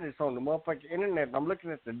status on the motherfucking internet, and I'm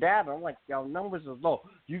looking at the data. I'm like, y'all numbers is low.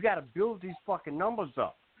 You got to build these fucking numbers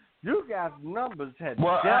up. You guys' numbers had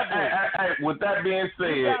doubled. With that being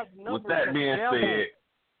said,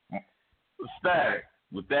 Static,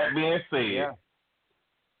 with that being said, yeah.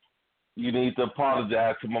 You need to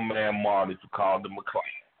apologize to my man Marty for calling him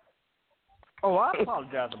McClain. Oh, I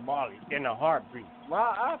apologize to Marty in a heartbeat.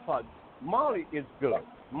 I apologize. Marty is good.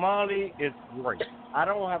 Marty is great. I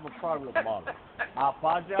don't have a problem with Marty. I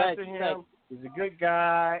apologize to him. He's a good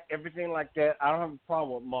guy, everything like that. I don't have a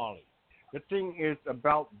problem with Marty. The thing is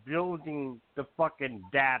about building the fucking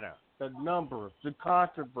data. the numbers, the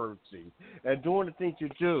controversy, and doing the things you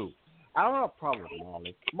do. I don't have a problem with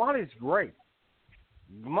Molly. Molly's great.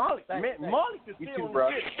 Molly can stay on the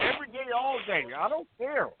shit every day, all day. I don't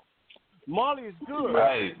care. Molly is good.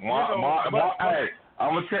 Hey, hey,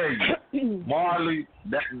 I'm gonna tell you, Marley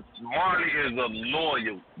is a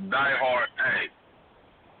loyal, diehard.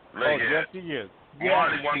 Hey, yes, he is.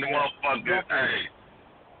 Marley one of the motherfuckers. Hey,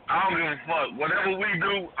 I don't give a fuck. Whatever we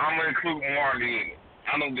do, I'm gonna include Marley in it.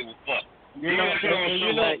 I don't give a fuck. I'm still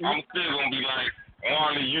gonna be like,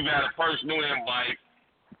 Marley, you got a personal invite,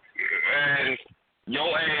 and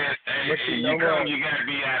your ass, hey, you come, you got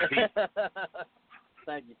VIP.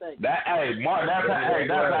 Thank you. That's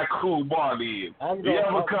how cool Marley is. He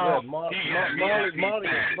ever come, he got VIP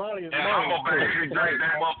status. Molly is I'm gonna basically drink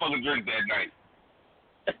that motherfucker drink that night.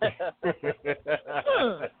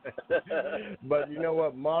 But you know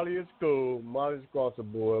what? Molly is cool. Molly's across the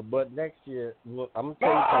board. But next year, look, I'm gonna tell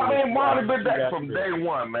you something. I mean, Molly been back from day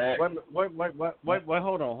one, man. Wait,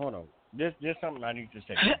 hold on. There's something I need to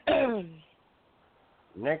say.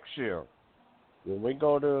 Next year, when we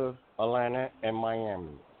go to Atlanta and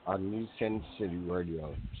Miami, I need Sin City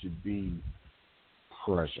Radio to be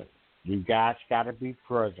present. You guys got to be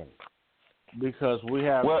present. Because we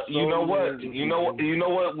have. Well, you know what?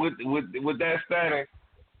 With that status,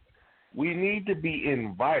 we need to be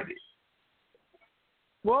invited.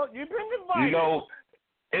 Well, you've been invited. You know,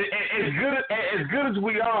 as good as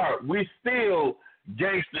we are, we still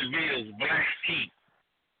Gangsterville's Black Sheep.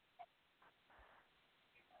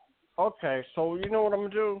 Okay, so you know what I'm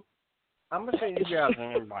gonna do? I'm gonna send you guys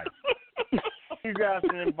an invite. You guys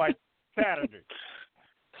can invite Saturday.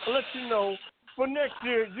 I'll let you know. For next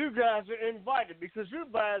year, you guys are invited because you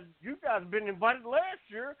guys been invited last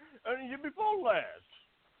year and the year before last.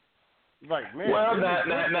 Like, man. Well,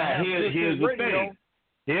 now here's the thing.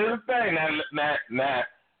 Here's the thing.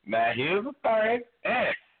 Now here's the thing.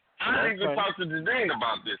 Hey, I need to talk to Jadine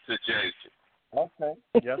about this situation. Okay.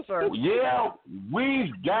 Yes, sir. Yeah,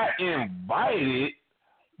 we got invited,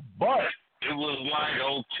 but it was like,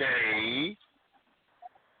 okay,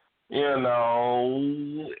 you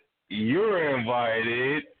know, you're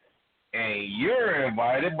invited, and you're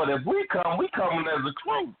invited, but if we coming as a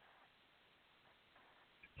crew.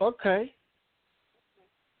 Okay.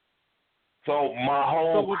 So my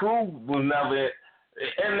whole crew was never,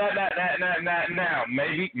 and now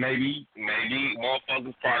maybe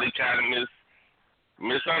motherfuckers probably trying to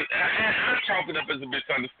I'm chalking up as a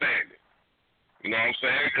misunderstanding. You know what I'm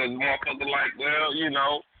saying? Because motherfuckers like, well, you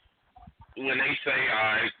know, when they say,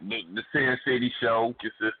 all right, the Sin City show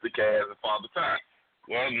consists of Kaz and Father Time.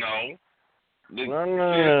 Well, no. The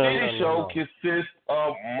Sin City show consists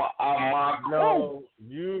of my crew. No,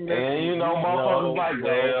 and, you know, motherfuckers like,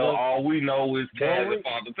 well, all we know is Kaz and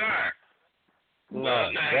Father Time. No,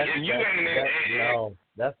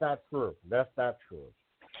 that's not true. That's not true.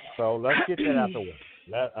 So let's get that out the way.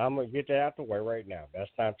 I'm going to get that out the way right now.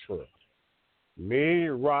 That's not true. Me,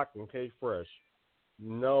 Rock, and K Fresh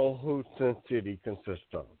know who Sin City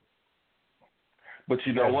consists of. But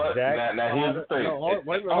you know what? Now here's the thing.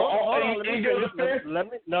 Wait, hold on. Let me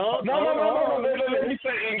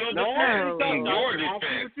say in your defense. In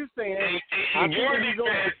your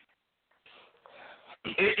defense,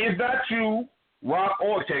 it's not you, Rock,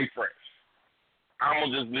 or K Fresh. I'm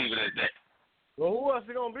going to just leave it at that. Well, who else is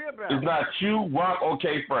it going to be about? It's not you, Rock, or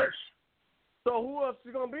K Fresh. So who else is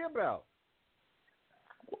it going to be about?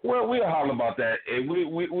 Well, we'll holler about that.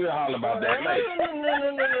 We'll holler about that later.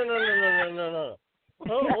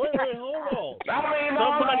 No. Wait, hold on. I mean,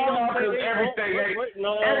 because everything ain't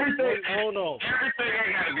hold on. Everything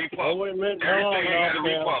ain't got to be public. Wait a minute. Everything ain't got to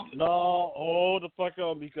be public. No, hold the fuck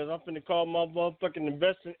up because I'm finna call my motherfucking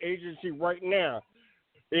investment agency right now.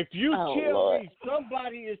 If you tell me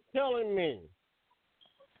somebody is telling me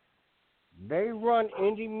they run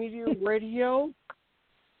indie media radio,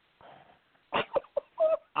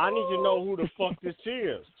 I need to know who the fuck this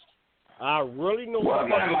is. I really know what the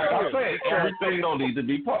fuck like this I is. said, everything don't need to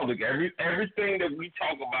be public. Everything that we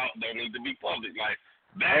talk about don't need to be public. Like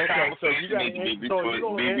that conversation needs to be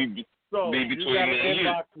between me and you.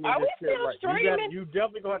 Are we still streaming? You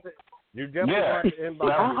definitely gonna have to inbox.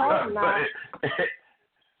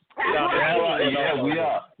 Yeah, we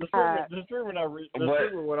are. The streaming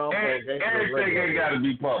went off. Everything ain't got to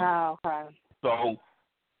be public. Oh, okay. So,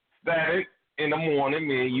 static in the morning,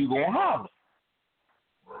 me and you gonna holler.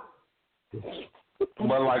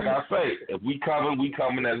 But like I say, if we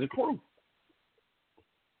coming as a crew.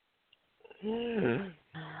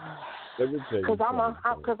 Because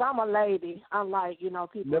I'm a lady. Unlike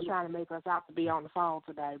people trying to make us out to be on the phone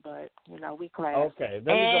today, but we class. Okay,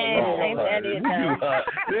 let me go. Let it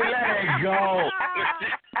go.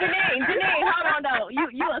 Janae, hold on though.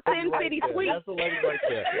 You a Sin City sweet. That's a lady right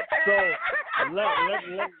there. So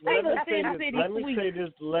let me say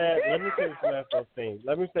this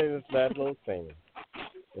last little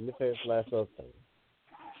thing.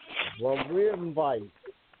 When we invite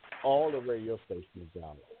all the radio stations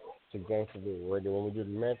out to Gangsterville Radio, when we do the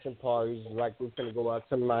mansion parties, like we're going to go out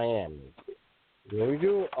to Miami, when we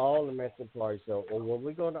do all the mansion parties, or when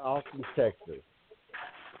we go to Austin, Texas,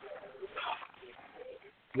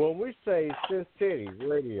 when we say Sin City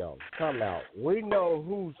Radio, come out, we know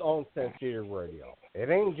who's on Sin City Radio. It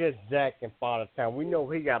ain't just Zach and Father Town. We know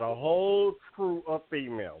he got a whole crew of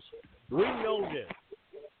females. We know this.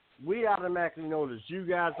 We automatically know this. You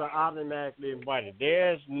guys are automatically invited.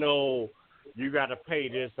 There's no, you got to pay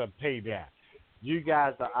this or pay that. You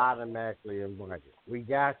guys are automatically invited. We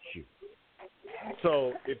got you.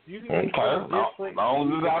 So if you as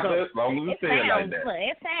long as it's said like that.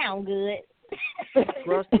 It sounds good.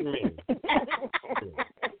 Trust me.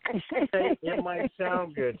 It might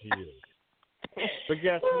sound good to you. But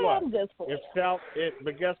guess what?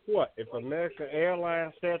 But guess what? If American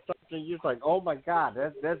Airlines said something, you're like, oh my God,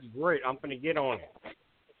 that's great. I'm gonna get on it.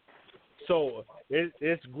 So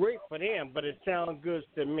it's great for them, but it sounds good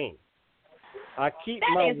to me. I keep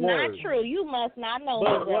my word. That is not true. You must not know.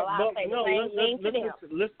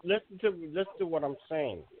 Listen to what I'm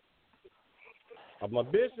saying. I'm a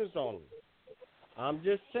business owner. I'm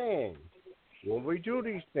just saying, when we do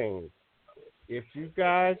these things, if you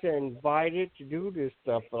guys are invited to do this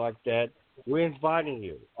stuff like that, we're inviting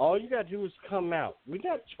you. All you got to do is come out. We're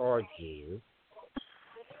not charging you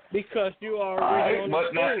because you are already on the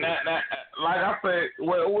screen. Like I said,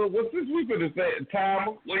 what's this week going to say?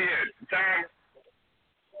 Timer? Timer?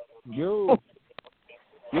 Yo.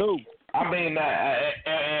 I mean,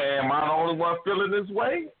 am I the only one feeling this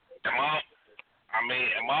way? Am I the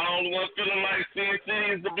only one feeling like Sin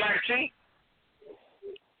City is the black sheep?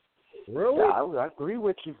 Really? Yeah, I agree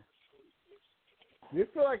with you. You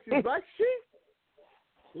feel like the black sheep?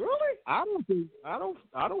 Really? I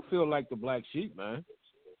don't feel like the black sheep, man.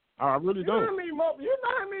 I really don't. You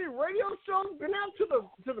know how many radio shows been out to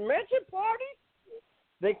the mansion party?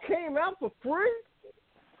 They came out for free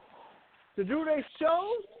to do their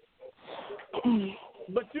shows,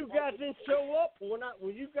 but you guys didn't show up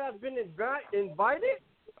when you guys been invited.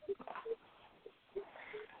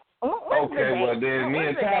 Okay, well then me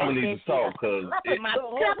and Tommy need to talk because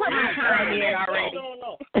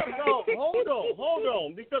hold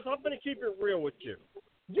on, because I'm gonna keep it real with you.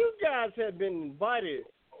 You guys have been invited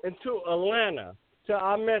into Atlanta to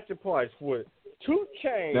our mansion parties with 2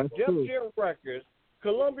 Chainz, Def Jam Records,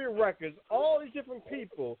 Columbia Records, all these different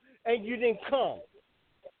people, and you didn't come.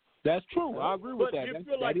 That's true. I agree with that. But you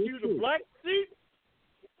feel like you the black sheep?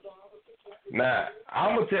 Nah,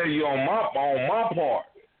 I'm gonna tell you on my part.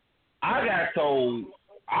 I got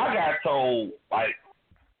told like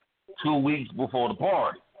 2 weeks before the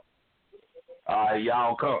party.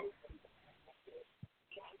 Y'all come.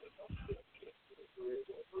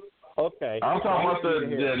 Okay. I'm talking about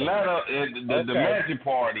the Atlanta, the mansion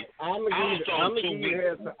party. I'm gonna give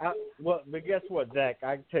you but guess what, Zach?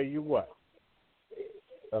 I can tell you what.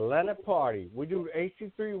 Atlanta party. We do the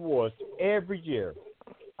AC3 Awards every year.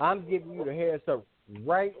 I'm giving you the heads up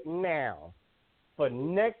right now. For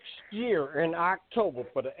next year in October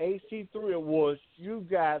for the AC3 Awards, you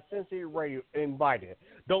guys, Sin City Radio, invited.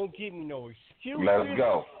 Don't give me no excuses. Let's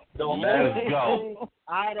go. Let's go.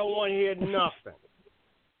 I don't want to hear nothing.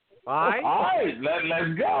 All right? All right.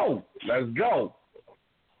 Let's go. Let's go.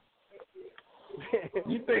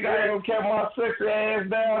 You think I ain't gonna keep my sexy ass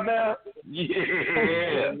down now?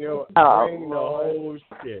 Yeah. Bring the whole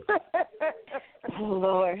shit.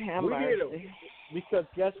 Lord have mercy. Because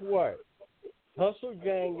guess what? Hustle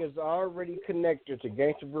Gang is already connected to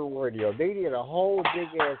Gangsterville Radio. They did a whole big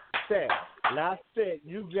ass set. And I said,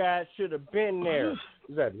 you guys should have been there.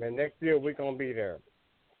 He said, man, next year we're going to be there.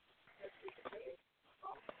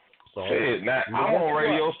 So, shit, now I'm on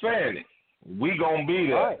radio saying it. We going to be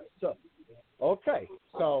there. All right. So, okay.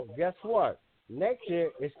 So, guess what? Next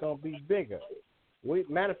year it's going to be bigger.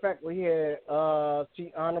 Matter of fact, we had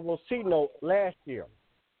Honorable C-Note last year.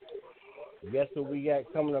 Guess what we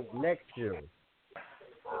got coming up next year?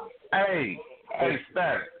 Hey,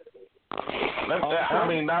 Static. I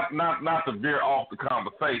mean, not to veer off the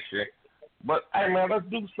conversation, but hey, man, let's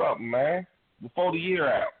do something, man, before the year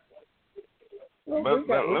out. Let's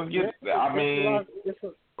get. I mean,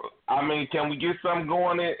 I mean, can we get something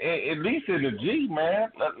going at least in the G, man?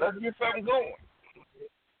 Let's get something going.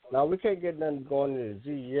 No, we can't get nothing going in the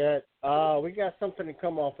G yet. We got something to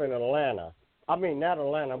come off in Atlanta. I mean, not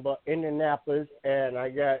Atlanta, but Indianapolis, and I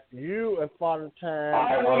got you and Father Time. All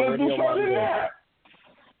right, well, let's do something now.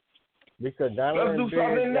 Because let's do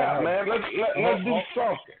something now, man. Let's do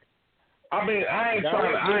something. I mean, I ain't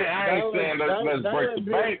saying let's break the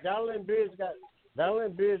bank.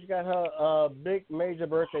 Darlene Biz got her big major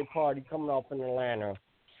birthday party coming off in Atlanta,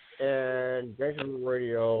 and Gangster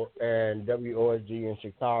Radio and WOSG in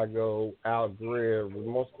Chicago, Al Greer, we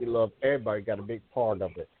mostly love everybody got a big part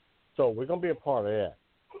of it. So we're gonna be a part of that.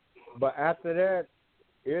 But after that,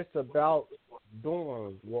 it's about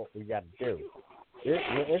doing what we got to do.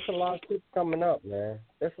 It's a lot of shit coming up, man.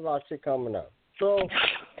 It's a lot of shit coming up. So,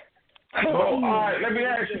 all right, let me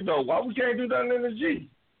ask you though, why we can't do nothing in the G?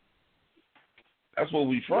 That's what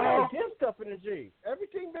we from. Get stuff in the G.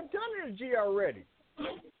 Everything been done in the G already.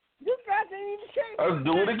 You guys ain't even changed. Let's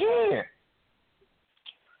do it again.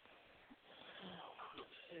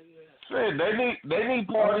 Shit, they need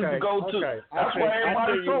parties to go to. That's why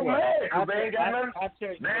everybody's so mad, because they ain't got nothing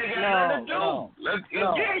to do. Let's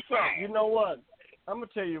get something. You know what? I'm gonna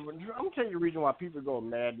tell you the reason why people go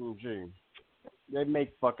mad in the G. They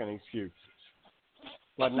make fucking excuses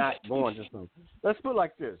for not going to something. Let's put it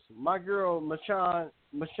like this. My girl, Mashawn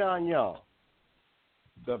Young,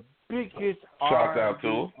 the biggest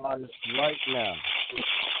R&B artist right now.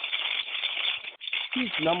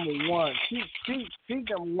 She's number one. She's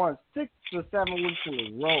number one 6 to 7 weeks in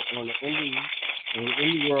a row on the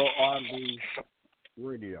Indie World R&B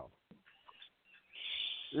radio.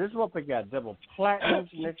 This motherfucker got double platinums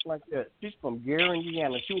and everything like that. She's from Gary,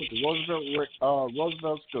 Indiana. She went to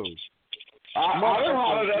Roosevelt School. I done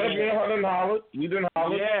hollered at her. We done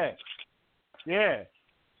hollered. Yeah.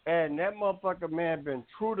 And that motherfucker, man, been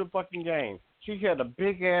true to fucking game. She had a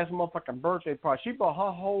big ass motherfucking birthday party. She brought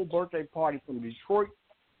her whole birthday party from Detroit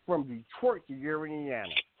to Gary,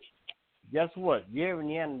 Indiana. Guess what? Gary,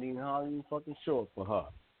 Indiana didn't even fucking show up for her.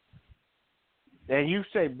 And you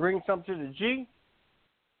say bring something to the G?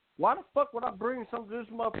 Why the fuck would I bring something to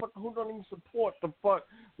this motherfucker who don't even support the fuck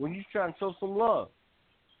when you trying to show some love?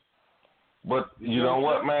 But you know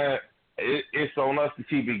what, man? It's on us to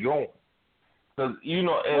keep it going. Because, you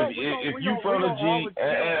know, if you from the G,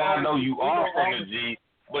 and I know you are from the G,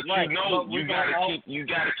 but you know you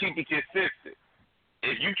gotta keep it consistent.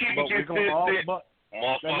 If you keep it consistent,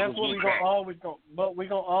 that's what we're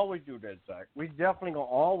gonna always do that, Zach. We definitely gonna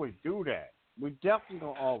always do that.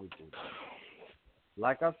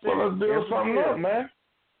 Like I said, well, let's build something up, man.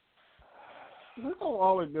 We're gonna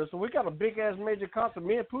always do so. We got a big ass major concert.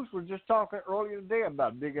 Me and Pooch were just talking earlier today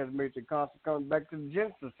about a big ass major concert coming back to the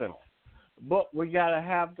Genesis Center. But we gotta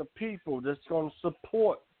have the people that's gonna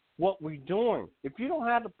support what we're doing. If you don't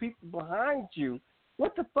have the people behind you,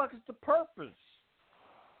 what the fuck is the purpose?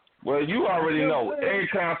 Well, you already know every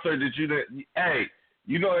concert that you did. Hey,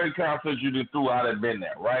 you know every concert you did through, I'd have been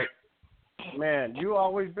there, right? Man, you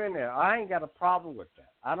always been there. I ain't got a problem with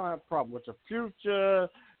that. I don't have a problem with the Future,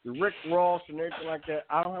 the Rick Ross, and everything like that.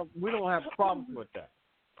 We don't have problems with that.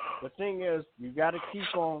 The thing is, you got to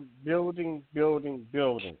keep on building.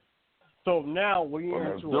 So now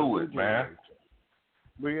we're into a new generation.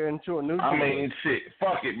 We're into a new generation. I mean, shit,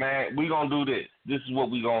 fuck it, man. We gonna do this. This is what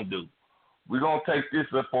we gonna do. We gonna take this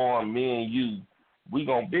upon me and you. We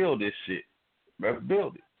gonna build this shit. Let's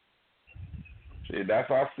build it. Shit,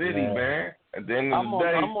 that's our city, man. At the end of the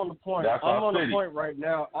day, I'm on the point. That's I'm our on city. the point right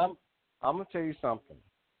now. I'm gonna tell you something.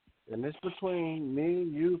 And it's between me,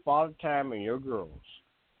 you, Father Time, and your girls.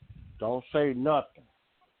 Don't say nothing.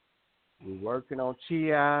 We're working on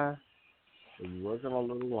T.I. and we're working on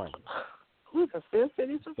Lil Wayne. We can still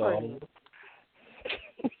City Supreme.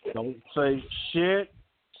 Don't say shit.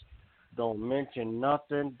 Don't mention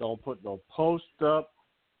nothing. Don't put no post up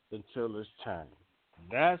until it's time.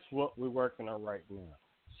 That's what we're working on right now.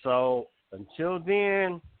 So until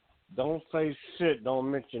then, don't say shit. Don't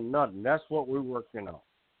mention nothing. That's what we're working on.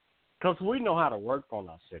 Because we know how to work on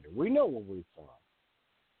our city. We know where we're from.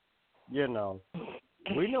 You know,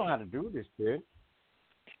 we know how to do this shit.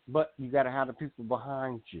 But you got to have the people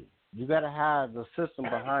behind you. You got to have the system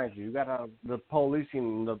behind you. You got to have the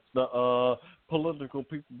policing, the political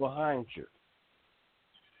people behind you.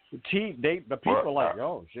 The people are like,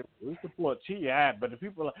 oh, shit, we support T.I., but the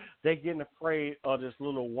people, they're getting afraid of this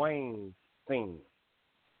Lil Wayne thing.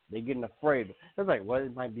 They're getting afraid. It's like, well,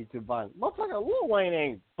 it might be too violent. Motherfucker, Lil Wayne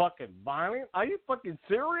ain't fucking violent. Are you fucking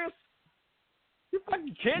serious? You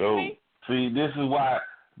fucking kidding me? See, this is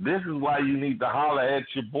why you need to holler at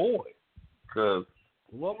your boy. Because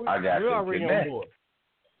I got you're to already connect. on board.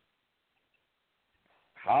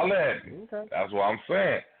 holler at me. Okay. That's what I'm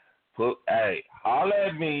saying. Holler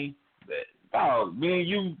at me. Dog, me and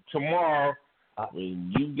you tomorrow,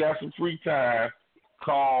 when you got some free time,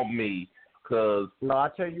 call me. Cause I'll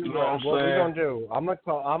tell you, you know what we're gonna do.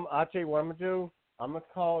 I'll tell you what I'm gonna do. I'm gonna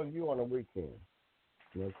call you on a weekend.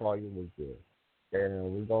 I'm gonna call you weekend,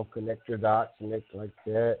 and we're gonna connect your dots and it like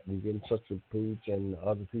that. We get in touch with Pooch and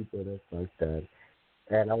other people that's like that.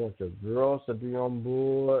 And I want the girls to be on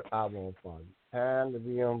board. I want Father Time to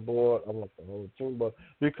be on board. I want the whole team,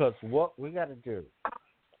 because what we got to do,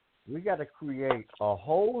 we got to create a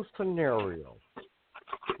whole scenario.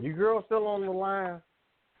 You girls still on the line?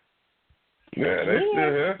 Yeah, they still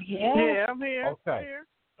here. Yeah, I'm here. Okay. I'm here.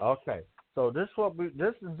 Okay. So this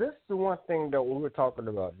is the one thing that we were talking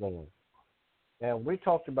about doing, and we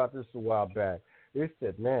talked about this a while back. We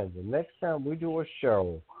said, man, the next time we do a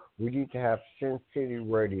show, we need to have Sin City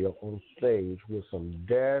Radio on stage with some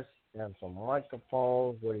desks and some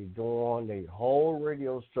microphones where they're doing the whole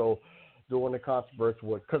radio show, doing the controversy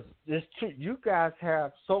with. Because you guys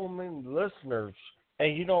have so many listeners,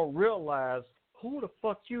 and you don't realize who the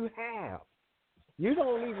fuck you have. You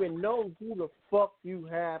don't even know who the fuck you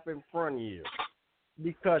have in front of you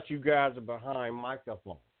because you guys are behind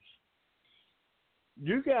microphones.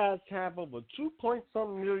 You guys have over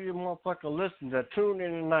 2-point-something million motherfucking listeners that tune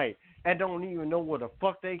in tonight and don't even know where the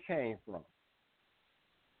fuck they came from.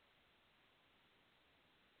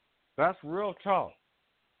 That's real talk.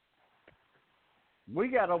 We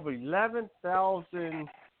got over 11,000.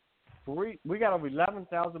 We got over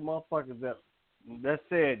 11,000 motherfuckers that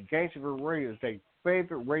said Gangsterville Radio is their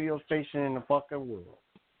favorite radio station in the fucking world,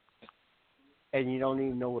 and you don't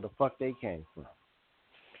even know where the fuck they came from.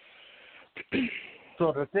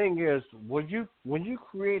 So the thing is, when you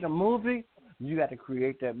create a movie, you got to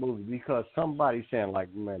create that movie because somebody's saying,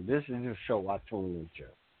 like, man, this is the show I tune into.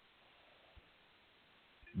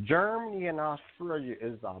 Germany and Australia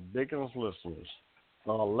is our biggest listeners.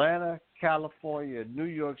 Atlanta, California, New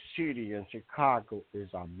York City, and Chicago is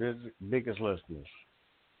our biggest listeners.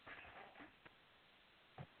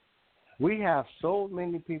 We have so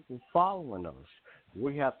many people following us.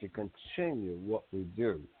 We have to continue what we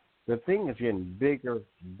do. The thing is getting bigger,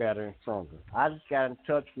 better, and stronger. I just got in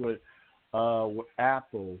touch with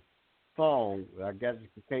Apple phone. I guess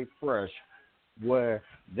it's K-Fresh, where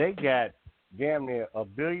they got damn near 1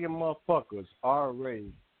 billion motherfuckers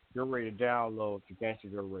already. You're ready to download the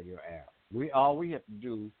Gangsterville Radio app. All we have to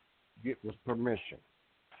do get was permission.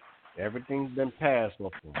 Everything's been passed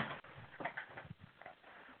before.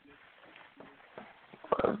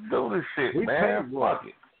 Let's do this shit, man. Fuck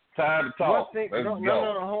it. Time to talk. Let's go.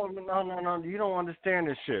 No. You don't understand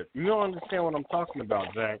this shit. You don't understand what I'm talking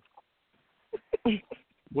about, Zach.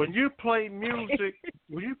 When you play music,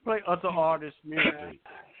 when you play other artists' music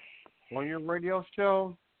on your radio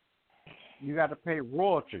show, you got to pay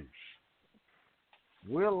royalties.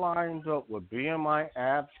 We're lined up with BMI,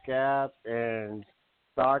 AppScap, and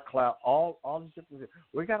StarCloud, all these different.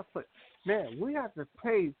 We got to put, man. We have to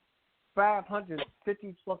pay $550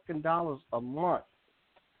 fucking a month.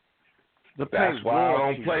 That's why I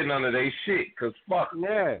don't play none of they shit, cause fuck.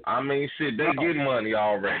 Yeah. I mean, shit, they get money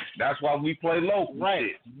already. That's why we play local right.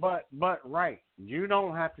 shit. But right, you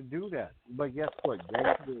don't have to do that. But guess what?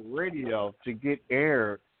 Gangsterville Radio to get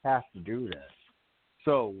aired has to do that.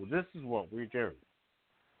 So this is what we do.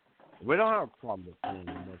 We don't have a problem with paying.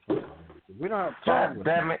 We don't have a problem with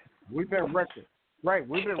damn it. We've been recognized. Right,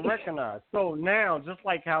 we've been recognized. So now, just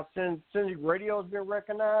like how Sin Radio has been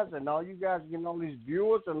recognized, and all you guys getting all these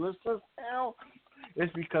viewers and listeners now,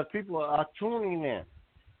 it's because people are tuning in.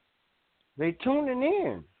 They tuning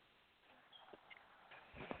in.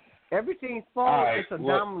 Everything falls. Right, It's a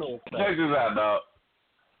domino effect. Check this out, dog.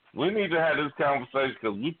 We need to have this conversation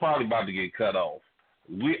because we probably about to get cut off.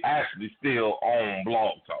 We actually still on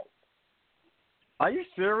Blog Talk. Are you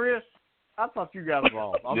serious? I thought you got it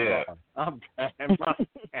wrong. Yeah. I'm bad.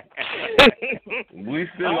 We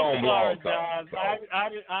still on Blog Talk. I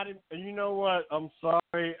didn't. You know what? I'm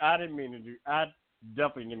sorry. I didn't mean to do. I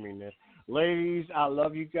definitely didn't mean this. Ladies, I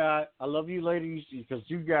love you guys. I love you, ladies, because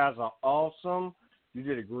you guys are awesome. You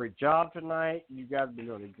did a great job tonight. You guys have been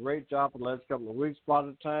doing a great job for the last couple of weeks,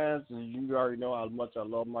 Father Times, and you already know how much I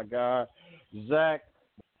love my guy, Zach.